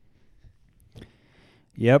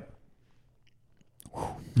 Yep.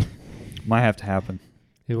 Might have to happen.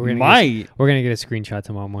 We're gonna get a screenshot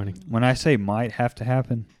tomorrow morning. When I say might have to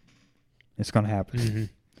happen, it's going to happen.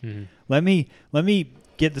 Mm-hmm. Mm-hmm. Let me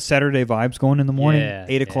get the Saturday vibes going in the morning. Yeah,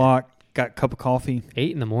 8 o'clock, got a cup of coffee.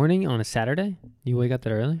 8 in the morning on a Saturday? You wake up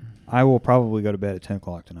that early? I will probably go to bed at 10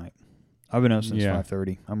 o'clock tonight. I've been up since Yeah.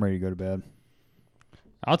 5:30. I'm ready to go to bed.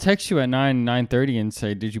 I'll text you at 9:30 and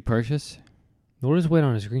say, "Did you purchase?" We'll just wait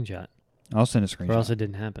on a screenshot, I'll send a or else screenshot. it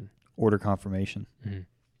didn't happen. Order confirmation. Mm-hmm.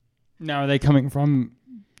 Now, are they coming from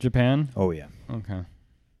Japan? Oh, yeah. Okay.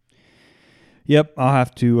 Yep, I'll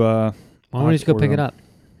have to... Why don't we just go pick it up?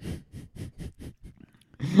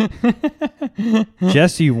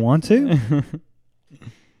 Jesse, you want to?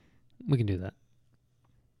 We can do that.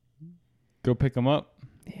 Go pick them up.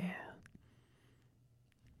 Yeah.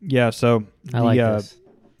 Yeah, so I like this.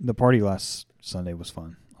 the party last Sunday was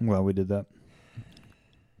fun. I'm glad we did that.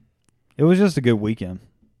 It was just a good weekend.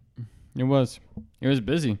 It was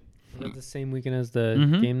busy. Was that the same weekend as the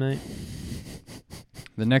Mhm. game night?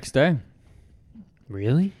 The next day.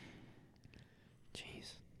 Really?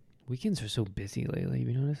 Jeez. Weekends are so busy lately. Have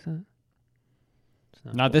you noticed that?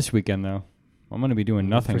 It's Not this weekend, though. I'm going to be doing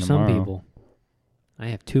nothing For tomorrow. some people. I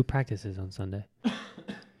have 2 practices on Sunday.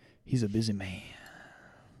 He's a busy man.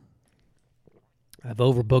 I've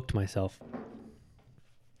overbooked myself.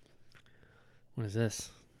 What is this?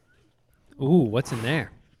 Ooh, what's in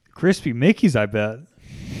there? Crispy Mickeys, I bet.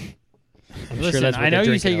 I'm Listen, that's what I know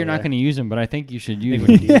they're you say drinking you're not over going to use them, but I think you should there. use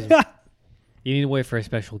They them. wouldn't use 'em. You need to wait for a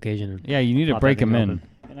special occasion. Yeah, you need to Pop break that thing them in. open.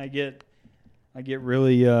 And I get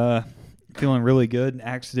really feeling really good and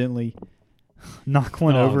accidentally knock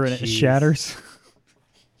one Oh, over and it jeez. shatters.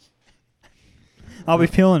 I'll be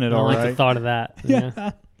feeling I it don't all like right. the thought of that.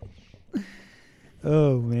 Yeah.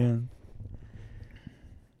 Oh, man.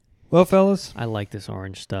 Well, fellas. I like this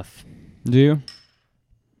orange stuff. Do you?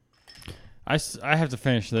 I have to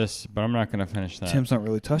finish this, but I'm not going to finish that. Tim's not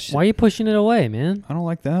really touched Why are it. you pushing it away, man? I don't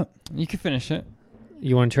like that. You can finish it.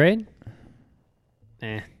 You want to trade?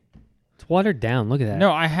 It's watered down. Look at that.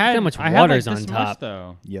 No, I had. how much I had water's like on this much, top.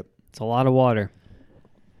 though. Yep. It's a lot of water.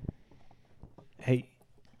 Hey,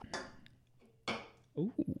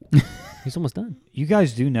 Ooh. He's almost done. you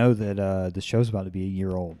guys do know that the show's about to be a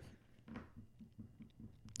year old.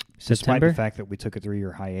 Despite September? the fact that we took a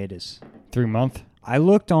 3-year hiatus. 3 month. I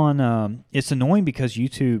looked on, it's annoying because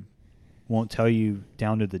YouTube won't tell you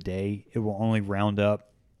down to the day. It will only round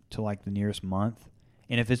up to like the nearest month.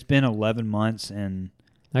 And if it's been 11 months and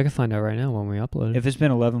I can find out right now when we upload it. if it's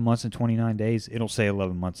been 11 months and 29 days, it'll say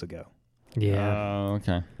 11 months ago. Yeah. Oh,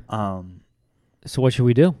 okay. So what should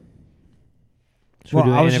we do? Should we do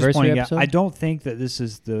an I was just anniversary pointing out, episode? I don't think that this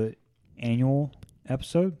is the annual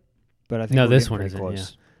episode, but I think No, we're this getting one pretty isn't,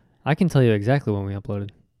 close. I can tell you exactly when we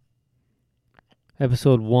uploaded.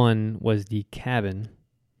 Episode 1 was the cabin.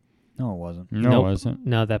 No, it wasn't. No, Nope. it wasn't.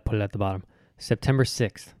 No, that put it at the bottom. September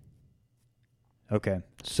 6th. Okay.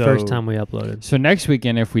 So First time we uploaded. So next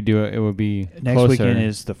weekend, if we do it, it will be next closer. weekend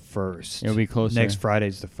is the 1st. It'll be closer. Next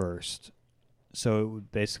Friday's the 1st. So it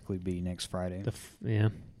would basically be next Friday. Yeah.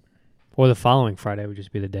 Or the following Friday would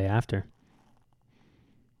just be the day after.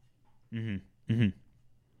 Mm-hmm.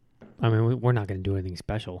 Mm-hmm. I mean, we're not going to do anything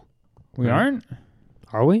special. We Right. aren't.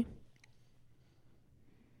 Are we?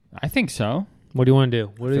 I think so. What do you want to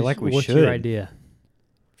do? feel like we what's should. your idea?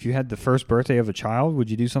 If you had the first birthday of a child, would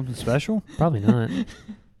you do something special? Probably not.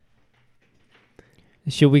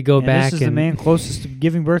 Should we go back? This is the man closest to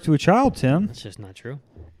giving birth to a child, Tim. That's just not true.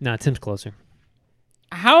 No, Tim's closer.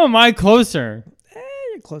 How am I closer?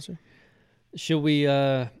 You're closer. Should we?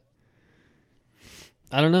 I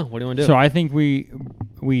don't know. What do you want to do? So I think we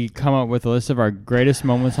come up with a list of our greatest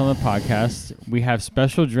moments on the podcast. We have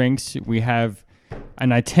special drinks. We have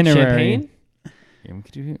an itinerary. Champagne? Yeah, we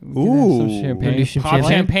could do, we Ooh. could have some Wanna champagne. do some Pop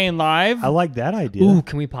champagne? champagne live. I like that idea. Ooh,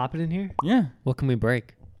 can we pop it in here? Yeah, What can we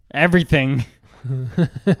break? everything.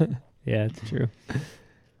 Yeah, it's true.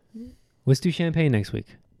 Let's do champagne next week.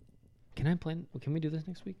 Can we do this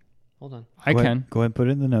next week? Hold on. I Go ahead- can. Go ahead and put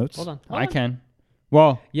it in the notes. Hold on. I can.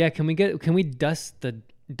 Well, Yeah, can we dust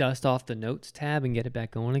off the notes tab and get it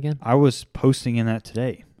back going again? I was posting in that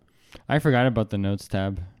today. I forgot about the notes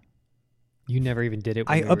tab. You never even did it.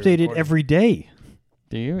 When I we were update it recording. every day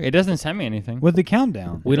Do you? It doesn't send me anything. with the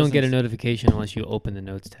countdown. We don't get a doesn't- notification unless you open the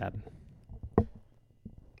notes tab.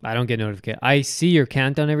 I don't get notification. I see your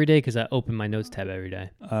countdown every day because I open my notes tab every day.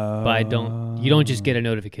 But I don't. You don't just get a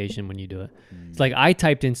notification when you do it. It's like I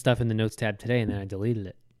typed in stuff in the notes tab today and then I deleted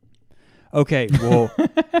it. Okay, well,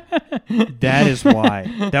 that is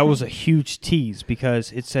why. That was a huge tease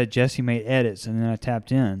because it said Jesse made edits, and then I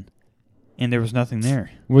tapped in, and there was nothing there.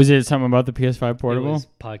 Was it something about the PS5 It portable? was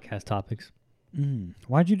podcast topics.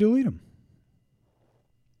 Why'd you delete them?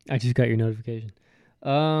 I just got your notification. I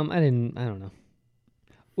don't know.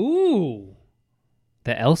 Ooh,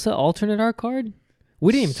 the Elsa alternate art card.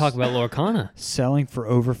 We didn't even talk about Lorcana. Selling for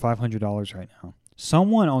over $500 right now.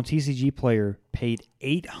 Someone on TCG Player paid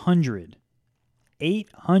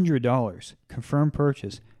 $800 confirmed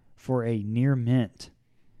purchase for a near mint.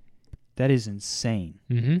 That is insane.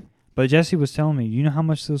 Mm-hmm. But Jesse was telling me, you know how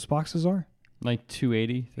much those boxes are? Like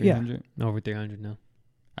 280, Yeah. 300? Over 300 now.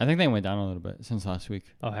 I think they went down a little bit since last week.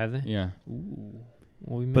 Oh, have they? Yeah. Ooh.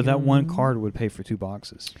 Well, But that one card would pay for 2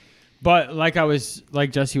 boxes. But like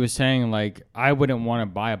Jesse was saying, like I wouldn't want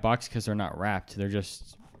to buy a box because they're not wrapped. They're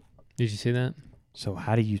just. Did you see that? So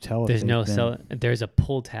how do you tell if There's they've no been- sell. There's a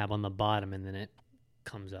pull tab on the bottom, and then it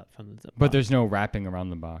comes up from the. But there's no wrapping around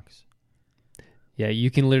the box. Yeah, you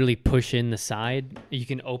can literally push in the side. You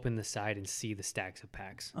can open the side and see the stacks of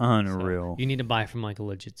packs. Unreal. So you need to buy from like a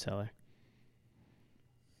legit seller.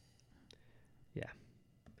 Yeah,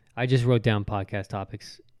 I just wrote down podcast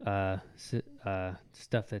topics.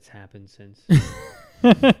 Stuff that's happened since.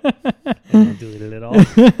 And I deleted it all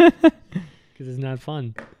because it's not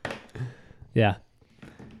fun. Yeah,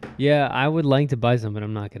 yeah. I would like to buy some, but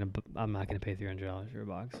I'm not gonna pay $300 for a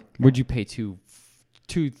box. Would you pay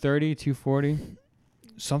 230, 240?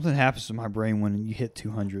 Something happens to my brain when you hit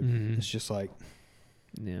 200. Mhm. It's just like,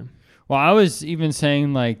 Yeah. Well, I was even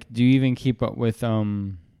saying like, do you even keep up with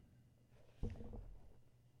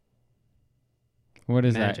what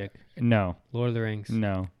is Magic. that? No, Lord of the Rings.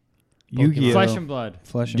 no. Yu-Gi-Oh. Flesh and Blood.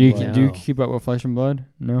 Flesh and Do you Blood. do you No. keep up with Flesh and Blood?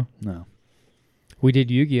 No. No. We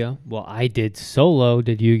did Yu-Gi-Oh. Well, I did Solo.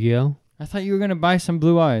 Did Yu-Gi-Oh. I thought you were gonna buy some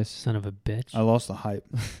Blue Eyes. Son of a bitch. I lost the hype.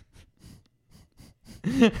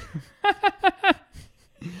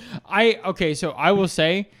 So I will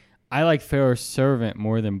say I like Pharaoh's Servant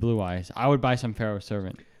more than Blue Eyes. I would buy some Pharaoh's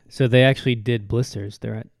Servant. So they actually did blisters.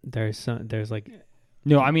 There's like.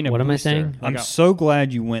 No, I mean a What am I booster. saying? Like I'm so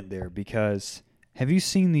glad you went there because have you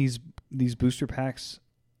seen these booster packs,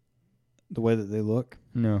 the way that they look?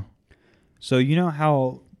 no. So you know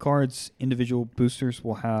how cards, individual boosters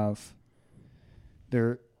will have,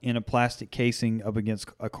 they're in a plastic casing up against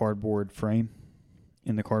a cardboard frame,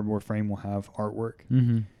 and the cardboard frame will have artwork.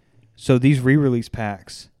 Mm-hmm. So these re-release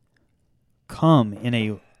packs come in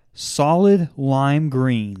a solid lime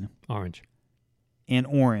green Orange. and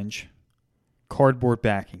orange cardboard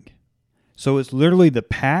backing. So it's literally the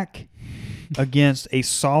pack against a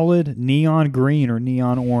solid neon green or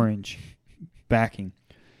neon orange backing.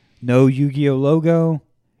 No Yu-Gi-Oh logo.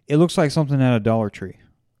 It looks like something at a Dollar Tree.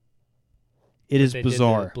 It is They did the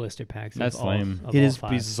bizarre. blister packs. That's of all, lame. of It all is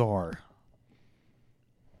 5. bizarre.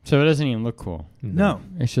 So it doesn't even look cool. No.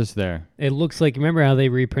 It's just there. It looks like, remember how they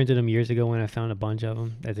reprinted them years ago when I found a bunch of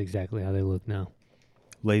them? That's exactly how they look now.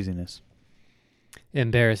 Laziness.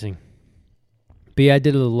 Embarrassing. But yeah, I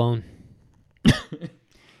did it alone.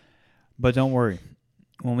 But don't worry.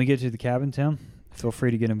 When we get to the cabin, Tim, feel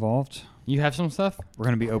free to get involved. You have some stuff? We're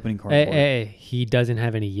going to be opening cardboard. Hey, he doesn't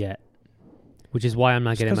have any yet. Which is why I'm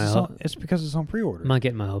not getting my hope. It's because it's on pre-order. I'm not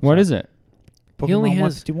getting my hopes What up. is it? Pokemon he only has-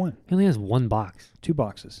 151. He only has one box. 2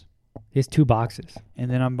 boxes. He has 2 boxes. And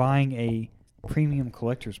then I'm buying a premium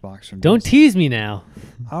collector's box from Don't Disney. tease me now.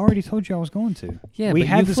 I already told you I was going to. Yeah, we but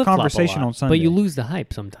had you this flip-flop a conversation lot, on Sunday. But you lose the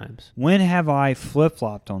hype sometimes. When have I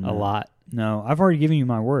flip-flopped on that? A lot. No, I've already given you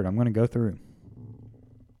my word. I'm going to go through.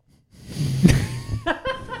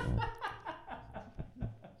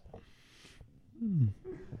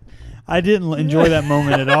 I didn't enjoy that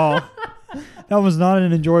moment at all. That was not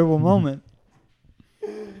an enjoyable moment.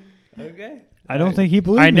 Okay. I don't think he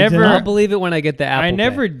believed I me. never- I'll believe it when I get the Apple I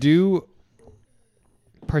never Pay. do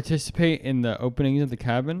participate in the openings of the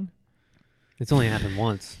cabin. It's only happened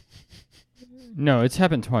once. No, it's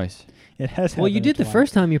happened twice. It has. Well, you happened did the twice.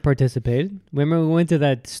 first time you participated. Remember we went to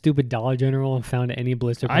that stupid Dollar General and found any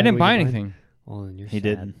blister pack I didn't we buy could find? anything. Well, then you're He sad.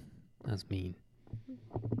 didn't. That's mean.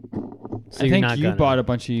 I think you bought a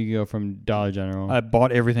bunch of Yu-Gi-Oh from Dollar General. I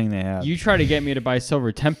bought everything they have. You tried to get me to buy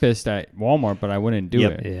Silver Tempest at Walmart, but I wouldn't do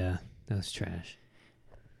Yep. it. Yeah, that was trash.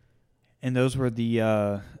 And those were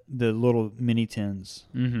the little mini tins.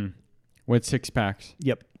 Mm-hmm. With 6 packs.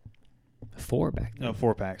 Yep. 4 back then. No,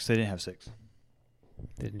 4-packs. They didn't have 6.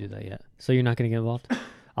 Didn't do that yet. So you're not going to get involved?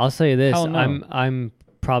 I'll tell you this. Hell no. I'm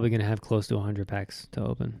probably going to have close to 100 packs to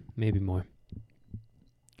open. Maybe more.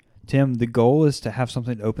 Tim, the goal is to have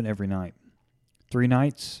something to open every night. 3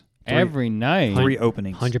 nights. Every night. 3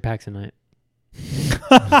 openings. 100 packs a night.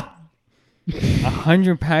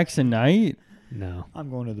 100 packs a night? No. I'm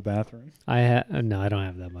going to the bathroom. No, I don't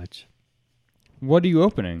have that much. What are you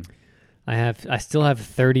opening? I still have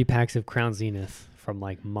 30 packs of Crown Zenith from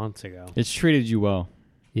like months ago. It's treated you well.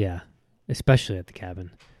 Yeah, especially at the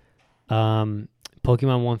cabin. Pokemon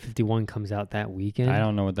 151 comes out that weekend. I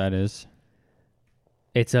don't know what that is.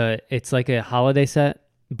 It's like a holiday set,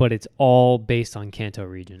 but it's all based on Kanto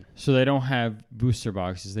region. So they don't have booster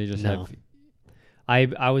boxes. They just No. have...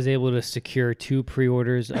 I was able to secure 2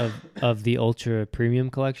 pre-orders of the Ultra Premium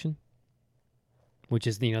collection, which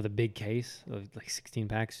is the big case of like 16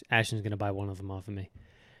 packs. Ashton's gonna buy one of them off of me.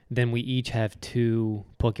 Then we each have 2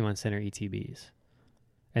 Pokemon Center ETBs,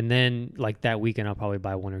 and then like that weekend I'll probably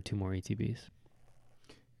buy 1 or 2 more ETBs.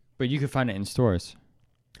 But you can find it in stores.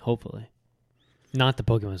 Hopefully, not the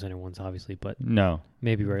Pokemon Center ones, obviously, but No.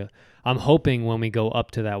 maybe regular. I'm hoping when we go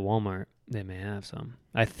up to that Walmart, they may have some.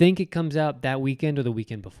 I think it comes out that weekend or the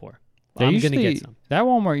weekend before. I'm going to get some. That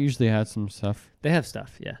Walmart usually has some stuff. They have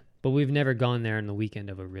stuff, yeah. But we've never gone there on the weekend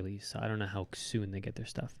of a release, so I don't know how soon they get their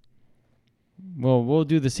stuff. Well, we'll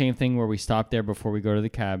do the same thing where we stop there before we go to the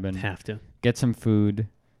cabin. Have to. Get some food.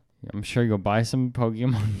 I'm sure you'll buy some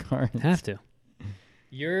Pokemon cards. Have to.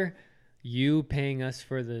 You paying us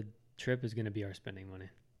for the trip is going to be our spending money.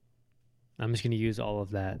 I'm just going to use all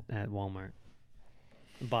of that at Walmart.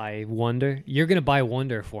 Buy Wonder. You're going to buy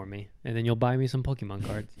Wonder for me, and then you'll buy me some Pokemon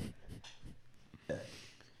cards.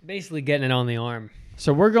 Basically getting it on the arm.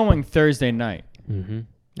 So we're going Thursday night. Mm-hmm.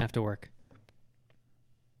 After work.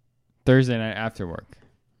 Thursday night after work.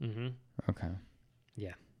 Mm-hmm. Okay.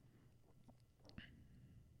 Yeah.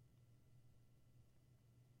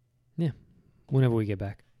 Yeah. Whenever we get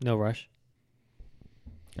back. No rush.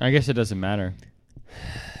 I guess it doesn't matter.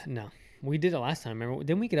 No. We did it last time. Remember?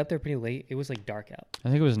 Didn't we get up there pretty late? It was like dark out. I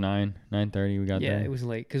think it was 9:30 we got there. Yeah, it was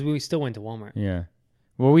late because we still went to Walmart. Yeah.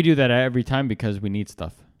 Well, we do that every time because we need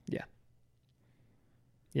stuff.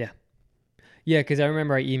 Yeah, because I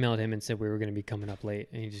remember I emailed him and said we were going to be coming up late,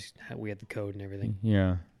 and we had the code and everything.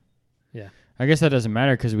 Yeah. Yeah. I guess that doesn't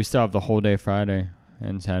matter because we still have the whole day Friday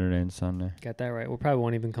and Saturday and Sunday. Got that right. We probably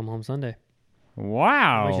won't even come home Sunday.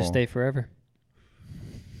 Wow. We should stay forever.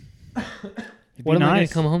 It'd What be am I going nice.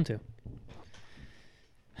 to come home to?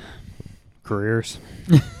 Careers.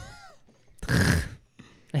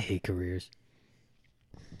 I hate careers.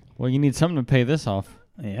 Well, you need something to pay this off.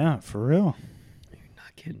 Yeah, for real.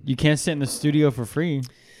 Not kidding. You can't sit in the studio for free.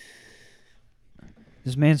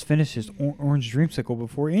 This man's finished his orange dreamsicle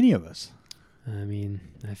before any of us. I mean,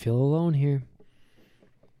 I feel alone here.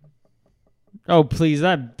 Oh, please.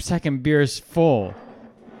 That second beer is full.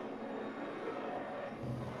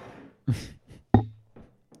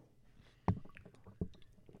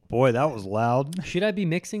 Boy, that was loud. Should I be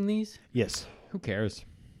mixing these? Yes. Who cares?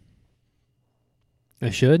 I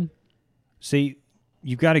should. See,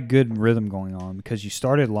 you've got a good rhythm going on because you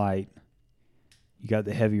started light. You got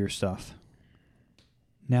the heavier stuff.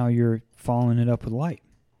 Now you're following it up with light.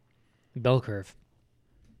 Bell curve.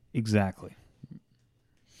 Exactly.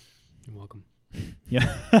 You're welcome.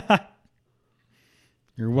 Yeah.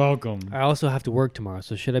 You're welcome. I also have to work tomorrow,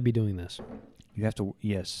 so should I be doing this? You have to,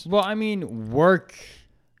 yes. Well, I mean, work.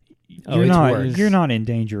 Oh, You're it's not, work. you're not in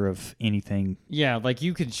danger of anything. Yeah, like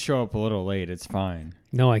you could show up a little late. It's fine.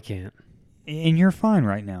 No, I can't. And you're fine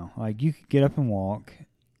right now. Like, you could get up and walk.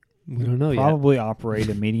 We don't know yet. Probably operate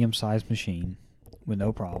a medium-sized machine with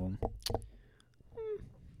no problem.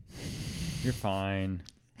 You're fine.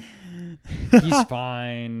 He's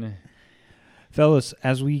fine. Fellas,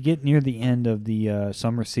 as we get near the end of the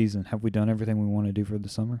summer season, have we done everything we want to do for the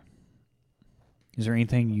summer? Is there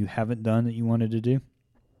anything you haven't done that you wanted to do?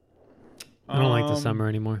 I don't like the summer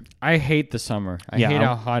anymore. I hate the summer. I hate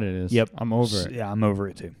how hot it is. Yep. I'm over it. Yeah, I'm over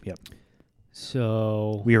it too. Yep.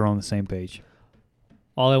 So We are on the same page.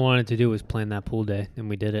 all I wanted to do was plan that pool day, and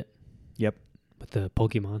we did it. Yep. With the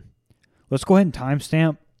Pokemon. Let's go ahead and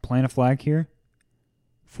timestamp, plant a flag here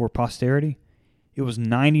for posterity. It was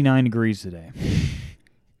 99 degrees today.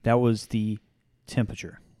 That was the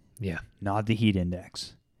temperature, Yeah. not the heat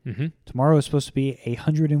index. Mm-hmm. Tomorrow is supposed to be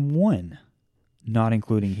 101, not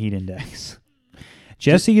including heat index.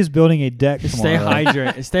 Jesse is building a deck Stay tomorrow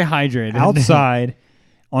hydrated. Stay hydrated. outside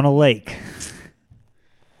on a lake.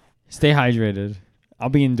 Stay hydrated. I'll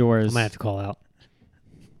be indoors. I might have to call out.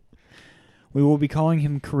 We will be calling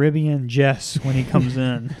him Caribbean Jess when he comes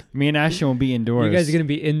in. Me and Ashton will be indoors. You guys are going to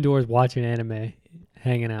be indoors watching anime,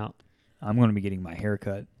 hanging out. I'm going to be getting my hair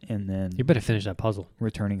cut and then You better finish that puzzle.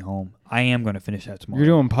 returning home. I am going to finish that tomorrow.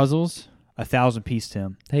 You're doing puzzles? 1,000 piece,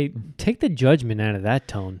 Tim. Hey, take the judgment out of that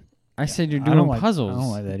tone. I said you're I doing don't like, puzzles. I don't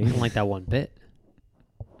like that I either. don't like that one bit.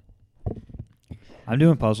 I'm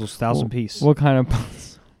doing puzzles, 1,000 piece. What kind of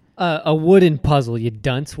puzzles? A wooden puzzle, you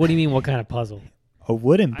dunce. What do you mean, what kind of puzzle? A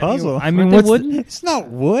wooden puzzle? I mean, Aren't they what's wooden? It's not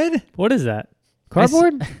wood. What is that?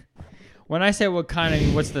 Cardboard? When I say what kind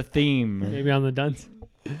of, what's the theme? Maybe on the dunce.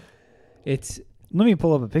 It's Let me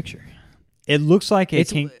pull up a picture. It looks like a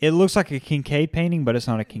It's- it looks like a Kincaid painting, but it's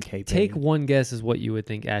not a Kincaid take painting. one guess as what you would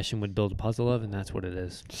think Ashton would build a puzzle of, and that's what it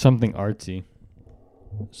is. Something artsy.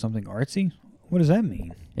 Something artsy? What does that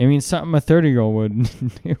mean? I mean, something a 30-year-old would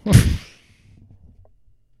do.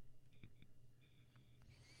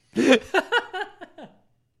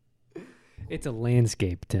 It's a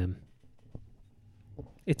landscape, Tim.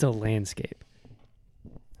 It's a landscape.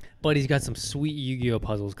 But he's got some sweet Yu-Gi-Oh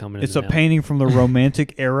puzzles coming. It's in a the mail. painting from the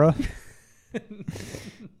Romantic era.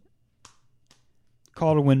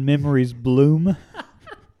 Called When Memories Bloom.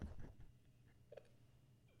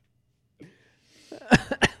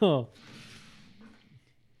 Oh.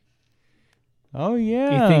 Oh,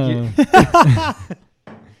 yeah. You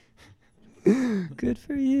think Good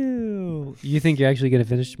for you. You think you're actually going to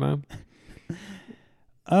finish tomorrow?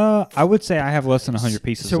 I would say I have less than 100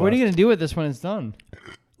 pieces So what are you left. going to do with this when it's done?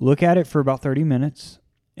 Look at it for about 30 minutes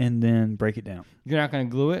and then break it down. You're not going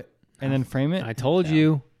to glue it and then frame it? I told Yeah.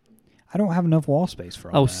 you. I don't have enough wall space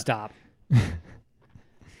for all Oh, that. stop.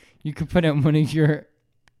 You could put it in one of your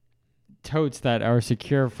totes that are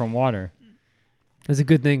secure from water. That's a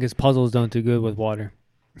good thing because puzzles don't do good with water.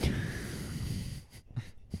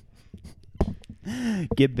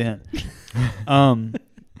 Get bent.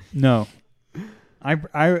 No.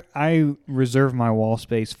 I reserve my wall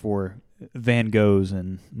space for Van Goghs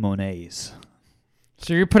and Monets.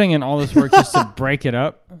 So you're putting in all this work just to break it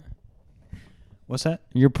up? What's that?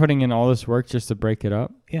 You're putting in all this work just to break it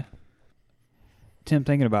up? Yeah. Tim,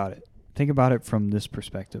 thinking about it. Think about it from this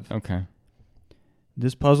perspective. Okay.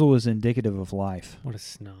 This puzzle is indicative of life, What a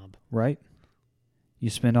snob. right? You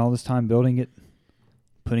spend all this time building it,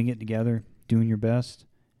 putting it together, doing your best.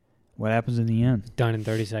 What happens in the end? Done in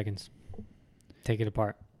 30 seconds. Take it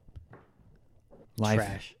apart. Life.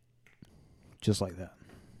 Trash. Just like that.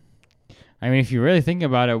 I mean, if you really think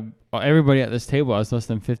about it, everybody at this table has less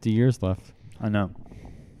than 50 years left. I know.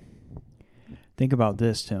 Think about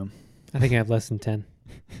this, Tim. I think I have less than 10.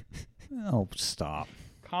 Oh, stop.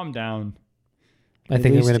 Calm down. I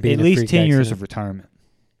think I'm going to be at in a least freak 10 years accident. of retirement.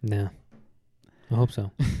 No. I hope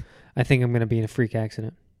so. I think I'm going to be in a freak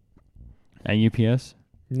accident. At UPS?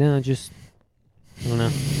 No, just, I don't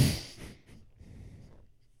know.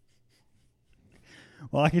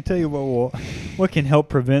 Well, I can tell you what can help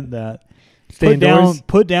prevent that. Stay indoors.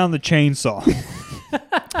 Put down the chainsaw.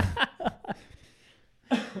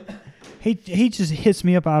 He just hits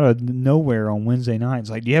me up out of nowhere on Wednesday nights.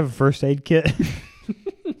 Like, do you have a first aid kit?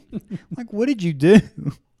 Like, what did you do?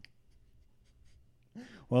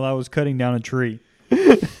 Well, I was cutting down a tree.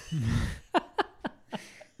 Did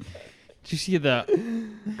you see the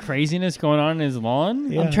craziness going on in his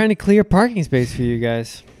lawn? Yeah. I'm trying to clear parking space for you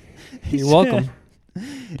guys. You're welcome.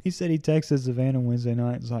 He said he texted Savannah Wednesday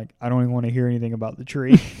night. It's like, I don't even want to hear anything about the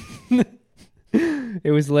tree.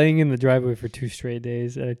 It was laying in the driveway for 2 straight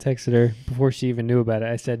days, and I texted her before she even knew about it.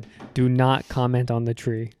 I said, do not comment on the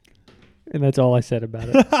tree. And that's all I said about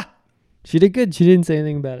it. She did good. She didn't say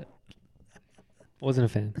anything about it. Wasn't a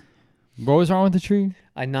fan. What was wrong with the tree?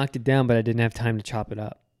 I knocked it down, but I didn't have time to chop it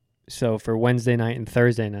up. So for Wednesday night and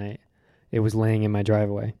Thursday night, it was laying in my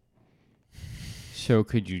driveway. So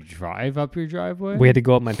could you drive up your driveway? We had to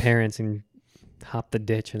go up my parents and hop the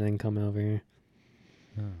ditch and then come over here.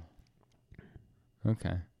 Oh.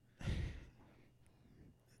 Okay.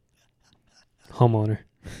 Homeowner.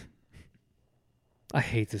 I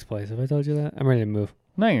hate this place. Have I told you that? I'm ready to move.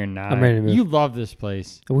 No, you're not. I'm ready to move. You love this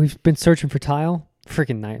place. We've been searching for tile.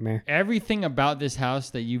 Freaking nightmare. Everything about this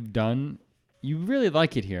house that you've done, you really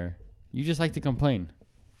like it here. You just like to complain.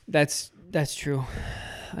 That's true.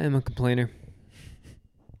 I am a complainer.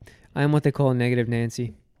 I am what they call a negative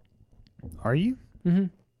Nancy. Are you? Mm-hmm.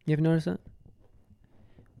 You ever noticed that?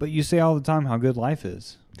 But you say all the time how good life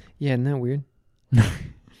is. Yeah, isn't that weird?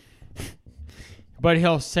 But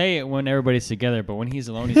he'll say it when everybody's together. But when he's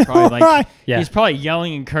alone, he's probably like, Yeah. he's probably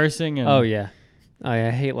yelling and cursing. And Oh, yeah.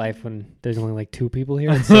 I hate life when there's only like 2 people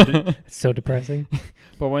here. It's so depressing.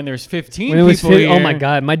 But when there's 15 When it was people here, oh my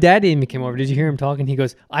God. My dad even came over. Did you hear him talking? He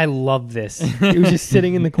goes, I love this. He was just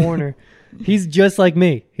sitting in the corner. He's just like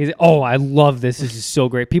me. He's I love this. This is so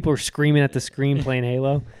great. People are screaming at the screen playing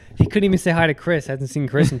Halo. He couldn't even say hi to Chris. Hasn't seen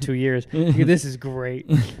Chris in 2 years. This is great.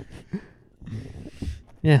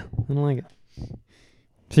 Yeah, I don't like it.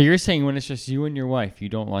 So you're saying when it's just you and your wife, you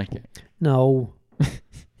don't like it? No.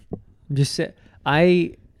 Just say,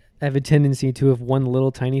 I have a tendency to, if one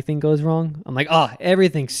little tiny thing goes wrong, I'm like,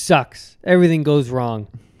 everything sucks. Everything goes wrong.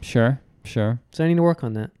 Sure. So I need to work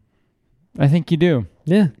on that. I think you do.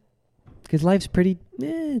 Yeah. Because life's pretty,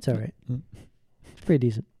 it's all right. It's pretty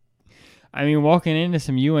decent. I mean, walking into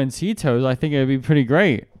some UNC toes, I think it would be pretty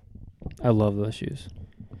great. I love those shoes.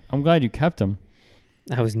 I'm glad you kept them.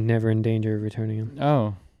 I was never in danger of returning them.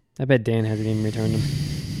 Oh. I bet Dan hasn't even returned them.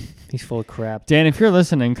 He's full of crap. Dan, if you're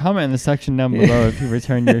listening, comment in the section down below if you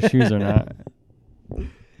returned your shoes or not.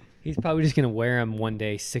 He's probably just going to wear them one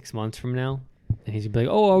day 6 months from now. And he's going to be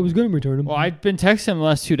like, I was going to return them. Well, I've been texting him the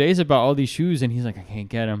last 2 days about all these shoes, and he's like, I can't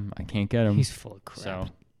get them. He's full of crap. So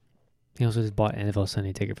He also just bought NFL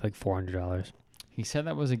Sunday ticket for like $400. he said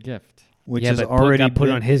that was a gift. Which yeah, has but already got put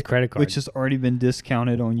been, on his credit card. which has already been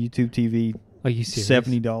discounted on YouTube TV. Are you serious?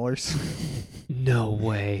 $70. No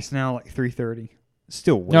way. It's now like $330.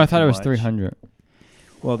 Still way No, I thought too it was much. 300.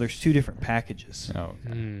 Well, there's 2 different packages. Oh.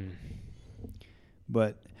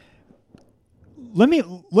 But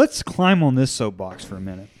let's climb on this soapbox for a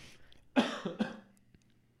minute.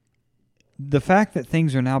 The fact that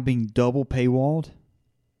things are now being double paywalled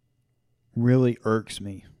really irks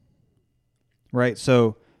me. Right?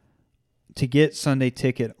 So to get Sunday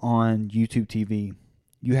Ticket on YouTube TV,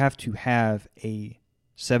 you have to have a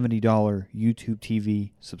 $70 YouTube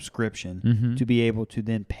TV subscription to be able to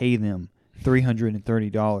then pay them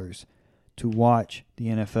 $330 to watch the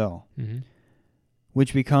NFL,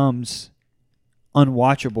 which becomes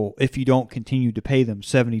unwatchable if you don't continue to pay them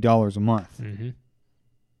 $70 a month.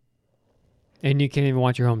 And you can't even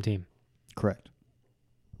watch your home team. Correct.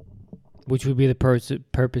 Which would be the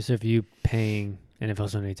purpose of you paying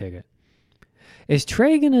NFL Sunday Ticket. Is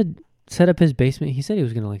Trey going to set up his basement? He said he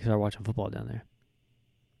was going to start watching football down there.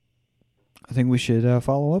 I think we should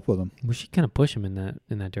follow up with him. We should kind of push him in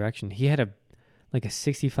that direction. He had a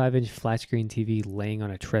 65-inch flat screen TV laying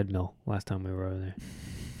on a treadmill last time we were over there.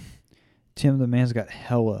 Tim, the man's got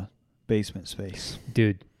hella basement space.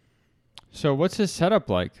 Dude, So what's his setup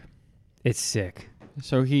like? it's sick.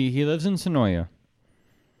 So he lives in Sonoya.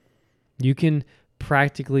 You can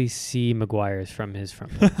practically see McGuire's from his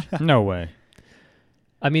front porch. No way.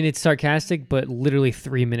 I mean, it's sarcastic, but literally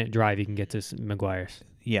 3-minute drive you can get to McGuire's.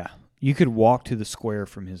 Yeah. You could walk to the square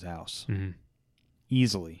from his house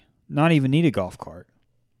easily. Not even need a golf cart.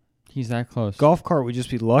 He's that close. Golf cart would just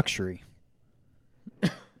be luxury.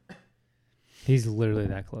 He's literally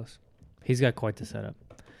that close. He's got quite the setup.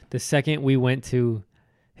 The second we went to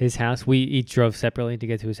his house, we each drove separately to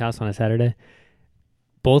get to his house on a Saturday.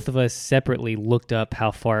 Both of us separately looked up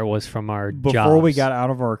how far it was from our jobs. Before we got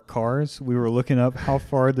out of our cars, we were looking up how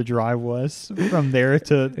far the drive was from there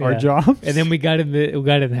to our jobs. And then we got in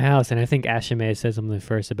the house, and I think Ashton may have said something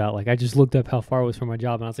first about I just looked up how far it was from my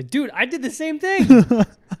job, and I was like, dude, I did the same thing.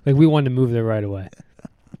 We wanted to move there right away.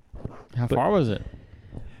 How far was it?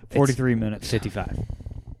 43 minutes. 55.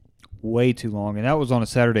 Way too long. And that was on a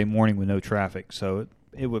Saturday morning with no traffic, so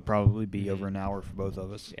it would probably be over an hour for both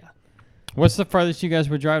of us. Yeah. What's the farthest you guys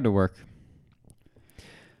would drive to work?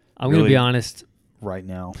 I'm going to be honest. Right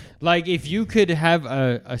now. Like, if you could have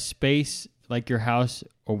a space like your house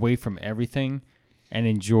away from everything and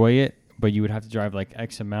enjoy it, but you would have to drive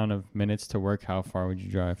X amount of minutes to work, how far would you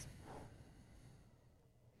drive?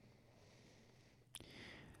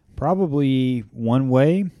 Probably one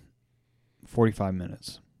way, 45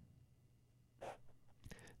 minutes.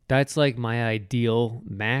 That's like my ideal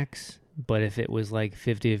max. But if it was like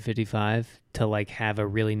 50 to 55 to like have a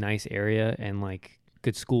really nice area and like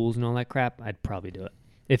good schools and all that crap, I'd probably do it.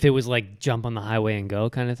 If it was like jump on the highway and go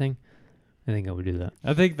kind of thing, I think I would do that.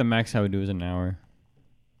 I think the max I would do is an hour.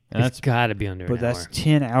 And It's got to be under an hour. But that's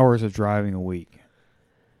 10 hours of driving a week.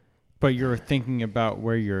 But you're thinking about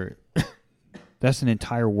where you're... That's an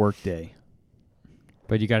entire work day.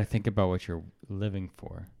 But you got to think about what you're living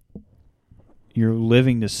for. You're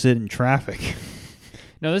living to sit in traffic.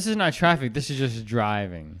 No, this is not traffic. This is just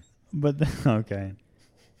driving. But, okay.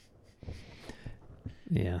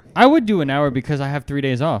 Yeah. I would do an hour because I have 3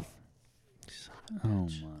 days off. Oh,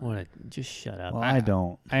 my. Just shut up. Well, I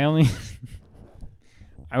don't. I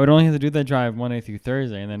would only have to do that drive Monday through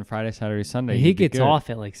Thursday, and then Friday, Saturday, Sunday. He gets off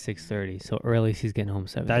at like 6:30, so earliest he's getting home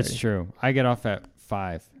 7:30. That's true. I get off at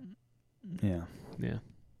 5. Yeah. Yeah.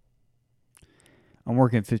 I'm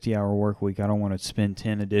working a 50-hour work week. I don't want to spend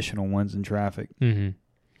 10 additional ones in traffic. Mm-hmm.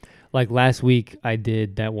 Like last week, I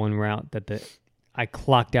did that one route I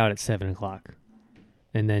clocked out at 7 o'clock.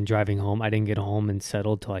 And then driving home, I didn't get home and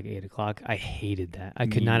settled till like 8 o'clock. I hated that. I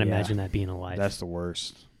could not imagine that being a life. That's the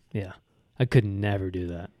worst. Yeah. I could never do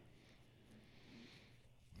that.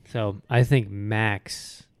 So I think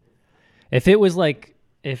max, if it was like,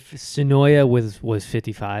 if Sonoya was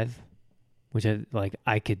 55, which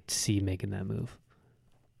I could see making that move.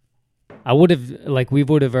 I would have, we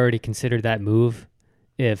would have already considered that move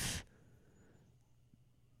if,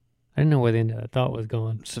 I didn't know where the end of that thought was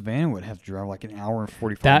going. Savannah would have to drive like an hour and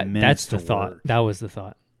 45 minutes. That's the to thought. work. That was the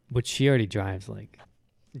thought. But she already drives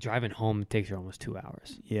driving home takes her almost 2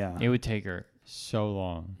 hours. Yeah. It would take her so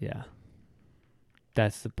long. Yeah.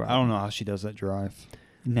 That's the problem. I don't know how she does that drive.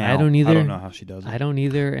 Now, I don't either. I don't know how she does it. I don't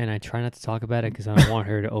either, and I try not to talk about it because I don't want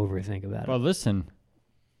her to overthink about Well, it. listen.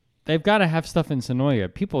 They've got to have stuff in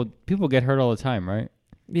Sonoya. People get hurt all the time, right?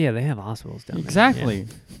 Yeah, they have hospitals down there. Exactly.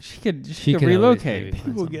 Yeah. She could She could always relocate. maybe find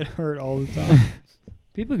People something. get hurt all the time.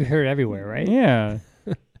 People get hurt everywhere, right? Yeah.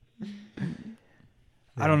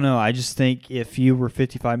 I don't know. I just think if you were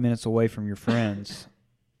 55 minutes away from your friends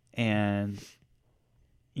and,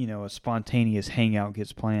 a spontaneous hangout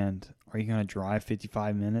gets planned, are you going to drive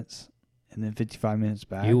 55 minutes and then 55 minutes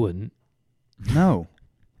back? You wouldn't. No.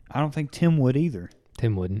 I don't think Tim would either.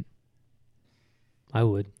 Tim wouldn't. I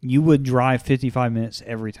would. You would drive 55 minutes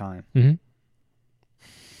every time. Mm-hmm.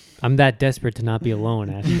 I'm that desperate to not be alone,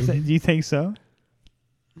 Do Ashton. you think so?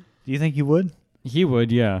 Do you think you would? He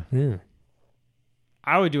would, yeah. Yeah.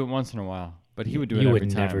 I would do it once in a while, but he would do it You every would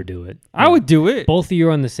time. never do it. I would do it. Both of you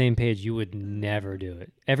are on the same page. You would never do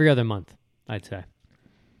it. Every other month, I'd say.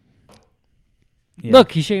 Yeah.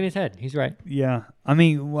 Look, he's shaking his head. He's right. Yeah. I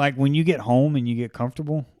mean, like when you get home and you get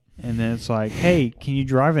comfortable, and then it's like, hey, can you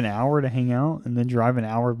drive an hour to hang out and then drive an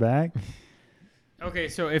hour back? Okay,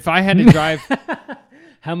 so if I had to drive...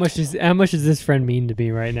 How much does this friend mean to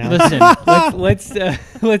me right now? Listen,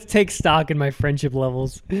 let's take stock in my friendship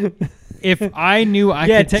levels. if I knew I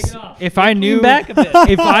Yeah, could... take it off. If I knew... Lean back a bit.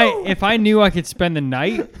 If I knew I could spend the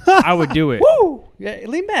night, I would do it. Woo! Yeah,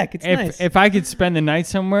 lean back. It's nice. If I could spend the night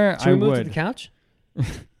somewhere, Should I we move would. to the couch?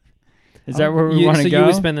 Is that where we want to So go? you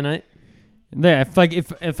would spend the night? Yeah,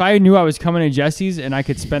 if I knew I was coming to Jesse's and I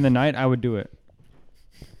could spend the night, I would do it.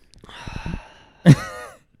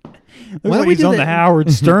 Looks Why don't like we he's do on the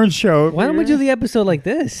Howard Stern show. Why don't we do the episode like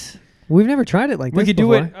this? We've never tried it like We this could do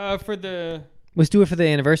before. it for the... Let's do it for the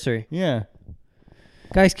anniversary. Yeah.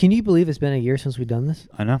 Guys, can you believe it's been a year since we've done this?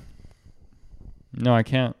 I know. No, I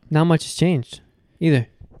can't. Not much has changed either.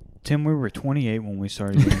 Tim, we were 28 when we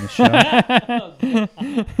started doing this show.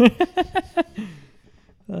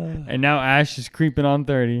 And now Ash is creeping on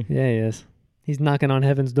 30. Yeah, he is. He's knocking on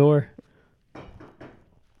heaven's door.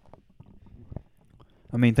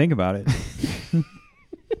 I mean, think about it.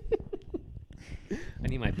 I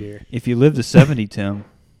need my beer. If you live to 70, Tim,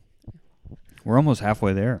 we're almost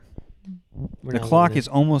halfway there. We're The not clock living is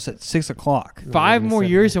almost at 6 o'clock. Not 5 living more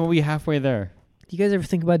 70. years and we'll be halfway there. Do you guys ever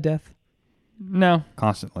think about death? No,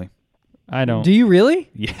 Constantly. I don't. Do you really?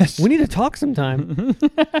 Yes. We need to talk sometime.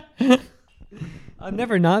 I'm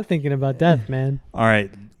never not thinking about death, man. All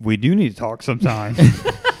right. We do need to talk sometime.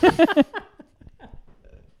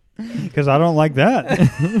 Because I don't like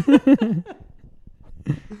that.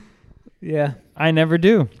 Yeah. I never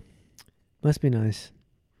do. Must be nice.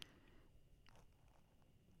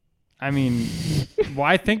 I mean,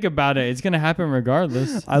 why think about it? It's going to happen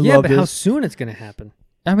regardless. I yeah, love but how this. soon it's going to happen?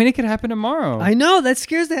 I mean, it could happen tomorrow. I know. That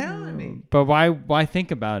scares the hell out of me. But why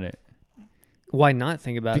think about it? Why not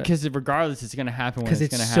think about it? Because regardless, it's going to happen when Because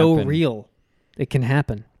it's it's going to so happen. real. It can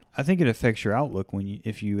happen. I think it affects your outlook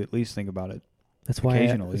if you at least think about it. That's why.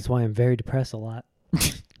 Occasionally. That's why I'm very depressed a lot.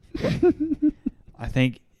 I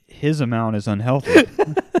think his amount is unhealthy.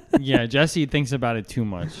 Yeah, Jesse thinks about it too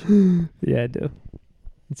much. Yeah, I do.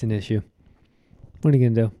 It's an issue. What are you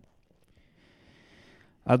gonna do?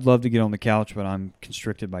 I'd love to get on the couch, but I'm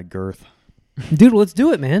constricted by girth. Dude, let's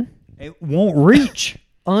do it, man. It won't reach.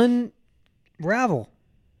 Unravel.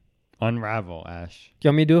 Unravel, Ash. You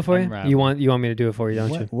want me to do it for Unravel. you? You want me to do it for you,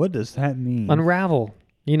 don't you? What does that mean? Unravel.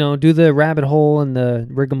 You know, do the rabbit hole and the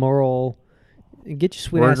rigmarole. Get your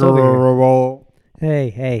sweet ass over here.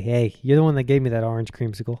 Hey. You're the one that gave me that orange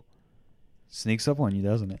creamsicle. Sneaks up on you,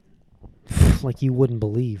 doesn't it? Like you wouldn't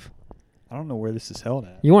believe. I don't know where this is held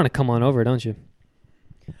at. You want to come on over, don't you?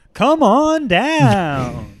 Come on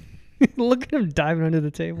down. Look at him diving under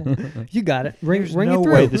the table. You got it. Ring There's it no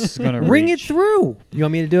through. way this is going to Ring it through. You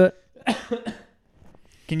want me to do it?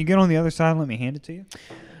 Can you get on the other side and let me hand it to you?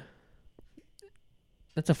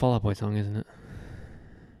 That's a Fall Out Boy song, isn't it?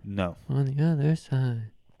 No. On the other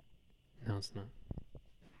side. No, it's not.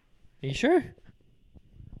 Are you sure?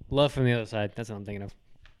 Love from the other side. That's what I'm thinking of.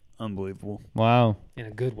 Unbelievable. Wow. In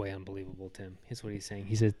a good way, unbelievable, Tim. Here's what he's saying.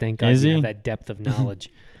 He said, thank God Is you he? have that depth of knowledge.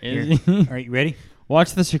 Is All right, you ready?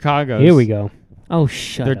 Watch the Chicago's. Here we go. Oh,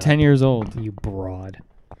 shut They're up. 10 years old. You broad.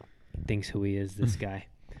 Thinks who he is, this guy.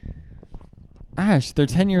 Ash, they're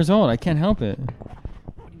 10 years old. I can't help it.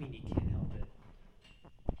 What do you mean you can't help it?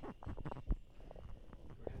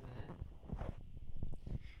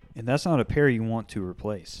 And that's not a pair you want to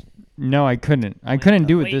replace. No, I couldn't. I couldn't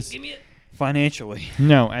do it Wait, this. give me it. Financially.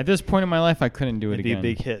 No, at this point in my life, I couldn't do it It'd be again. a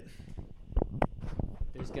big hit.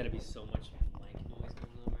 There's got to be so much blank noise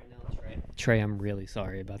going on right now, Trey. Trey, I'm really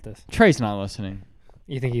sorry about this. Trey's not listening.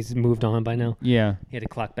 You think he's moved on by now? Yeah. He had to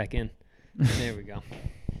clock back in. There we go.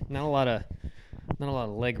 Not a lot of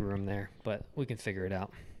leg room there, but we can figure it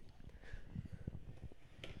out.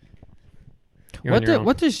 You're on your own.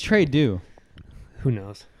 What does Trey do? Who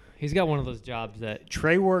knows? He's got one of those jobs that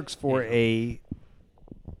Trey works for a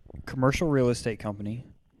commercial real estate company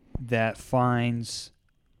that finds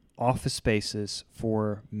office spaces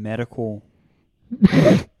for medical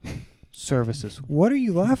services. What are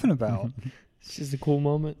you laughing about? it's just a cool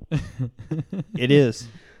moment. It is.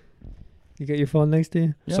 You got your phone next to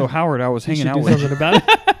you? Yeah. So Howard, I was You hanging should out do with something about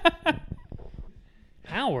it.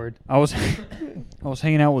 Howard. I was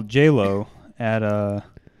hanging out with J-Lo at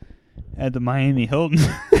the Miami Hilton.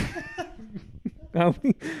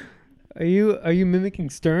 Are you mimicking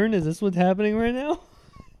Stern? Is this what's happening right now?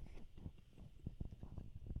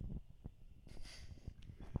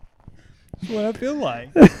 That's what I feel like.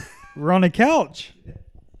 We're on a couch.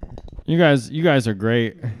 You guys are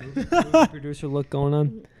great. Producer look going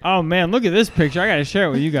on. Oh man, look at this picture. I gotta share it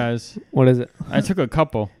with you guys. What is it? I took a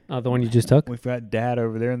couple. Oh, the one you just took? We've got Dad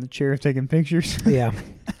over there in the chair taking pictures. Yeah.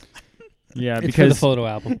 Yeah, It's for the because photo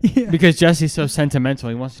album. because Jesse's so sentimental.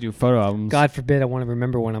 He wants to do photo albums. God forbid I want to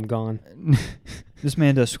remember when I'm gone. This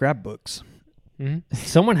man does scrapbooks. Mm-hmm.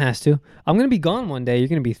 Someone has to. I'm going to be gone one day. You're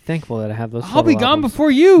going to be thankful that I have those I'll be photo gone albums. before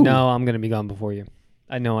you. No, I'm going to be gone before you.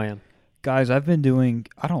 I know I am. Guys, I don't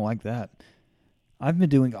like that. I've been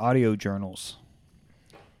doing audio journals.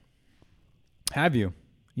 Have you?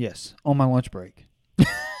 Yes, on my lunch break.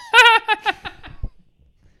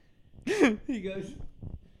 He goes.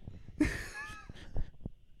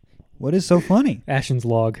 What is so funny? Ashton's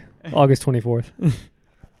log, August 24th,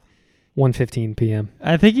 1:15 p.m.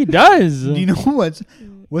 I think he does. Do you know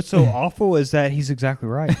what's so awful is that he's exactly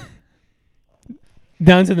right.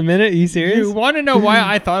 Down to the minute? Are you serious? You want to know why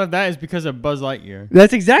I thought of that is because of Buzz Lightyear.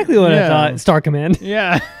 That's exactly what I Yeah. thought. Star Command.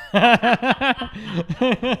 Yeah.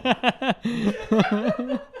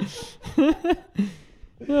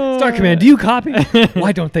 Star Command, do you copy?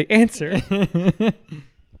 Why don't they answer?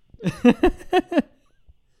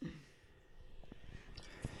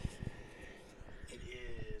 It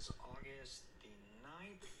is August the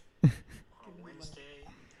 9th on Wednesday,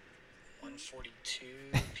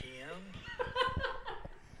 1:42 p.m.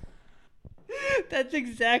 That's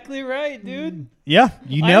exactly right, dude. Yeah,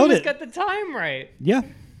 you I nailed almost it. got the time right. Yeah.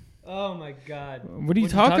 Oh my god. What do you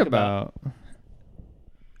What'd talk about?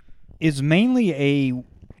 It's mainly a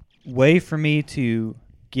way for me to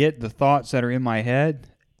get the thoughts that are in my head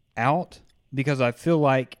out because I feel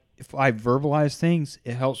like if I verbalize things,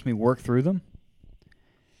 it helps me work through them.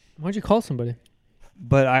 Why'd you call somebody?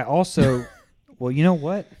 But I also, well, you know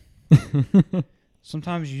what?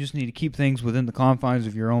 Sometimes you just need to keep things within the confines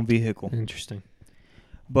of your own vehicle. Interesting.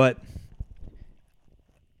 But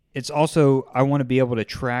it's also, I want to be able to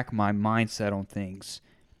track my mindset on things.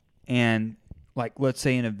 And like, let's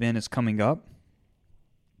say an event is coming up.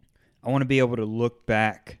 I want to be able to look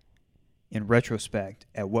back in retrospect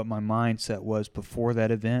at what my mindset was before that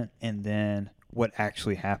event and then what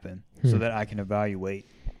actually happened so that I can evaluate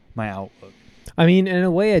my outlook. I mean, in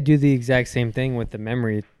a way, I do the exact same thing with the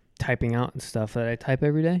memory typing out and stuff that I type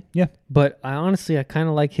every day. Yeah. But I kind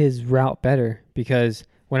of like his route better because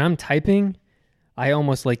when I'm typing, I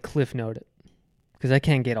almost like cliff note it because I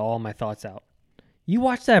can't get all my thoughts out. You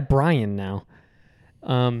watch that Brian now.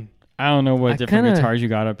 I don't know what different guitars you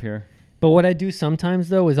got up here. But what I do sometimes,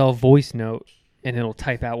 though, is I'll voice note and it'll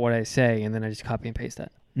type out what I say, and then I just copy and paste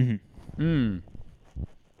that. Mm-hmm.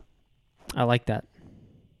 I like that.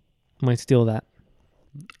 Might steal that.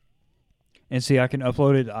 And see, I can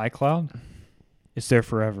upload it to iCloud. It's there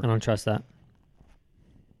forever. I don't trust that.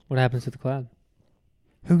 What happens to the cloud?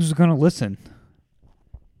 Who's going to listen?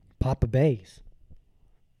 Papa Bays.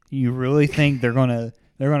 You really think they're gonna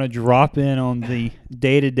drop in on the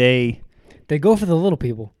day-to-day? They go for the little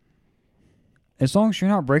people. As long as you're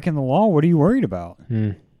not breaking the law, what are you worried about?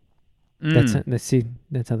 That's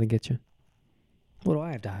how they get you. What do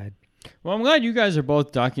I have to hide? Well, I'm glad you guys are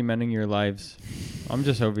both documenting your lives. I'm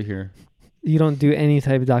just over here. You don't do any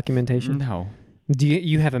type of documentation? No. Do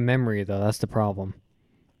you have a memory, though? That's the problem.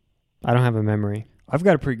 I don't have a memory. I've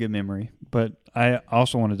got a pretty good memory, but I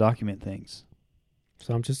also want to document things.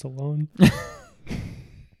 So I'm just alone.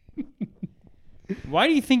 Why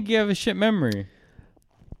do you think you have a shit memory?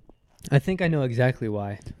 I think I know exactly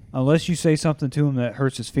why. Unless you say something to him that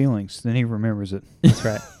hurts his feelings, then he remembers it. That's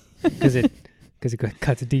right. Because it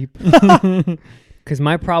cuts deep. Because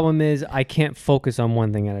my problem is I can't focus on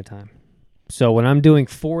one thing at a time. So when I'm doing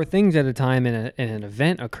 4 things at a time and an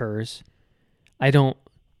event occurs, I don't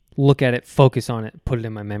look at it, focus on it, put it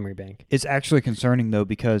in my memory bank. It's actually concerning, though,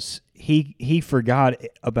 because he forgot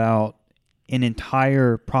about an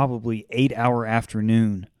entire probably 8-hour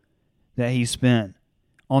afternoon that he spent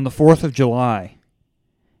on the 4th of July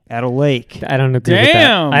at a lake. I don't agree with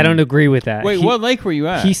that. I don't agree with that. Wait, what lake were you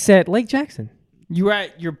at? He said Lake Jackson. You were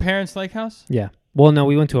at your parents' lake house? Yeah. Well, no,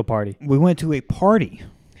 we went to a party. We went to a party.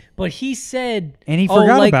 But he said... And he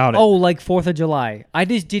forgot about it. Oh, like 4th of July. I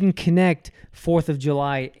just didn't connect 4th of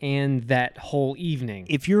July and that whole evening.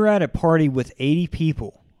 If you're at a party with 80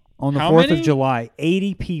 people on the How 4th many? of July,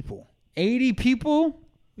 80 people. 80 people?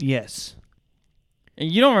 Yes.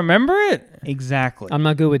 And you don't remember it? Exactly. I'm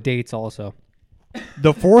not good with dates also.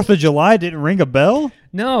 The 4th of July didn't ring a bell?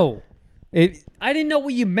 No. I didn't know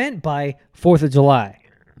what you meant by 4th of July.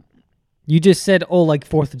 You just said, like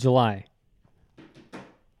 4th of July.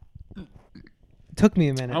 It took me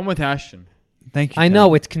a minute. I'm with Ashton. Thank you. I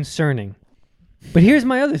know it's concerning. But here's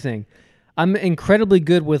my other thing. I'm incredibly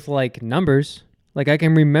good with like numbers. Like I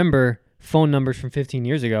can remember phone numbers from 15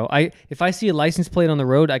 years ago. If I see a license plate on the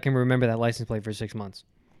road, I can remember that license plate for 6 months.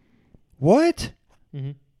 What?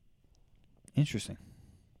 Mm-hmm. Interesting.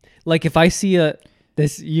 Like if I see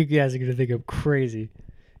you guys are going to think I'm crazy.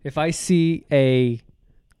 If I see a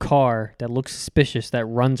car that looks suspicious that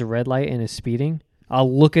runs a red light and is speeding,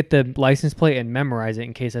 I'll look at the license plate and memorize it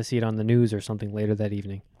in case I see it on the news or something later that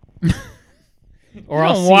evening. Or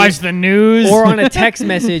I'll watch the news. Or on a text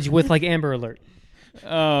message with like Amber Alert.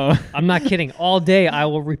 Oh. I'm not kidding. All day I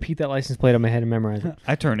will repeat that license plate on my head and memorize it.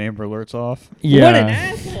 I turn Amber Alerts off. Yeah. What an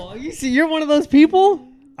asshole. You're one of those people?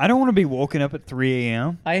 I don't want to be woken up at 3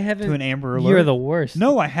 a.m. I haven't. to an Amber Alert. You're the worst.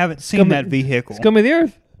 No, I haven't seen that vehicle. Scum of the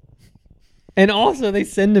earth. And also they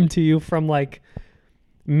send them to you from like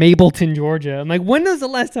Mapleton, Georgia. I'm like, when was the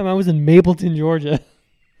last time I was in Mapleton, Georgia?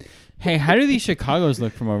 Hey, how do these Chicagos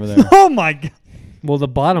look from over there? Oh, my God. Well, the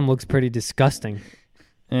bottom looks pretty disgusting.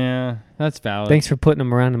 Yeah, that's valid. Thanks for putting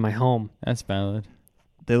them around in my home. That's valid.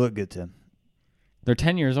 They look good, Tim. They're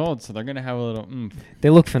 10 years old, so they're going to have a little oomph.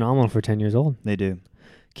 They look phenomenal for 10 years old. They do.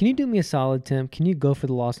 Can you do me a solid, Tim? Can you go for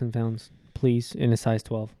the Lost and Founds, please, in a size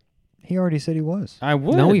 12? He already said he was. I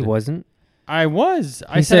would. No, he wasn't. I was.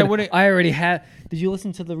 He said I wouldn't. I already have. Did you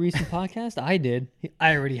listen to the recent podcast? I did.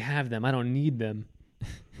 I already have them. I don't need them.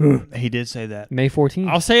 He did say that. May 14th.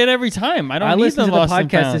 I'll say it every time. I don't need listened the to the Lost and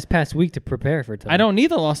podcast Found. this past week to prepare for it. I don't need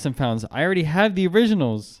the Lost and Founds. I already have the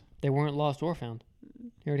originals. They weren't lost or found.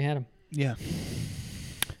 You already had them. Yeah.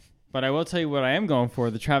 But I will tell you what I am going for,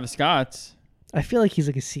 the Travis Scotts. I feel like he's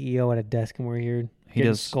like a CEO at a desk and we're here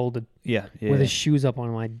getting scolded Yeah. with his shoes up on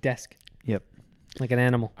my desk. Yep. Like an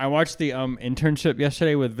animal. I watched the internship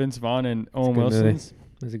yesterday with Vince Vaughn and Owen good movie. Wilson.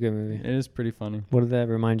 It's a good movie. It is pretty funny. What did that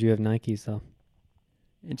remind you of Nikes, though?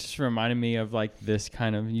 It just reminded me of like this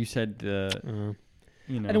kind of, you said the,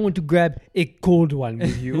 you know. I don't want to grab a cold one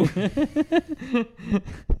with you.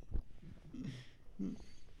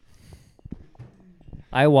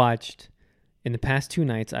 I watched, in the past 2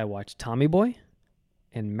 nights, I watched Tommy Boy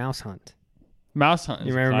and Mouse Hunt. Mouse Hunt.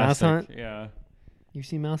 You remember Mouse Hunt? Yeah. You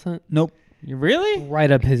seen Mouse Hunt? Nope. You really?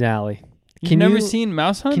 Right up his alley. You've never seen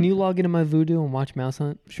Mouse Hunt? Can you log into my Voodoo and watch Mouse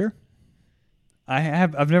Hunt? Sure.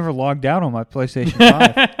 I've never logged out on my PlayStation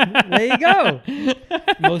 5. There you go.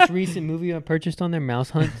 Most recent movie I purchased on there, Mouse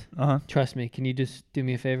Hunt. Uh-huh. Trust me. Can you just do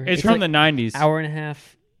me a favor? It's from like the 90s. hour and a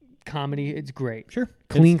half comedy. It's great. Sure.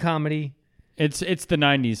 Clean comedy. It's the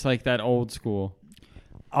 90s, like that old school.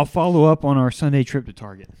 I'll follow up on our Sunday trip to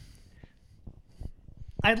Target.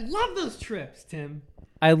 I love those trips, Tim.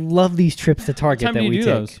 I love these trips to Target What time that do you we do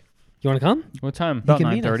take. those? You want to come? What time? About can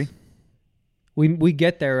meet 9:30. us. We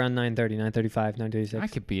get there around 9:30, 9:35, 9:36. I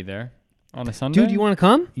could be there on a Sunday. Dude, you want to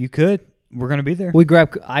come? You could. We're going to be there.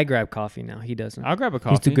 I grab coffee now. He doesn't. I'll grab a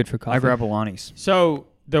coffee. He's too good for coffee. I grab Alani's. So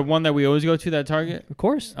the one that we always go to, that Target, Of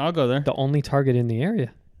course. I'll go there. The only Target in the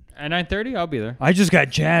area. At 9:30, I'll be there. I just got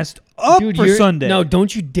jazzed up Dude, for Sunday. No,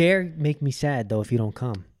 don't you dare make me sad, though, if you don't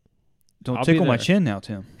come. Don't I'll be tickle my there. chin now,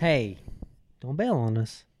 Tim. Hey, don't bail on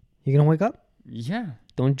us. You going to wake up? Yeah,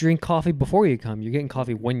 Don't drink coffee before you come. You're getting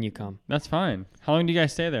coffee when you come. that's fine. How long do you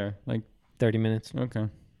guys stay there? Like, 30 minutes. okay.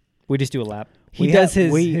 We just do a lap. He We does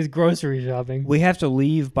have- his grocery shopping. We have to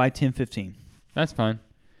leave by 10:15. That's fine.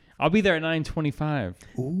 I'll be there at 9:25.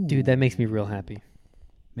 Dude, that makes me real happy.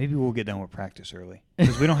 Maybe we'll get done with practice early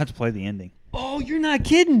because we don't have to play the ending. Oh, you're not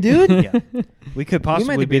kidding, dude. Yeah, we could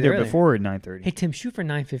possibly be be there there early. before 9:30. Hey, Tim, shoot for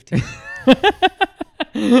 9:15.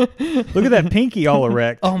 Look at that pinky all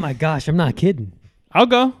erect. Oh, my gosh. I'm not kidding. I'll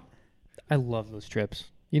go. I love those trips.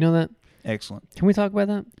 You know that? Excellent. Can we talk about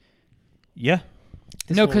that? Yeah.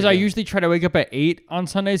 No, because I usually try to wake up at 8 on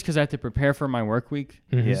Sundays because I have to prepare for my work week.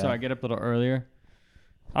 Mhm. Yeah. So I get up a little earlier.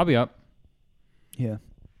 I'll be up. Yeah.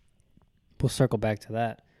 We'll circle back to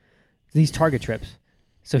that. These Target trips.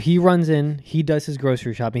 So he runs in, he does his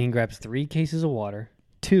grocery shopping, he grabs 3 cases of water,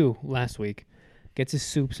 2 last week, gets his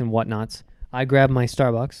soups and whatnots. I grab my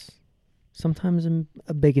Starbucks, sometimes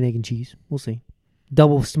a bacon, egg, and cheese. We'll see.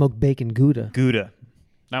 Double smoked bacon Gouda. Gouda.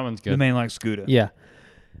 That one's The good. man likes Gouda. Yeah.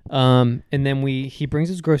 And then he brings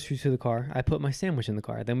his groceries to the car. I put my sandwich in the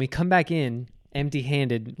car. Then we come back in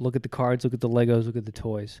empty-handed, look at the cards, look at the Legos, look at the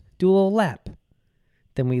toys, do a little lap.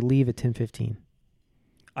 Then we leave at 10:15.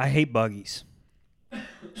 I hate buggies.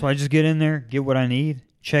 So I just get in there, get what I need,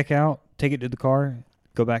 check out, take it to the car,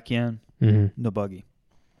 go back in. Mm-hmm. No buggy.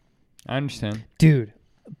 I understand. Dude,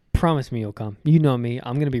 promise me you'll come. You know me.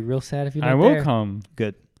 I'm going to be real sad if you're not I will there. come.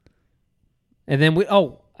 Good. And then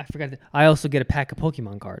I forgot. I also get a pack of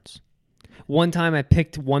Pokemon cards. One time I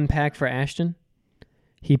picked one pack for Ashton.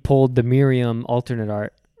 He pulled the Miriam alternate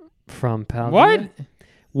art from Pal. What?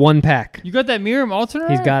 One pack. You got that Miriam alternate?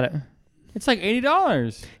 He's got it. It's like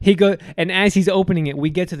 $80. He go and as he's opening it, we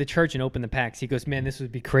get to the church and open the packs. He goes, "Man, this would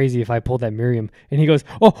be crazy if I pulled that Miriam." And he goes,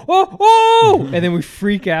 "Oh!" And then we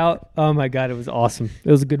freak out. Oh my god, it was awesome. It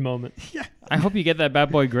was a good moment. I hope you get that bad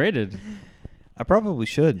boy graded. I probably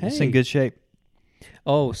should. It's Hey. in good shape.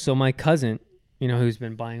 Oh, so my cousin, who's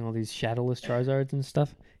been buying all these shadowless Charizards and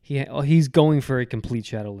stuff, he's going for a complete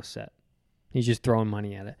shadowless set. He's just throwing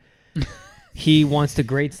money at it. He wants to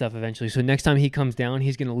grade stuff eventually. So next time he comes down,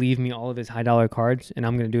 he's going to leave me all of his high dollar cards, and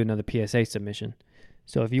I'm going to do another PSA submission.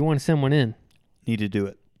 So if you want to send one in, Need to do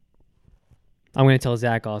it. I'm going to tell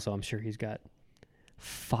Zach also. I'm sure he's got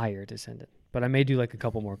fire to send it. But I may do like a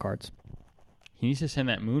couple more cards. He needs to send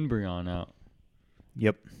that Moonbreon out.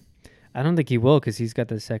 Yep. I don't think he will because he's got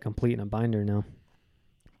the set complete in a binder now.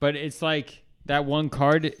 But it's like that one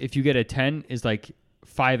card, if you get a 10, is like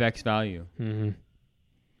 5x value. Mm-hmm.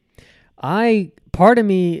 Part of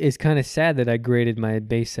me is kind of sad that I graded my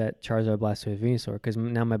base set Charizard Blastoise Venusaur because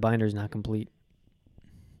now my binder is not complete.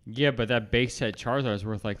 Yeah, but that base set Charizard is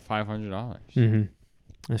worth like $500. Mm-hmm.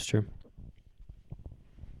 That's true.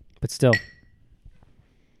 But still,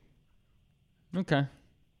 Okay.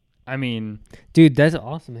 I mean, dude, that's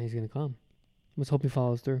awesome that he's gonna come. Let's hope he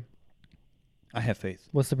follows through. I have faith.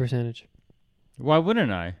 What's the percentage? why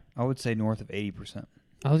wouldn't I? I would say north of 80%.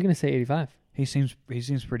 I was gonna say 85. He seems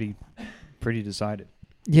pretty decided.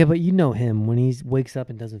 Yeah, but you know him. When he wakes up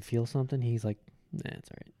and doesn't feel something, he's like, "Nah, it's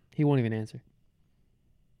all right." He won't even answer.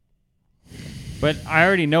 But I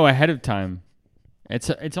already know ahead of time.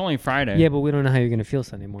 It's only Friday. Yeah, but we don't know how you're gonna feel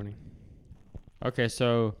Sunday morning. Okay,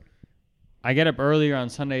 so I get up earlier on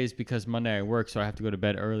Sundays because Monday I work, so I have to go to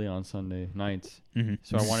bed early on Sunday nights. Mm-hmm.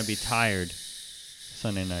 So I want to be tired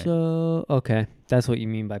Sunday night. So okay, that's what you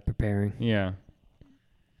mean by preparing. Yeah.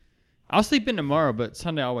 I'll sleep in tomorrow, but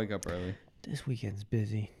Sunday I'll wake up early. This weekend's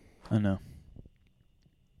busy. I know.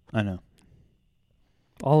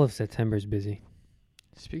 All of September's busy.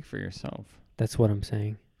 Speak for yourself. That's what I'm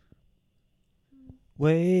saying.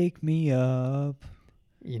 Wake me up.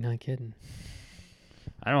 You're not kidding.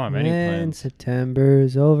 I don't have any When plans.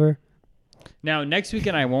 September's over. Now, next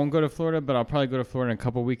weekend I won't go to Florida, but I'll probably go to Florida in a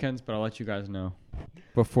couple weekends, but I'll let you guys know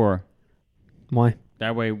before. Why?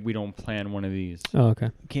 That way we don't plan one of these. Oh, okay.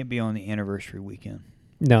 Can't be on the anniversary weekend.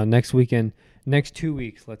 No, next weekend. Next 2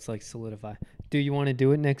 weeks, let's like solidify. Do you want to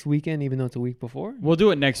do it next weekend, even though it's a week before? We'll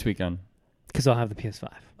do it next weekend. Because I'll have the PS5.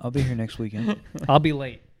 I'll be here next weekend. I'll be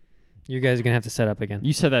late. You guys are going to have to set up again.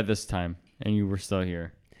 You said that this time, and you were still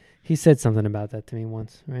here. He said something about that to me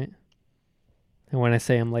once, right? And when I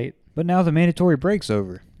say I'm late, But now the mandatory break's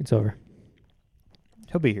over. it's over.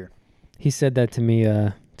 He'll be here. He said that to me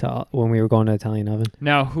when we were going to Italian Oven.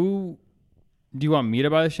 Now, do you want me to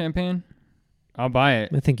buy the champagne? I'll buy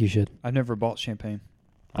it. I think you should. I've never bought champagne.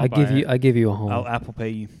 I'll buy it. I give you a home. I'll Apple Pay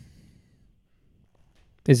you.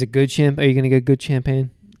 Is it good champagne? Are you going to get good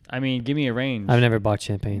champagne? I mean, give me a range. I've never bought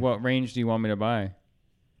champagne. What range do you want me to buy?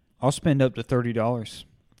 I'll spend up to $30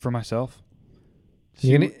 for myself.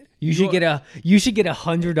 You should get a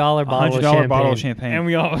 $100 bottle of champagne. bottle of champagne. And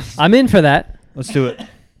we all. I'm in for that. Let's do it.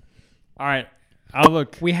 All right. I'll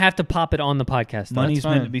look. We have to pop it on the podcast. though. Money's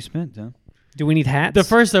fine. meant to be spent, huh? Do we need hats? The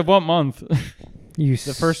first of what month? The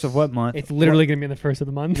first of what month? It's literally going to be in the first of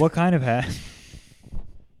the month. What kind of hat?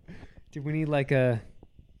 Do we need like a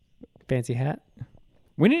fancy hat?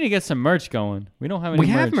 We need to get some merch going. We don't have any We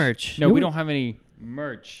merch. have merch. No, we don't have any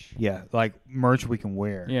merch. Yeah, like merch we can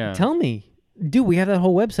wear. Yeah. Tell me. Dude, we have that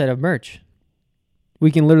whole website of merch.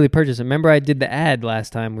 We can literally purchase it. Remember I did the ad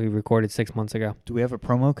last time we recorded 6 months ago. Do we have a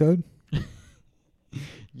promo code?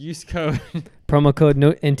 Use code. Promo code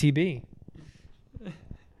NTB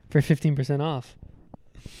for 15% off.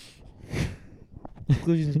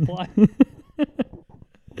 Exclusions apply.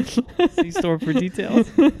 See store for details.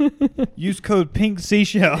 Use code Pink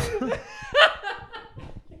Seashell.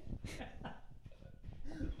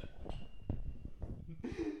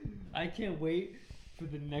 I can't wait for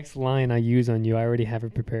the next line I use on you. I already have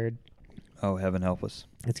it prepared. Oh, heaven help us.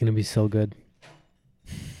 It's going to be so good.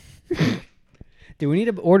 Do we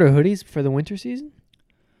need to order hoodies for the winter season?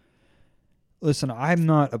 Listen, I'm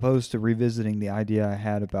not opposed to revisiting the idea I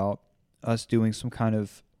had about us doing some kind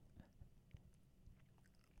of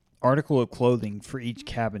article of clothing for each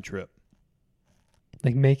cabin trip.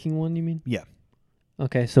 Like making one, you mean? Yeah.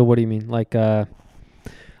 Okay, so what do you mean? Like, okay,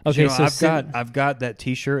 You know, so I've got that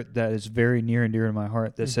T-shirt that is very near and dear to my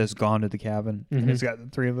heart that says "Gone to the Cabin." And it's got the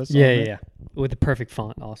three of us. Yeah, on yeah, it. yeah. With the perfect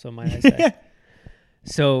font, also, might I say.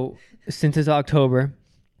 So, since it's October,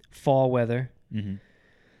 fall weather. Mm-hmm.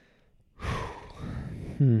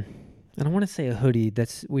 I don't want to say a hoodie.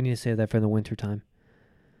 We need to say that for the winter time.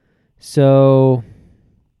 So,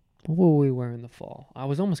 what will we wear in the fall? I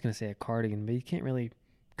was almost going to say a cardigan, but you can't really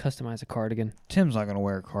customize a cardigan. Tim's not going to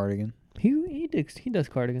wear a cardigan. He does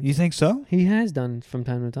cardigans. You think so? He has done from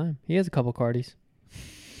time to time. He has a couple cardies.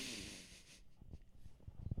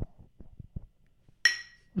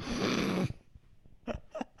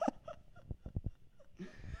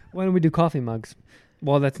 Why don't we do coffee mugs?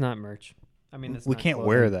 Well, that's not merch. I mean, that's We not can't clothing.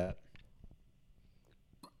 wear that.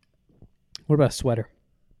 What about a sweater?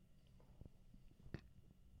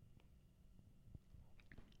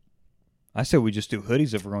 I said we just do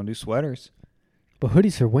hoodies if we're going to do sweaters. But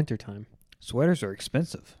hoodies are wintertime. Sweaters are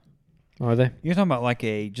expensive. Are they? You're talking about like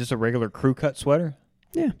just a regular crew cut sweater?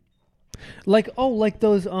 Yeah. Like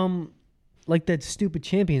those like that stupid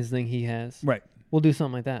champions thing he has. Right. We'll do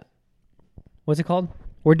something like that. What's it called?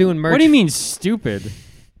 We're doing merch. What do you mean stupid?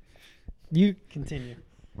 You continue.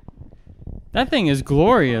 That thing is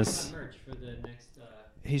glorious.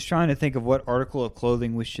 He's trying to think of what article of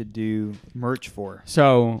clothing we should do merch for.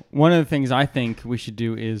 So one of the things I think we should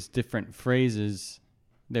do is different phrases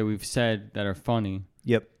that we've said that are funny.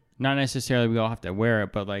 Yep. Not necessarily we all have to wear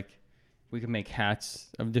it, but like we can make hats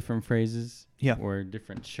of different phrases. Yeah. Or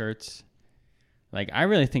different shirts. Like I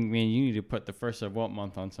really think me and you need to put the first of what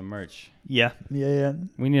month on some merch. Yeah. Yeah.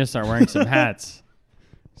 We need to start wearing some hats,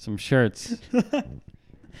 some shirts.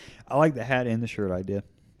 I like the hat and the shirt idea.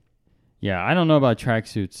 Yeah, I don't know about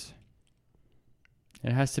tracksuits.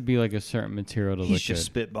 It has to be like a certain material to He's look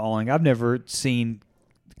just good. spitballing. I've never seen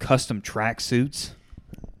custom tracksuits.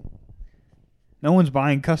 No one's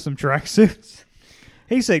buying custom tracksuits.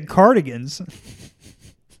 He said cardigans.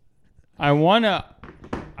 I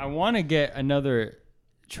wanna get another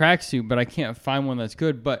tracksuit, but I can't find one that's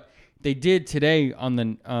good. But they did today on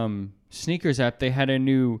the sneakers app. They had a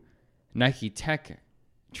new Nike Tech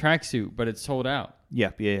tracksuit, but it's sold out.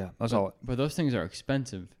 Yeah. That's all. But those things are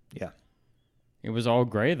expensive. Yeah. It was all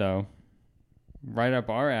gray though, right up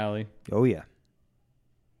our alley. Oh yeah.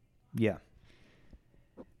 Yeah.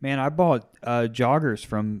 Man, I bought joggers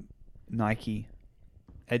from Nike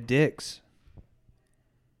at Dick's.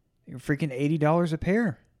 They were freaking $80 a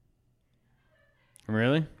pair.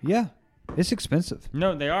 Really? Yeah, it's expensive.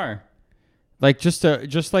 No, they are. Like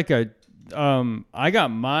I got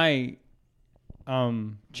my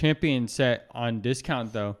champion set on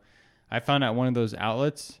discount though. I found out one of those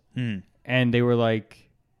outlets and they were like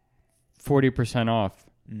 40% off.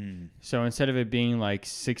 So instead of it being like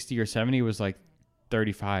 60 or 70, it was like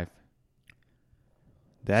 35.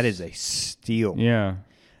 That is a steal. Yeah.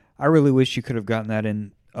 I really wish you could have gotten that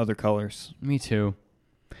in other colors. Me too.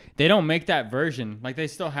 They don't make that version. Like, they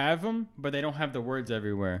still have them, but they don't have the words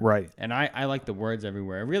everywhere. Right. And I like the words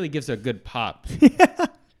everywhere. It really gives a good pop.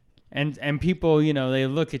 And people, they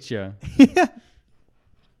look at you. Yeah.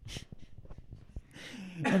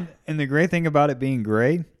 And the great thing about it being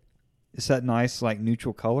gray, it's that nice, like,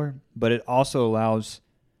 neutral color, but it also allows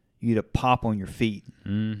you to pop on your feet.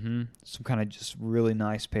 Mm-hmm. Some kind of just really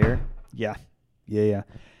nice pair. Yeah. Yeah.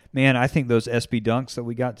 Man, I think those SB Dunks that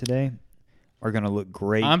we got today are going to look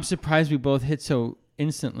great. I'm surprised we both hit so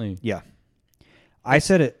instantly. Yeah. I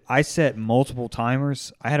set multiple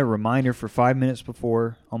timers. I had a reminder for 5 minutes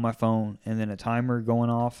before on my phone and then a timer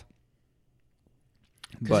going off.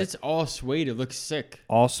 Because it's all suede. It looks sick.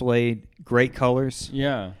 All suede, great colors.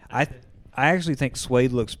 Yeah. I actually think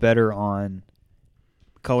suede looks better on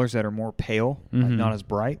colors that are more pale, like not as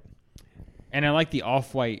bright. And I like the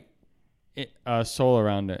off-white sole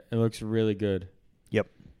around it. It looks really good. Yep.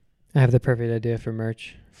 I have the perfect idea for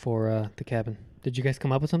merch for the cabin. Did you guys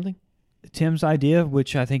come up with something? Tim's idea,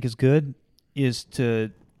 which I think is good, is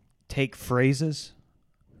to take phrases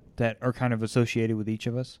that are kind of associated with each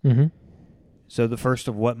of us. Mm-hmm. So the first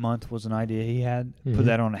of what month was an idea he had. Mm-hmm. Put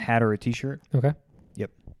that on a hat or a T-shirt. Okay.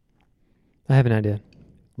 Yep. I have an idea.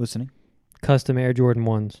 Listening. Custom Air Jordan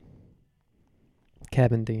 1s.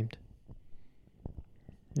 Cabin themed.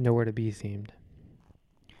 Nowhere to be themed.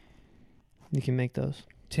 You can make those.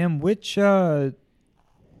 Tim, which do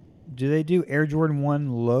they do Air Jordan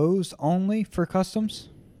 1 lows only for customs?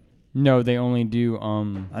 No, they only do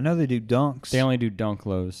I know they do dunks. they only do dunk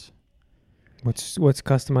lows. What's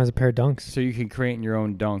customize a pair of dunks? So you can create your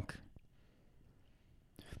own dunk.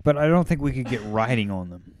 But I don't think we could get writing on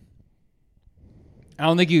them. I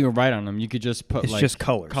don't think you can write on them. You could just put It's like just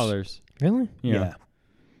colors. Colors. Really? Yeah.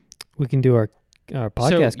 We can do our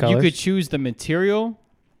podcast so colors. you could choose the material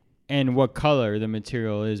and what color the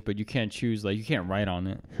material is, but you can't choose, like, you can't write on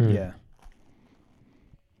it. Yeah.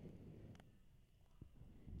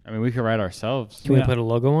 I mean, we could write ourselves. Can we put a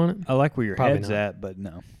logo on it? I like where your Probably head's not. at, but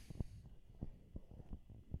no.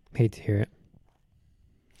 Hate to hear it.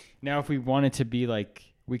 Now, if we wanted to be like,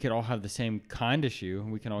 we could all have the same kind of shoe.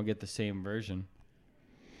 We can all get the same version.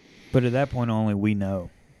 But at that point, only we know.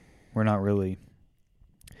 We're not really.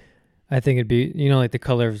 I think it'd be, like the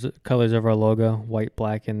colors of our logo, white,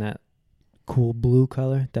 black, and that cool blue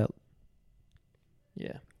color.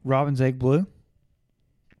 Yeah. Robin's egg blue?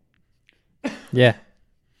 Yeah.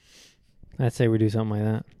 I'd say we do something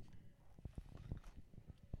like that.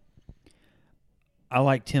 I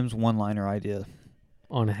like Tim's one-liner idea.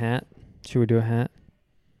 On a hat. Should we do a hat?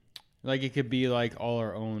 Like, it could be like all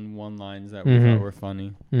our own one lines that we thought were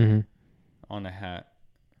funny on a hat.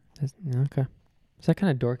 Okay. Is that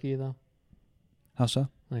kind of dorky, though? How so?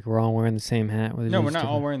 Like we're all wearing the same hat? No, we're not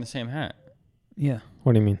all wearing the same hat. Yeah.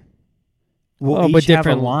 What do you mean? We'll each but have a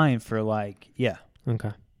different line for like, yeah.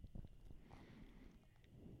 Okay.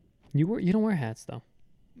 You don't wear hats, though.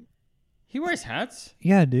 He wears hats.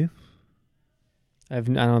 Yeah, I do. I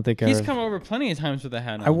don't think He's come over plenty of times with a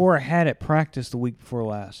hat on. I wore a hat at practice the week before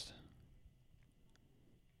last.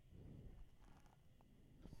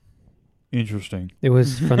 Interesting. It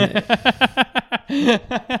was from the... I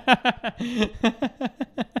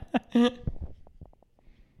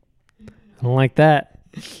don't like that.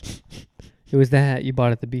 It was the hat you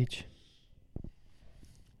bought at the beach.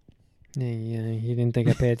 Yeah, you didn't think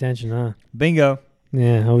I pay attention, huh? Bingo.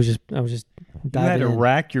 Yeah, I was just You had diving to in.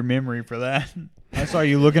 rack your memory for that. I saw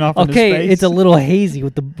you looking off into Okay, space. it's a little hazy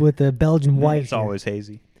with the Belgian white. It's here. always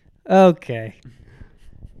hazy. Okay.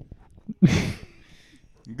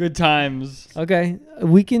 Good times. Okay,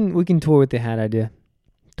 we can tour with the hat idea.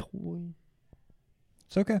 Toy.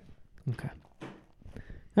 It's okay. Okay.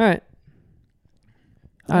 All right.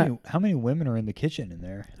 How many women are in the kitchen in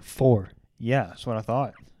there? 4. Yeah, that's what I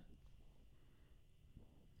thought.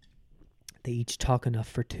 They each talk enough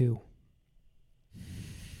for 2.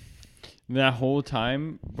 That whole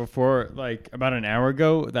time before, like about an hour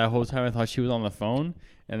ago, that whole time I thought she was on the phone,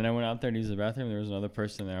 and then I went out there to use the bathroom. And there was another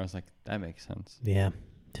person there. I was like, that makes sense. Yeah,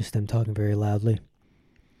 just them talking very loudly.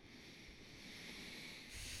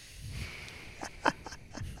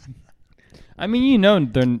 I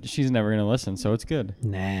mean, she's never gonna listen, so it's good.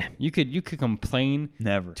 Nah. You could complain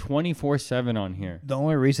Never. 24/7 on here. The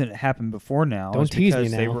only reason it happened before now Don't is tease me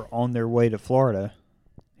because they now. were on their way to Florida.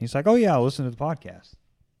 He's like, "Oh yeah, I'll listen to the podcast."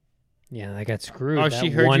 Yeah, I got screwed. Oh, that she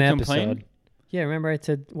heard one you episode. complain? Yeah, remember I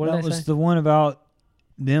said, what that did I was say? the one about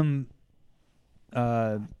them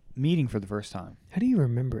meeting for the first time. How do you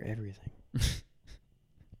remember everything?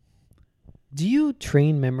 Do you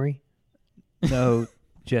train memory? No,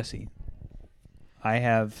 Jesse. I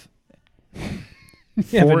have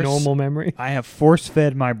You have a normal memory? I have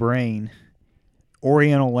force-fed my brain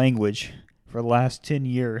Oriental language for the last 10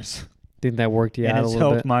 years. Think that worked you and out a it's little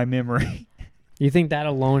helped bit? my memory. You think that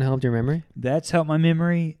alone helped your memory? That's helped my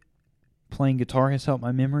memory. Playing guitar has helped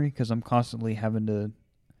my memory because I'm constantly having to...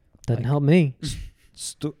 Doesn't Like- help me.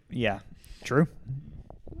 Yeah, true.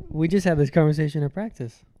 We just had this conversation at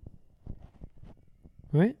practice.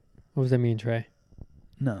 Right? What was that me and Trey?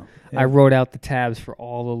 No. I wrote out the tabs for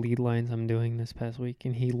all the lead lines I'm doing this past week,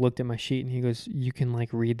 and he looked at my sheet and he goes, "You can like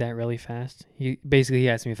read that really fast." He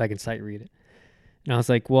asked me if I can sight read it, and I was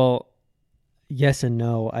like, "Well, yes and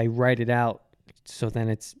no. I write it out so then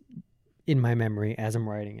it's in my memory as I'm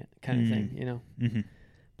writing it, kind of thing, you know." Mm-hmm.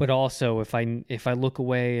 But also, if I look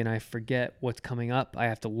away and I forget what's coming up, I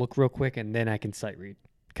have to look real quick and then I can sight read,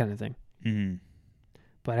 kind of thing. Mm-hmm.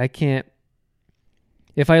 But I can't.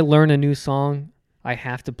 If I learn a new song, I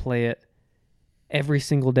have to play it every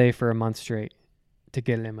single day for a month straight to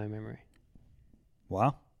get it in my memory.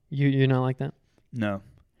 Wow. You're not like that? No.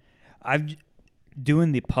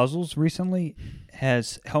 Doing the puzzles recently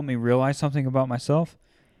has helped me realize something about myself,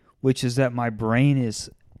 which is that my brain is,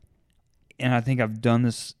 and I think I've done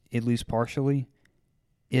this at least partially,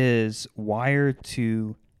 is wired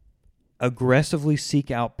to aggressively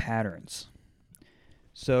seek out patterns.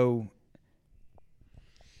 So,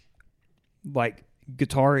 like,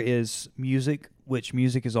 guitar is music, which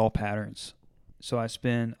music is all patterns. So I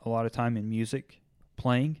spend a lot of time in music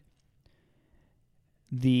playing.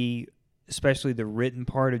 Especially the written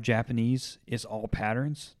part of Japanese is all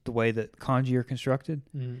patterns, the way that kanji are constructed.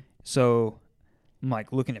 Mm-hmm. So I'm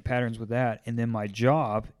like looking at patterns with that. And then my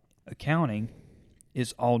job, accounting,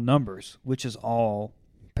 is all numbers, which is all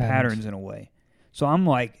patterns in a way. So I'm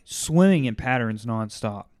like swimming in patterns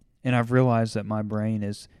nonstop. And I've realized that my brain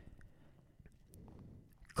is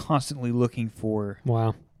constantly looking for...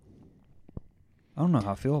 Wow. I don't know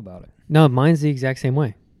how I feel about it. No, mine's the exact same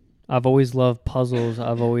way. I've always loved puzzles.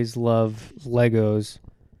 I've always loved Legos.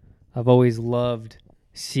 I've always loved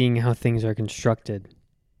seeing how things are constructed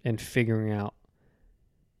and figuring out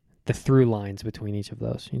the through lines between each of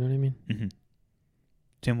those. You know what I mean? Mm-hmm.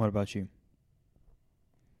 Tim, what about you?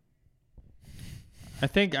 I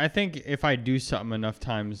think if I do something enough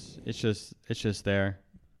times, it's just there.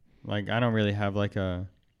 Like, I don't really have like a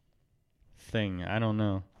thing. I don't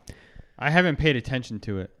know. I haven't paid attention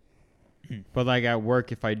to it. But like at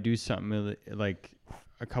work, if I do something like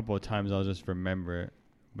a couple of times, I'll just remember it.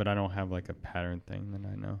 But I don't have like a pattern thing that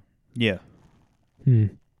I know. Yeah.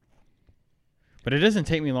 But it doesn't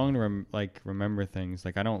take me long to remember things.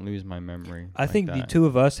 Like, I don't lose my memory. I think the two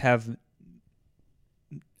of us have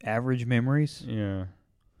average memories. Yeah.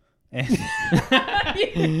 And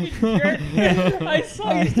I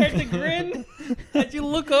saw you start to grin as you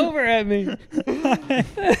look over at me.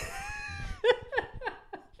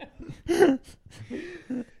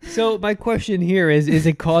 So my question here is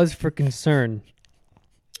it cause for concern?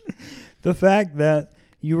 the fact that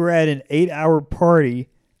you were at an 8-hour party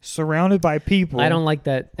surrounded by people, I don't like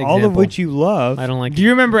that example. all of which you love. I don't like. Do you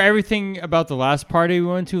remember everything about the last party we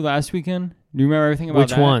went to last weekend? Do you remember everything about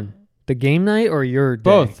Which that? one? The game night or your day?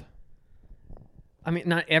 Both. I mean,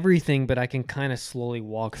 not everything, but I can kind of slowly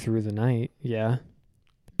walk through the night. Yeah.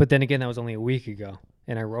 But then again, that was only a week ago,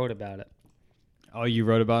 and I wrote about it. Oh, you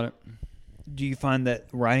wrote about it? Do you find that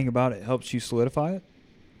writing about it helps you solidify it?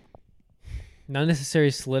 Not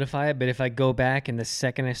necessarily solidify it, but if I go back and the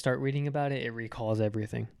second I start reading about it, it recalls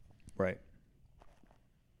everything. Right.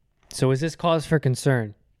 So is this cause for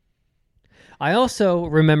concern? I also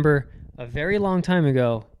remember a very long time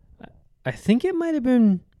ago, I think it might have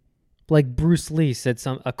been like Bruce Lee said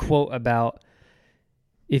a quote about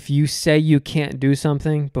if you say you can't do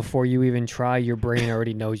something before you even try, your brain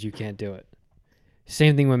already knows you can't do it.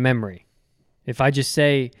 Same thing with memory. If I just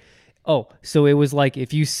say, so it was like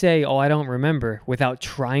if you say, I don't remember without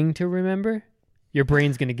trying to remember, your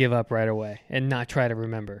brain's going to give up right away and not try to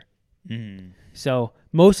remember. So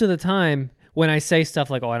most of the time when I say stuff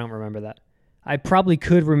like, I don't remember that, I probably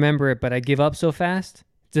could remember it, but I give up so fast.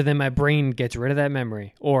 So then my brain gets rid of that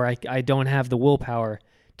memory, or I don't have the willpower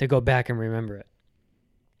to go back and remember it.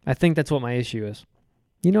 I think that's what my issue is.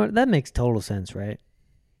 You know what? That makes total sense, right?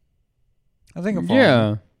 I think I'm following.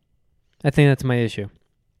 Yeah. I think that's my issue.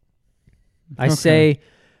 I say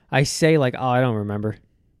like, oh, I don't remember.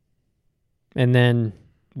 And then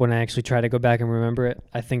when I actually try to go back and remember it,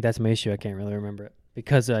 I think that's my issue. I can't really remember it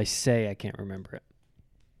because I say I can't remember it.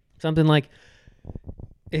 Something like,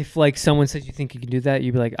 if like someone says you think you can do that,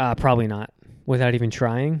 you'd be like, probably not, without even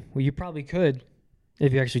trying. Well, you probably could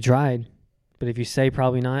if you actually tried. But if you say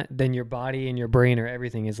probably not, then your body and your brain or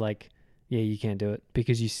everything is like, yeah, you can't do it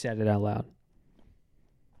because you said it out loud.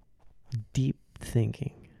 Deep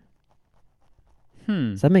thinking.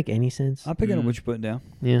 Does that make any sense? I'm picking up what you're putting down.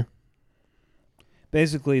 Yeah.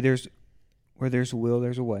 Basically, where there's a will,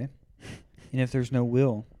 there's a way. And if there's no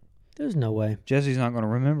will, There's no way. Jesse's not going to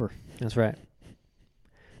remember. That's right.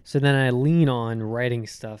 So then I lean on writing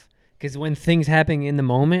stuff. Because when things happen in the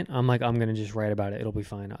moment, I'm like, I'm going to just write about it. It'll be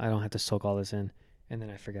fine. I don't have to soak all this in. And then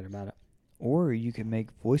I forget about it. Or you can make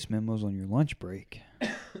voice memos on your lunch break. I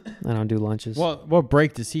don't do lunches. What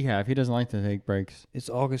break does he have? He doesn't like to take breaks. It's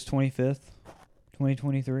August 25th,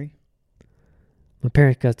 2023. My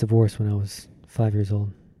parents got divorced when I was 5 years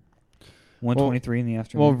old. 1:23 in the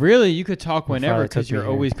afternoon. Well, really, you could talk My whenever father took because me you're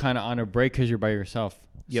here. always kind of on a break because you're by yourself.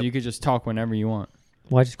 Yep. So you could just talk whenever you want.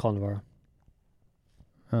 Well, I just called Navarro.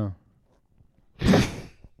 Oh.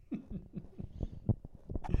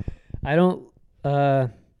 I don't...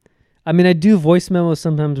 I mean, I do voice memos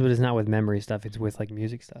sometimes, but it's not with memory stuff. It's with, like,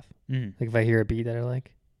 music stuff. Mm. Like, if I hear a beat that I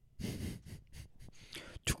like.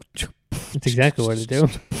 That's exactly what I do.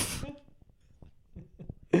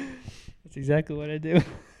 That's exactly what I do.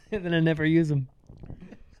 And then I never use them.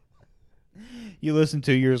 You listen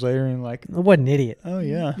 2 years later and like, What an idiot. oh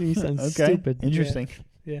yeah, You sound okay, stupid. interesting.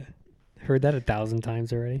 Yeah. Heard that 1,000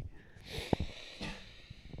 times already.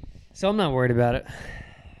 So I'm not worried about it.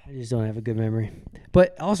 I just don't have a good memory.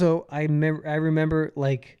 But also, I remember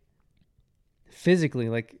like physically,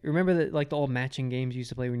 like remember that like the old matching games you used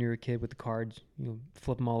to play when you were a kid with the cards. You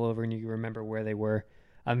flip them all over and you remember where they were.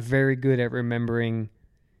 I'm very good at remembering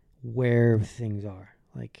where things are.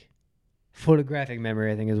 Like photographic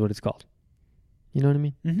memory, I think is what it's called. You know what I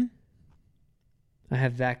mean? Mm-hmm. I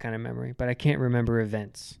have that kind of memory, but I can't remember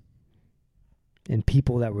events and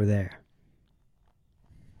people that were there.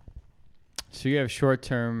 So you have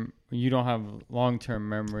short-term. You don't have long-term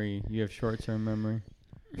memory. You have short-term memory.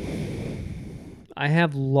 I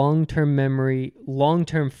have long-term memory,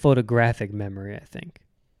 long-term photographic memory, I think.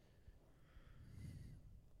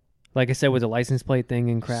 Like I said, with the license plate thing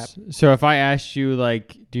and crap. So if I asked you,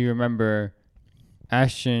 like, do you remember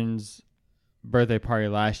Ashton's birthday party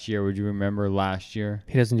last year? Would you remember last year?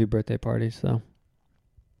 He doesn't do birthday parties, so.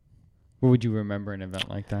 What would you remember an event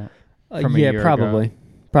like that? From a Yeah, year probably. ago?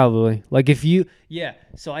 Probably. Like if you, yeah.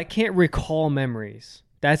 So I can't recall memories.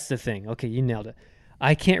 That's the thing. Okay, you nailed it.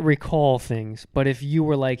 I can't recall things. But if you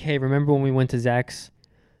were like, hey, remember when we went to Zach's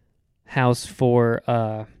house for,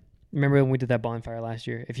 remember when we did that bonfire last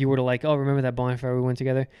year? If you were to like, oh, remember that bonfire we went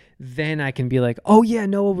together? Then I can be like, oh, yeah,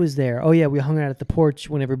 Noah was there. Oh, yeah, we hung out at the porch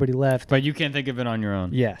when everybody left. But you can't think of it on your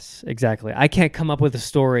own. Yes, exactly. I can't come up with a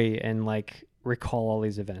story and like recall all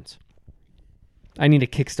these events. I need a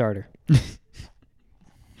Kickstarter.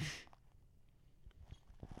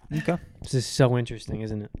 Okay. This is so interesting,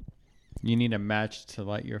 isn't it? You need a match to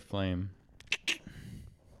light your flame.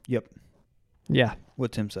 Yep. Yeah.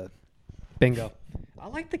 What Tim said. Bingo. I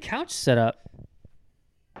like the couch setup.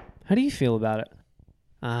 How do you feel about it?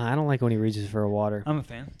 I don't like when he reaches for a water. I'm a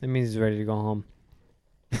fan. It means he's ready to go home.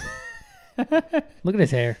 Look at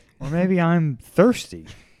his hair. Or maybe I'm thirsty.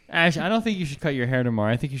 Ash, I don't think you should cut your hair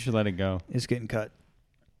tomorrow. I think you should let it go. It's getting cut.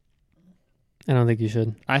 I don't think you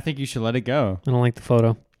should. I think you should let it go. I don't like the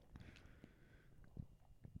photo.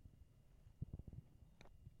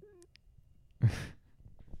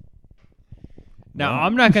 Now,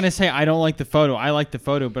 I'm not going to say I don't like the photo. I like the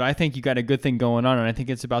photo, but I think you got a good thing going on, and I think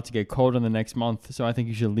it's about to get cold in the next month, so I think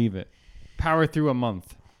you should leave it. Power through a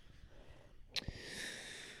month.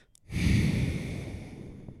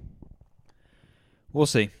 We'll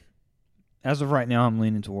see. As of right now, I'm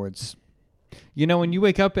leaning towards... You know, when you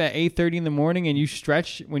wake up at 8:30 in the morning and you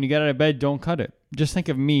stretch, when you get out of bed, don't cut it. Just think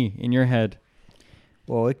of me in your head.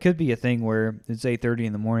 Well, it could be a thing where it's 8:30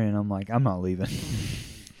 in the morning and I'm like, I'm not leaving.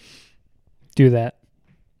 Do that.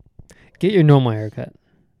 Get your normal haircut.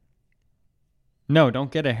 No,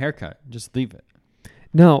 don't get a haircut. Just leave it.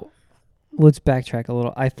 No. Let's backtrack a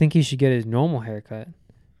little. I think he should get his normal haircut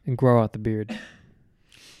and grow out the beard.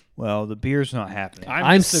 Well, the beard's not happening.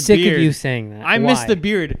 I'm sick of you saying that. I miss Why? the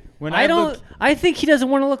beard. When I don't. I think he doesn't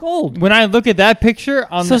want to look old. When I look at that picture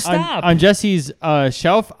on So stop. on Jesse's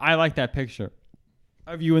shelf, I like that picture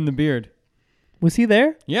of you in the beard. Was he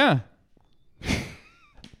there? Yeah.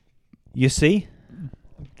 You see? I'm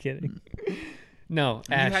kidding. No,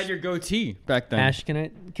 You Ash. had your goatee back then. Ash,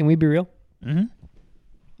 can we be real? Mm-hmm.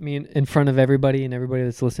 I mean, in front of everybody and everybody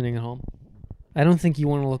that's listening at home. I don't think you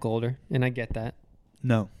want to look older, and I get that.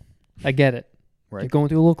 No. I get it. Right. You're going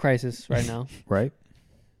through a little crisis right now. Right.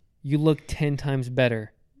 You look 10 times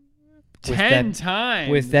better. 10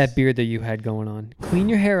 times. With that beard that you had going on. Clean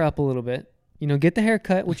your hair up a little bit. You know, get the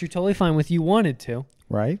haircut, which you're totally fine with. You wanted to.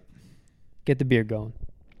 Right. Get the beard going.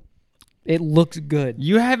 It looks good.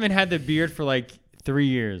 You haven't had the beard for like 3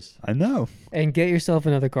 years. I know. And get yourself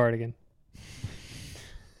another cardigan.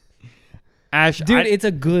 Ash, Dude, it's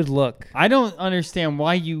a good look. I don't understand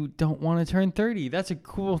why you don't want to turn 30. That's a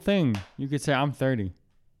cool thing. You could say, I'm 30.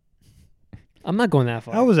 I'm not going that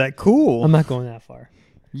far. How was that cool? I'm not going that far.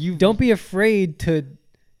 You Don't be afraid to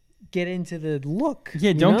get into the look.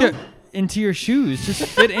 Yeah, you don't know? get into your shoes. Just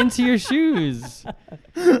fit into your shoes.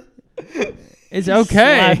 It's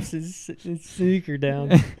okay. Slaps his sneaker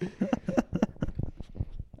down.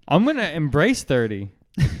 I'm going to embrace 30.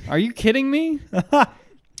 Are you kidding me?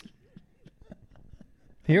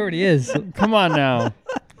 He already is. Come on now.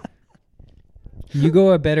 You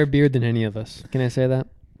grow a better beard than any of us. Can I say that?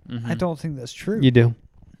 I don't think that's true. You do.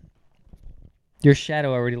 Your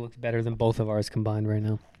shadow already looks better than both of ours combined right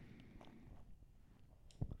now.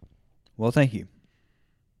 Well, thank you.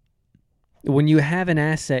 When you have an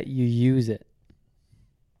asset, you use it.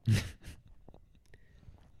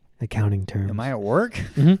 Accounting terms. Am I at work?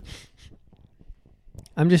 Mm-hmm.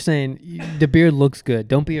 I'm just saying, the beard looks good.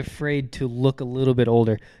 Don't be afraid to look a little bit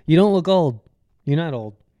older. You don't look old. You're not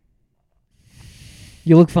old.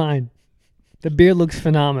 You look fine. The beard looks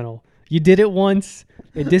phenomenal. You did it once.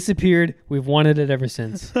 It disappeared. We've wanted it ever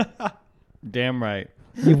since. Damn right.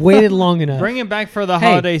 You've waited long enough. Bring it back for the Hey,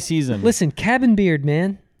 holiday season. Listen, cabin beard,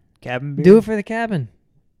 man. Cabin beard? Do it for the cabin.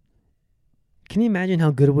 Can you imagine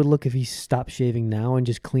how good it would look if he stopped shaving now and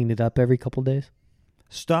just cleaned it up every couple days?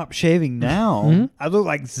 Stop shaving now. Mhm. I look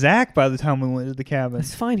like Zach by the time we went to the cabin.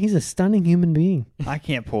 That's fine. He's a stunning human being. I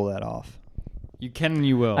can't pull that off. You can and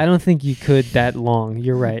you will. I don't think you could that long.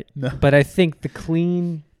 You're right. No. But I think the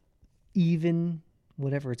clean, even,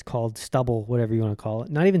 whatever it's called, stubble, whatever you want to call it.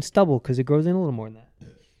 Not even stubble because it grows in a little more than that.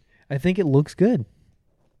 I think it looks good.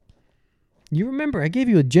 You remember, I gave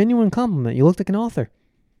you a genuine compliment. You looked like an author.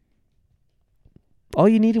 All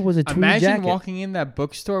you needed was a tweed Imagine jacket. walking in that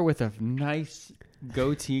bookstore with a nice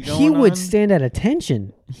goatee going He would on. stand at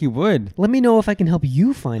attention. He would. Let me know if I can help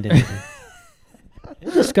you find anything.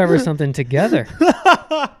 We'll discover something together.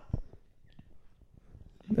 Are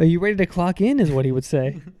you ready to clock in, is what he would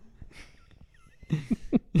say.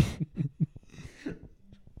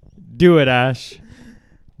 Do it, Ash.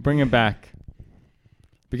 Bring it back.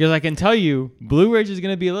 Because I can tell you, Blue Ridge is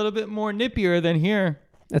going to be a little bit more nippier than here.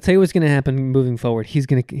 I'll tell you what's going to happen moving forward. He's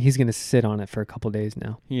gonna sit on it for a couple days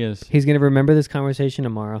now. He is. He's going to remember this conversation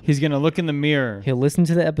tomorrow. He's going to look in the mirror. He'll listen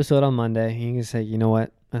to the episode on Monday. He's going to say, you know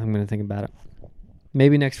what? I'm going to think about it.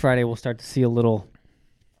 Maybe next Friday we'll start to see a little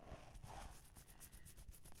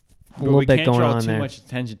But we bit can't going draw on too there. much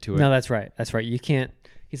attention to it. No, that's right. That's right. You can't.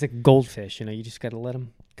 He's like a goldfish. You know, you just got to let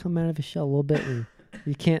him come out of his shell a little bit. And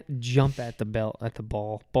you can't jump at the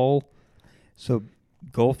bowl. So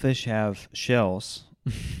goldfish have shells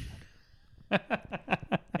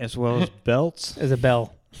as well as belts. As a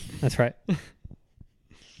bell. That's right.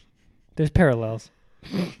 There's parallels.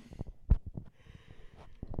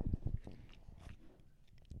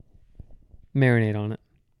 Marinate on it.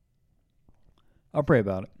 I'll pray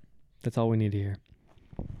about it. That's all we need to hear.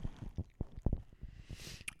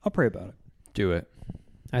 I'll pray about it. Do it.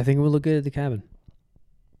 I think it would look good at the cabin.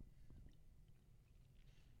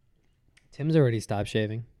 Tim's already stopped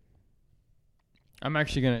shaving. I'm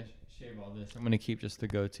actually going to shave all this. I'm going to keep just the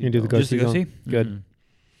goatee. You do the going. Just the goatee goatee? Good. Mhm.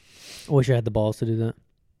 I wish I had the balls to do that.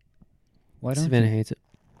 Why don't Savannah you? hates it.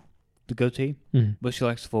 The goatee? Mhm. But she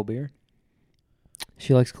likes the full beard?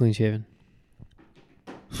 She likes clean shaven.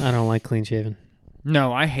 I don't like clean shaven.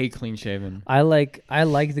 No, I hate clean shaven. I like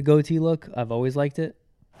the goatee look. I've always liked it.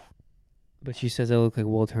 But she says I look like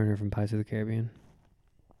Will Turner from Pirates of the Caribbean.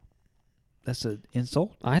 That's an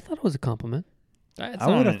insult? I thought it was a compliment. That's I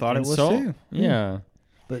not would have an thought it was insult. too. Yeah.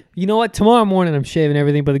 You know what? Tomorrow morning I'm shaving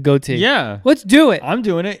everything but the goatee. Yeah. Let's do it. I'm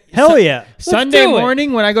doing it. Hell yeah. Sunday do it.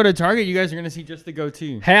 morning when I go to Target, you guys are going to see just the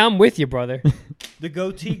goatee. Hey, I'm with you, brother. The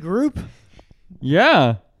goatee group?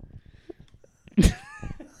 Yeah.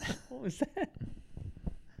 What was that?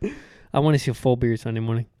 I want to see a full beard Sunday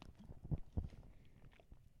morning.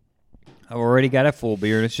 I've already got a full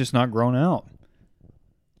beard. It's just not grown out.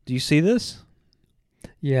 Do you see this?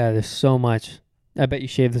 Yeah, there's so much. I bet you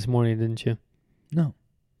shaved this morning, didn't you? No.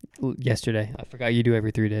 Yesterday. I forgot you do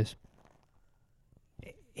every 3 days.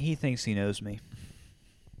 He thinks he knows me.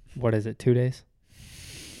 What is it, 2 days?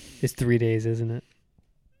 It's 3 days, isn't it?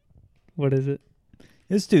 What is it?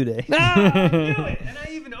 It's 2 days. I knew it! And I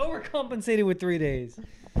even overcompensated with 3 days.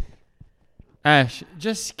 Ash,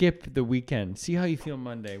 just skip the weekend. See how you feel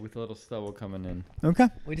Monday with a little stubble coming in. Okay.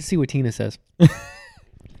 Wait to see what Tina says.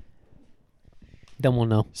 Then we'll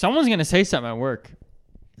know. Someone's going to say something at work.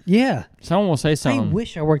 Yeah. Someone will say I something.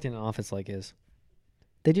 wish I worked in an office like his.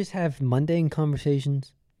 They just have mundane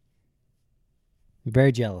conversations. I'm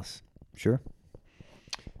very jealous. Sure.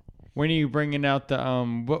 When are you bringing out the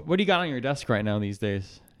what do you got on your desk right now these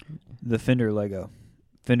days? The Fender Lego.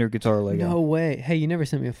 Fender guitar Lego. No way. Hey, you never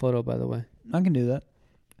sent me a photo, by the way. I can do that.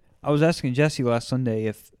 I was asking Jesse last Sunday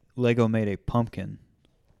if Lego made a pumpkin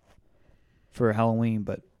for Halloween,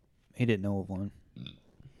 but he didn't know of one.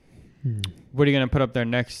 What are you going to put up there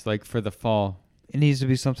next, like for the fall? It needs to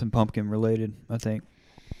be something pumpkin related, I think.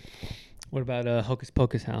 What about Hocus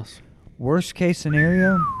Pocus house? Worst case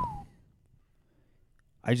scenario,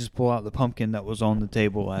 I just pull out the pumpkin that was on the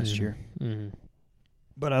table last year. Mm-hmm.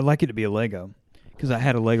 But I'd like it to be a Lego because I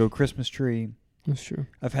had a Lego Christmas tree. That's true.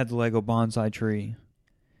 I've had the Lego bonsai tree.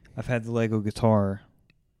 I've had the Lego guitar.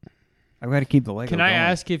 I've got to keep the Lego Can going. I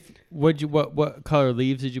ask if what color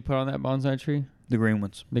leaves did you put on that bonsai tree? The green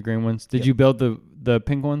ones. The green ones. Did Yep. you build the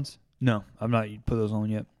pink ones? No, I've not put those on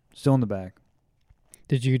yet. Still in the back.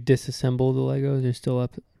 Did you disassemble the Legos? They're still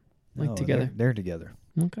up, No, together? They're together.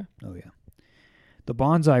 Okay. Oh, yeah. The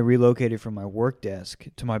bonsai relocated from my work desk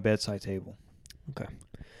to my bedside table. Are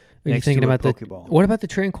you Next thinking to a about the? Pokeball. What about the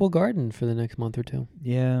Tranquil Garden for the next month or two?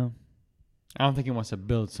 Yeah. I don't think he wants to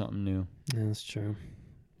build something new. Yeah, that's true.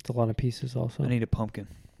 It's a lot of pieces, also. I need a pumpkin.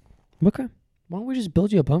 Okay. Why don't we just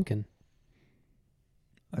build you a pumpkin?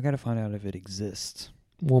 I got to find out if it exists.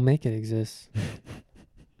 We'll make it exist.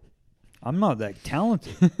 I'm not that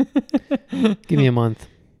talented. Give me a month.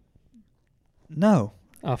 No,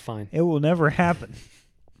 Oh, fine. it will never happen.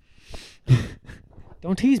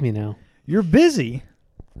 Don't tease me now. You're busy.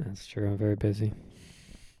 That's true. I'm very busy.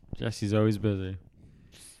 Jesse's always busy.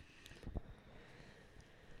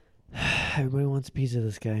 Everybody wants a piece of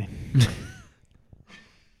this guy.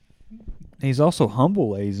 He's also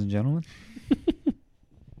humble, ladies and gentlemen.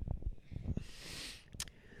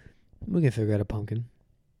 We can figure out a pumpkin.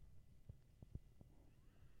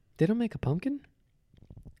 They don't make a pumpkin?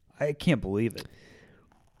 I can't believe it.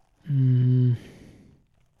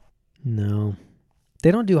 No.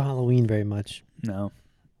 They don't do Halloween very much. No.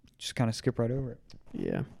 Just kind of skip right over it.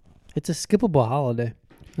 Yeah. It's a skippable holiday.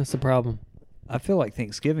 That's the problem. I feel like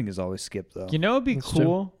Thanksgiving is always skipped, though. You know it'd be That's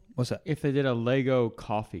cool What's that? if they did a Lego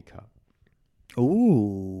coffee cup.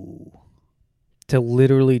 Ooh. To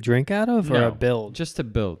literally drink out of or No, a build? just to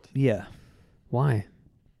build. Yeah. Why?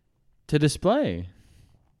 To display.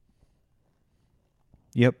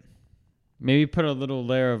 Yep. Maybe put a little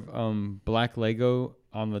layer of black Lego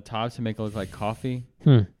on the top to make it look like coffee.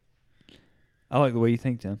 I like the way you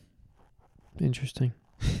think, Tim. Interesting.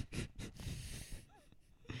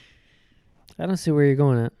 I don't see where you're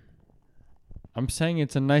going at. I'm saying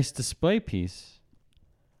it's a nice display piece.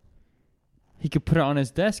 He could put it on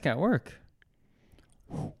his desk at work.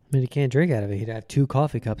 But he can't drink out of it. He'd have 2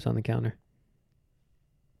 coffee cups on the counter.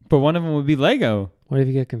 But one of them would be Lego. What if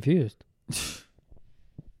you get confused?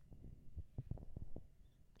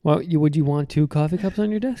 Well, would you want 2 coffee cups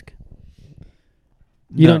on your desk?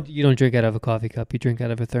 You don't drink out of a coffee cup. You drink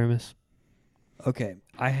out of a thermos. Okay.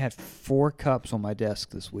 I had 4 cups on my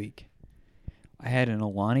desk this week. I had an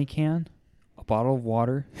Alani can, a bottle of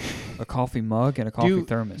water, a coffee mug, and a coffee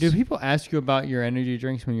thermos. Do people ask you about your energy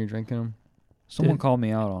drinks when you're drinking them? Someone called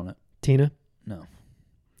me out on it. Tina? No.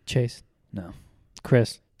 Chase? No.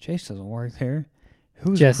 Chris? Chase doesn't work there.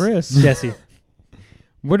 Who's Jess. Chris? Jesse?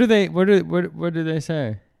 What do they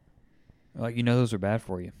say? Like, those are bad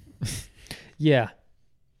for you. Yeah.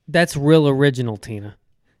 That's real original, Tina.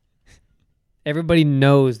 Everybody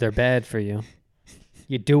knows they're bad for you.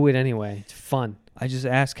 You do it anyway. It's fun. I just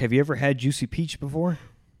asked, have you ever had Juicy Peach before?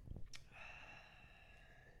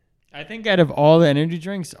 I think out of all the energy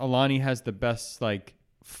drinks, Alani has the best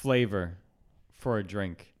flavor for a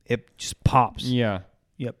drink. It just pops. Yeah.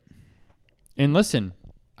 Yep. And listen,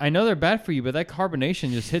 I know they're bad for you, but that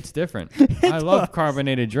carbonation just hits different. I love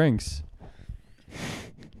carbonated drinks.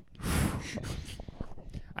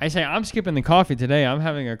 I say I'm skipping the coffee today. I'm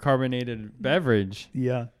having a carbonated beverage.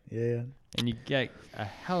 Yeah. And you get a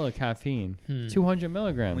hell of caffeine. 200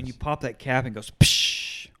 milligrams. When you pop that cap and goes,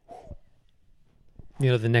 psh,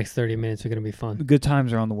 The next 30 minutes are going to be fun. good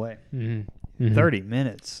times are on the way. Mm-hmm. 30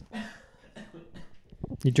 minutes.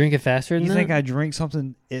 You drink it faster than You that? think I drink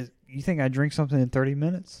something? You think I drink something in 30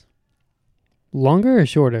 minutes? Longer or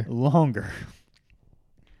shorter? Longer.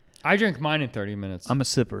 I drink mine in 30 minutes. I'm a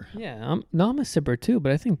sipper. Yeah, I'm a sipper too,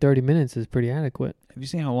 but I think 30 minutes is pretty adequate. Have you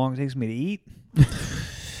seen how long it takes me to eat?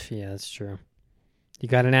 Yeah, that's true. You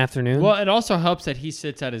got an afternoon? Well, it also helps that he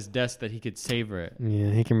sits at his desk that he could savor it.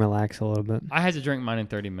 Yeah, he can relax a little bit. I had to drink mine in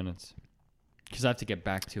 30 minutes because I have to get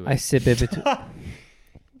back to it. I sip in between.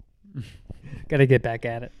 Gotta get back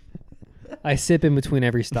at it. I sip in between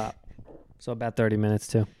every stop. So about 30 minutes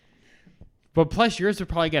too. But plus, yours would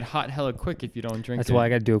probably get hot hella quick if you don't drink That's it. why I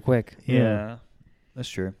gotta do it quick. Yeah. That's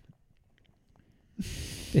true.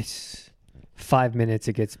 It's 5 minutes,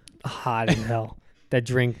 it gets hot as hell. That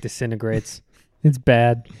drink disintegrates. It's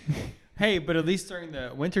bad. Hey, but at least during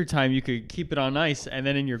the winter time, you could keep it on ice, and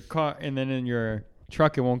then in your car, and then in your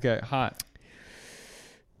truck, it won't get hot.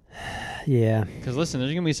 Yeah. Because listen,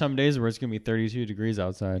 there's gonna be some days where it's gonna be 32 degrees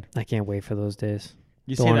outside. I can't wait for those days.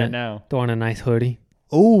 You Throw see on that it. now. Throw on a nice hoodie.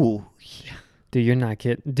 Oh, Dude, you're not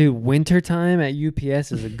kidding. Dude, wintertime at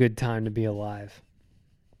UPS is a good time to be alive.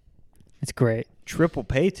 It's great. triple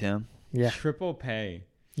pay, Tim. Yeah. Triple pay.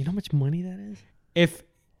 You know how much money that is?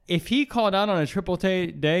 If he called out on a triple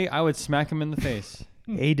day, I would smack him in the face.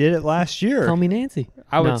 He did it last year. Call me Nancy.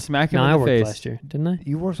 I would smack him No, in I the worked face. last year, didn't I?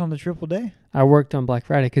 You worked on the triple day? I worked on Black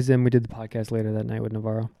Friday because then we did the podcast later that night with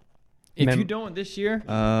Navarro. If you don't this year,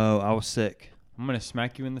 Oh, I was sick. I'm gonna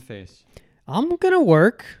smack you in the face. I'm going to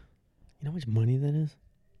work. You know how much money that is?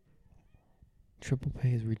 Triple pay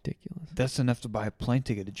is ridiculous. That's enough to buy a plane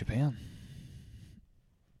ticket to Japan.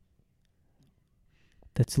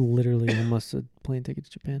 That's literally almost a plane ticket to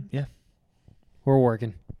Japan. Yeah. We're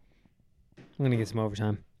working. I'm going to get some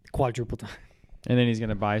overtime. Quadruple time. And then he's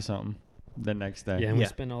gonna buy something the next day. Yeah, I'm going Yeah. to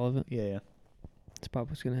spend all of it. Yeah. That's probably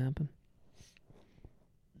what's going to happen.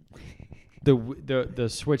 The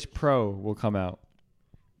Switch Pro will come out.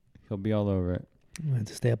 He'll be all over it. I'm going to have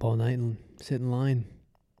to stay up all night and sit in line.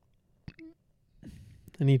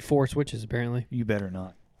 I need 4 switches, apparently. You better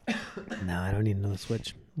not. No, I don't need another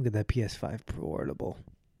Switch. Look at that PS5 portable.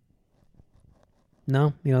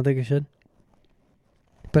 No, you don't think I should?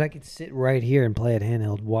 But I could sit right here and play it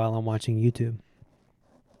handheld while I'm watching YouTube.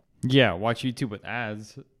 Yeah, watch YouTube with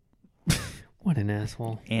ads. What an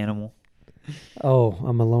asshole. Animal. Oh,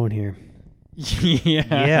 I'm alone here. Yeah.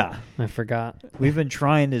 Yeah. I forgot. We've been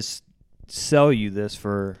trying to sell you this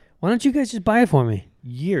for Why don't you guys just buy it for me?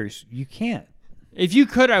 years. You can't. If you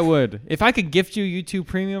could, I would. If I could gift you YouTube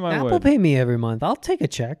Premium, I Apple would. pay me every month. I'll take a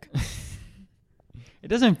check. It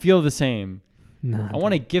doesn't feel the same. No. I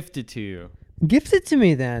want to gift it to you. Gift it to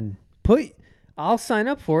me then. I'll sign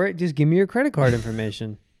up for it. Just give me your credit card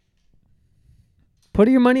information. Put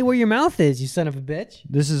your money where your mouth is, you son of a bitch.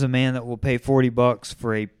 This is a man that will pay $40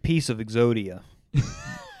 for a piece of Exodia.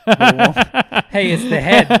 Hey, it's the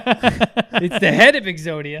head. It's the head of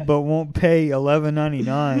Exodia. But won't pay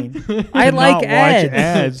 $11.99. I like ads. Watch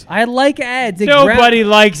ads. I like ads. Nobody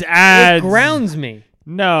likes ads. It grounds me.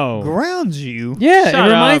 No. Grounds you. Yeah, Shut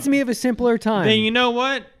it reminds up. me of a simpler time. Then you know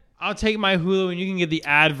what? I'll take my Hulu and you can get the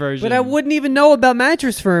ad version. But I wouldn't even know about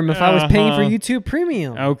Mattress Firm if I was paying for Uh-huh. YouTube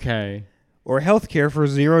Premium. Okay. Or healthcare for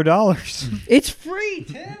 $0. It's free,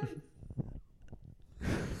 Tim.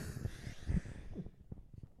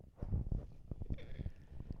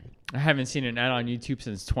 I haven't seen an ad on YouTube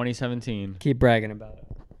since 2017. Keep bragging about it.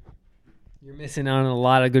 You're missing out on a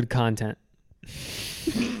lot of good content.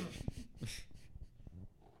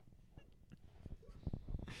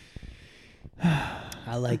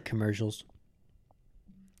 I like commercials.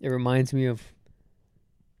 It reminds me of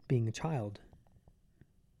being a child.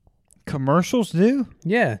 Commercials do?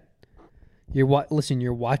 Yeah. You're watching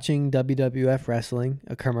WWF wrestling.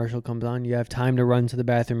 A commercial comes on. You have time to run to the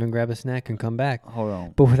bathroom and grab a snack and come back, Hold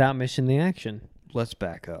on. but without missing the action. Let's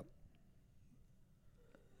back up.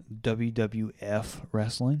 WWF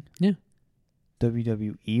wrestling? Yeah.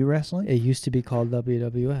 WWE wrestling? It used to be called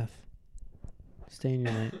WWF. Stay in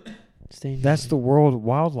your lane. Stay in your That's lane. the World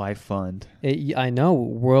Wildlife Fund. I know.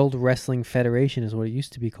 World Wrestling Federation is what it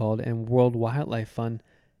used to be called, and World Wildlife Fund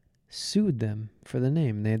sued them for the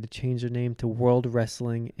name. They had to change their name to World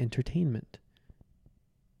Wrestling Entertainment.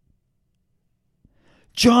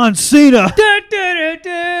 John Cena!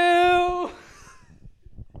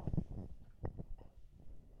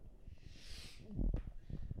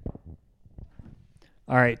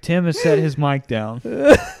 All right, Tim has set his mic down.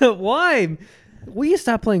 Why? Will you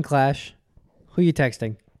stop playing Clash? Who are you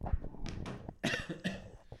texting?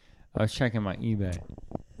 I was checking my eBay.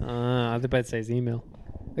 I was about to say his email.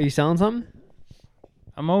 Are you selling something?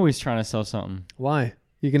 I'm always trying to sell something. Why?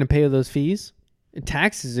 You gonna pay those fees?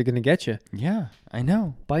 Taxes are going to get you. Yeah, I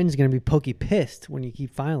know. Biden's going to be pokey pissed when you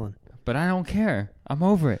keep filing. But I don't care. I'm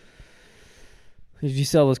over it. Did you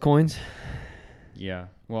sell those coins Yeah.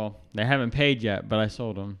 Well, they haven't paid yet, but I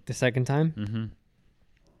sold them. the second time? Mm-hmm.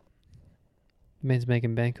 Man's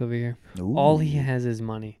making bank over here. Ooh. All he has is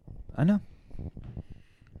money. I know.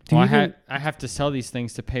 Well, I have to sell these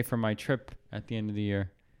things to pay for my trip at the end of the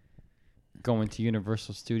year. Going to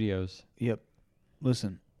Universal Studios. Yep.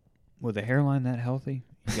 Listen, with a hairline that healthy,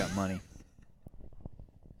 you got money.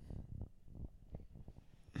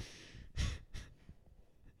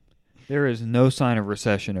 There is no sign of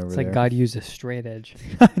recession over It's there. like God used a straight edge.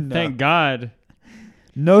 No. Thank God.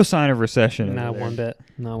 No sign of recession over Not there. one bit.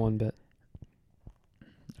 Not one bit.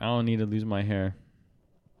 I don't need to lose my hair.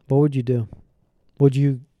 What would you do? Would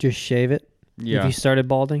you just shave it if Yeah. you started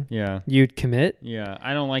balding? Yeah. You'd commit? Yeah.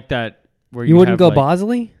 I don't like that where You wouldn't have, go like,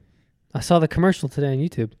 Bosley? I saw the commercial today on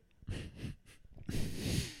YouTube.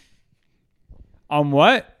 On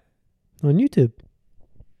what? On YouTube.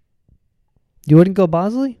 You wouldn't go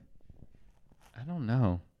Bosley? I don't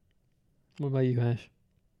know. What about you, Ash?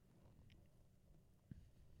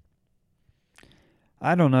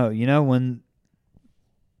 I don't know. You know, when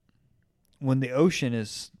the ocean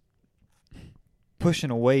is pushing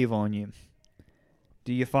a wave on you,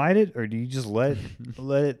 do you fight it or do you just let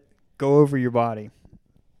it go over your body?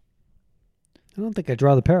 I don't think I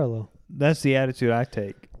draw the parallel. That's the attitude I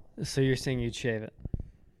take. So you're saying you'd shave it?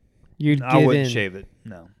 You'd I give wouldn't in. shave it.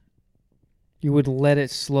 No. You would let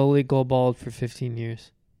it slowly go bald for 15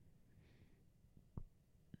 years.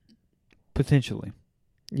 Potentially.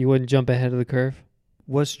 You wouldn't jump ahead of the curve?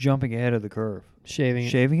 What's jumping ahead of the curve? Shaving it?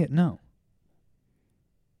 Shaving it? No.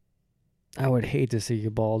 I would hate to see you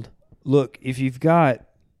bald. Look, if you've got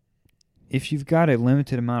a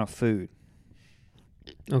limited amount of food,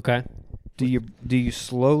 Okay. do you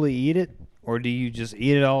slowly eat it or do you just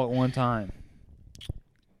eat it all at one time?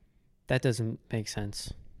 That doesn't make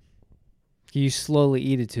sense. You slowly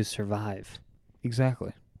eat it to survive.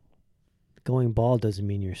 Exactly. Going bald doesn't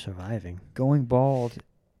mean you're surviving. Going bald,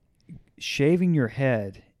 shaving your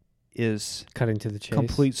head is Cutting to the chase.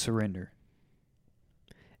 complete surrender.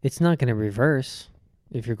 It's not going to reverse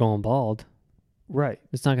if you're going bald. Right.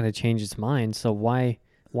 It's not going to change its mind. So why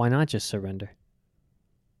not just surrender?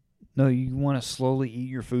 No, you want to slowly eat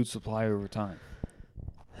your food supply over time.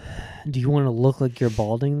 Do you want to look like you're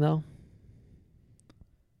balding though?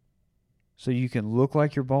 So you can look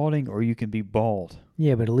like you're balding or you can be bald.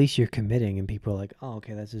 Yeah, but at least you're committing and people are like, oh,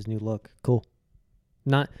 okay, that's his new look. Cool.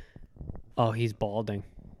 Not, oh, he's balding.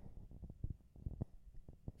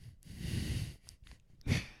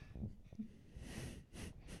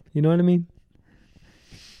 You know what I mean?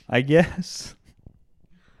 I guess.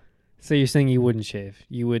 So you're saying you wouldn't shave.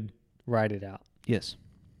 You would ride it out. Yes.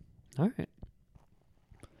 All right.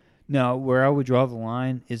 Now, where I would draw the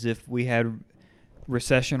line is if we had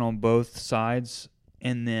recession on both sides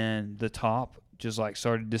and then the top just like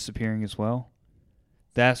started disappearing as well.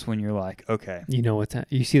 That's when you're like, okay. You know what's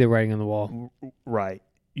you see the writing on the wall. Right.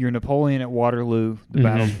 You're Napoleon at Waterloo. The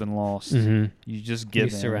battle's been lost. Mm-hmm. You just give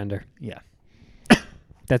You in. surrender. Yeah.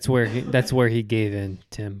 That's where he gave in,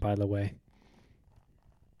 Tim, by the way.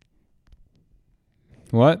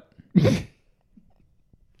 What?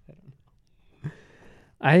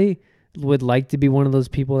 I would like to be one of those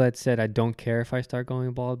people that said I don't care if I start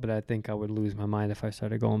going bald, but I think I would lose my mind if I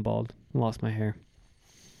started going bald and lost my hair.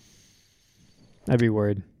 I'd be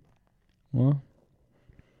worried. Well,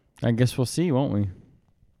 I guess we'll see, won't we?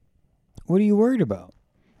 What are you worried about?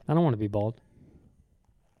 I don't want to be bald.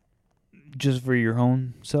 Just for your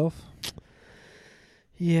own self?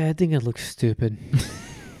 Yeah, I think it looks stupid.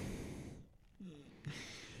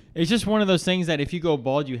 It's just one of those things that if you go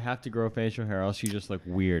bald, you have to grow facial hair, else you just look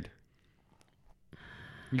weird.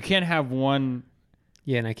 You can't have one.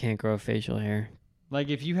 Yeah, and I can't grow facial hair. Like,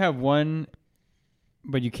 if you have one,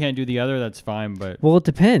 but you can't do the other, that's fine, but... Well, it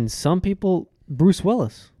depends. Some people... Bruce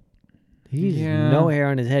Willis. He's Yeah. no hair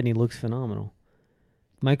on his head, and he looks phenomenal.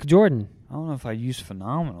 Michael Jordan. I don't know if I use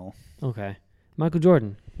phenomenal. Okay. Michael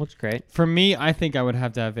Jordan. Looks great. For me, I think I would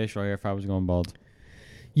have to have facial hair if I was going bald.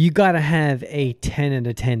 You got to have a 10 out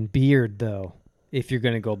of 10 beard, though, if you're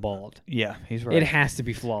going to go bald. Yeah, he's right. It has to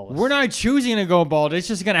be flawless. We're not choosing to go bald. It's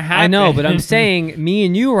just going to happen. I know, but I'm saying me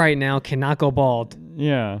and you right now cannot go bald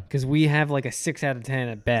Yeah. because we have like a 6 out of 10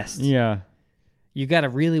 at best. Yeah. You got to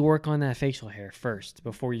really work on that facial hair first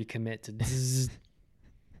before you commit to the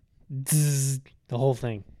whole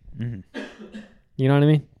thing. Mm-hmm. You know what I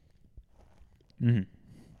mean?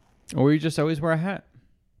 Mm-hmm. Or you just always wear a hat.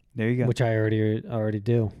 There you go. Which I already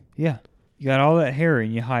do. Yeah. You got all that hair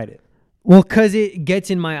and you hide it. Well, because it gets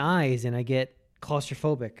in my eyes and I get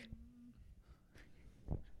Claustrophobic.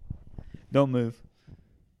 Don't move.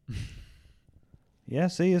 Yeah,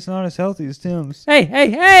 see, it's not as healthy as Tim's.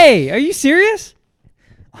 Hey! Are you serious?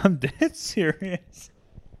 I'm dead serious.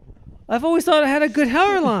 I've always thought I had a good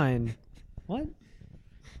hairline. What?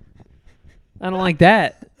 I don't like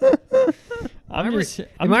that.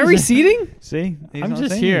 Am I receding? See? He's I'm not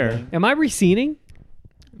just saying here. anything. Am I receding?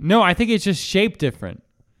 No, I think it's just shaped different.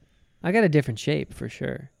 I got a different shape for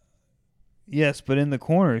sure. Yes, but in the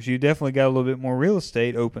corners, you definitely got a little bit more real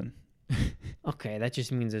estate open. Okay, that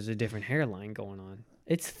just means there's a different hairline going on.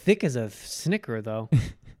 It's thick as a Snicker, though.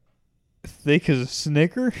 Thick as a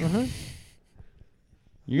Snicker? Uh-huh.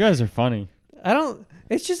 You guys are funny.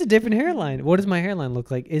 It's just a different hairline. What does my hairline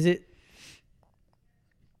look like? Is it?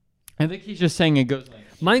 I think he's just saying it goes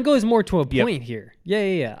like. Mine goes more to a Yep. point here.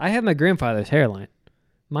 Yeah. I have my grandfather's hairline.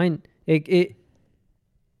 Mine, it.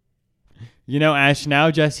 You know, Ash,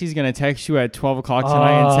 now Jesse's going to text you at 12 o'clock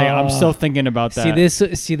tonight and say, I'm still thinking about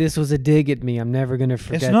that. See, this was a dig at me. I'm never going to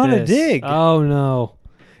forget It's not this. a dig. Oh, no.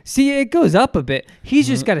 See, it goes up a bit. He's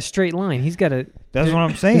just got a straight line. He's got a... That's what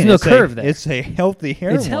I'm saying. There's no It's curve there. It's a healthy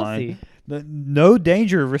hairline. It's healthy. No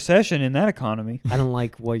danger of recession in that economy. I don't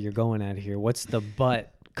like what you're going at here. What's the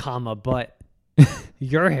butt, comma, butt?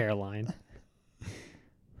 Your hairline.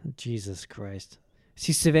 Jesus Christ.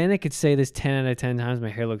 See, Savannah could say this 10 out of 10 times. My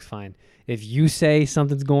hair looks fine. If you say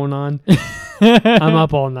something's going on, I'm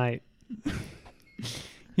up all night.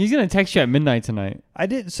 He's going to text you at midnight tonight. I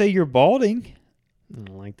didn't say you're balding. I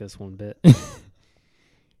don't like this one bit.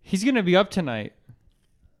 He's going to be up tonight.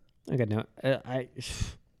 I got no...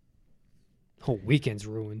 whole weekend's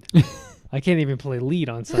ruined. I can't even play lead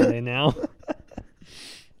on Sunday now.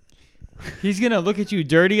 He's going to look at you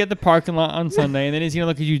dirty at the parking lot on Sunday, and then he's going to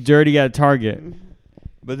look at you dirty at Target.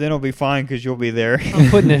 But then it'll be fine because you'll be there.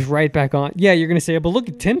 I'm putting this right back on. Yeah, you're going to say, but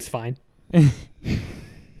look, Tim's fine.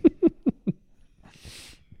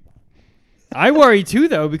 I worry too,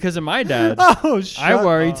 though, because of my dad. Oh, shut I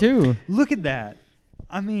worry up. too. Look at that.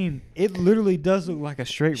 I mean, it literally does look like a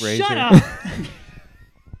straight razor. Shut up.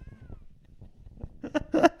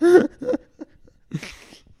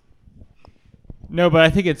 No, but I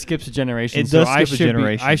think it skips a generation. It so does I skip a should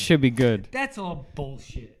generation. I should be good. That's all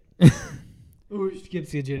bullshit.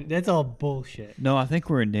 That's all bullshit. No, I think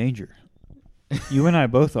we're in danger. You and I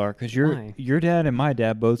both are because Why? your dad and my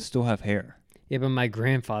dad both still have hair. Yeah, but my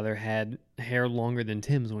grandfather had hair longer than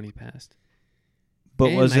Tim's when he passed. But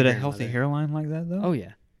And was my it a healthy grandmother. hairline like that, though? Oh,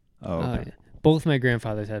 yeah. Oh, okay. Yeah. Both my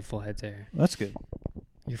grandfathers had full heads of hair. That's good.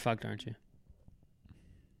 You're fucked, aren't you?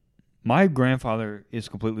 My grandfather is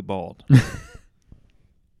completely bald.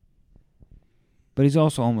 But he's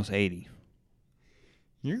also almost 80.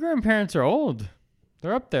 Your grandparents are old.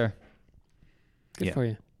 They're up there. Good Yeah. for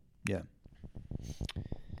you. Yeah.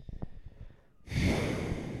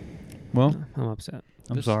 Well, I'm upset.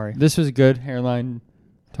 I'm sorry. This was good hairline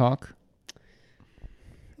talk.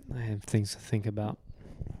 I have things to think about.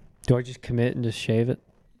 Do I just commit and just shave it?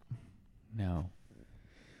 No.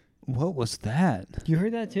 What was that? You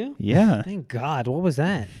heard that too? Yeah. Thank God. What was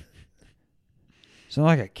that? Sounds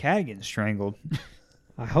like a cat getting strangled.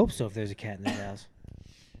 I hope so if there's a cat in that house.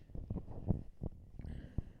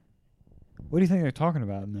 What do you think they're talking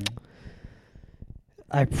about in there?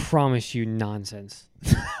 I promise you nonsense.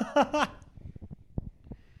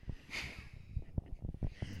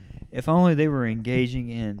 If only they were engaging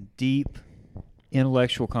in deep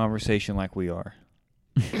intellectual conversation like we are.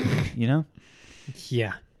 You know?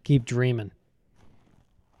 Yeah. Keep dreaming.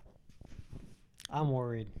 I'm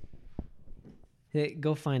worried. Hey,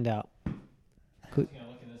 go find out.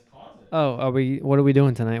 Oh, what are we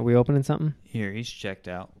doing tonight? Are we opening something? Here, he's checked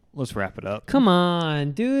out. Let's wrap it up. Come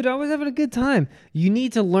on, dude. I was having a good time. You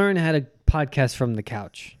need to learn how to podcast from the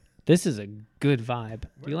couch. This is a good vibe.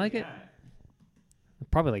 Do you like it?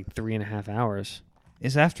 Probably like 3.5 hours.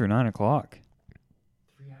 It's after 9 o'clock.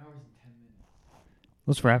 3 hours and 10 minutes.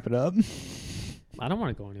 Let's wrap it up. I don't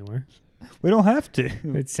want to go anywhere. We don't have to.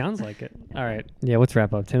 It sounds like it. All right. Yeah, let's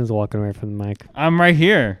wrap up. Tim's walking away from the mic. I'm right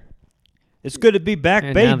here. It's good to be back,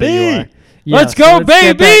 And now that you baby. are. Yeah, Let's so go, get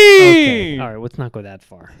back- baby! Okay. All right, let's not go that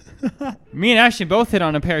far. Me and Ashton both hit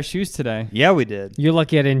on a pair of shoes today. Yeah, we did. You're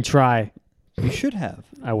lucky I didn't try. You should have.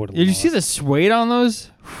 I would have. Did you see the suede on those?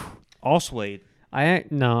 All suede. I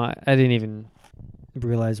didn't even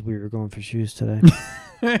realize we were going for shoes today.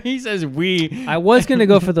 He says we. I was gonna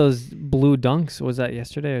go for those blue dunks. Was that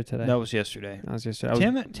yesterday or today? That was yesterday. That was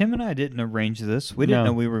yesterday. Tim and I didn't arrange this. We didn't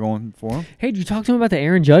No. know we were going for them. Hey, did you talk to him about the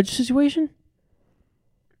Aaron Judge situation?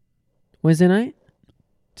 Wednesday night?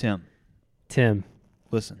 Tim,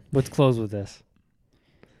 Listen. let's close with this.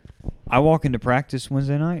 I walk into practice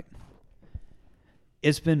Wednesday night.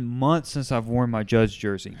 It's been months since I've worn my Judge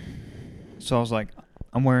jersey. So I was like,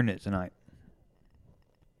 I'm wearing it tonight.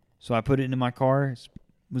 So I put it in my car. It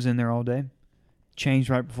was in there all day. Changed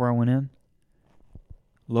right before I went in.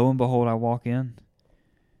 Lo and behold, I walk in.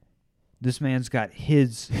 This man's got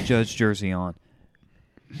his Judge jersey on.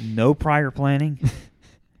 No prior planning.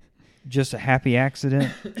 Just a happy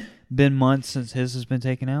accident. Been months since his has been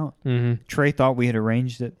taken out. Mm-hmm. Trey thought we had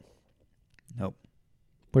arranged it. Nope.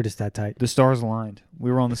 We're just that tight. The stars aligned.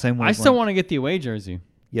 We were on the same I wavelength. still want to get the away jersey.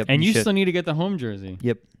 Yep. And you should. still need to get the home jersey.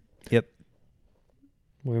 Yep.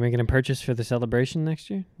 We're making a purchase for the celebration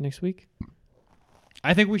next week.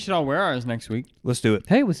 I think we should all wear ours next week. Let's do it.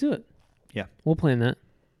 Hey, let's do it. Yeah. We'll plan that.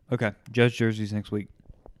 Okay. Judge jerseys next week.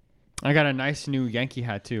 I got a nice new Yankee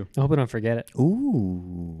hat, too. I hope I don't forget it.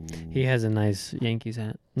 Ooh. He has a nice Yankees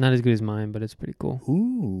hat. Not as good as mine, but it's pretty cool.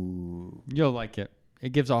 Ooh. You'll like it.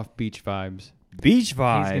 It gives off beach vibes. Beach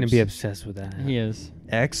vibes. He's going to be obsessed with that hat. He is.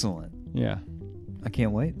 Excellent. Yeah. I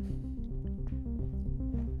can't wait.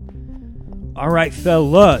 All right,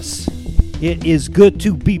 fellas. It is good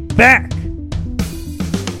to be back.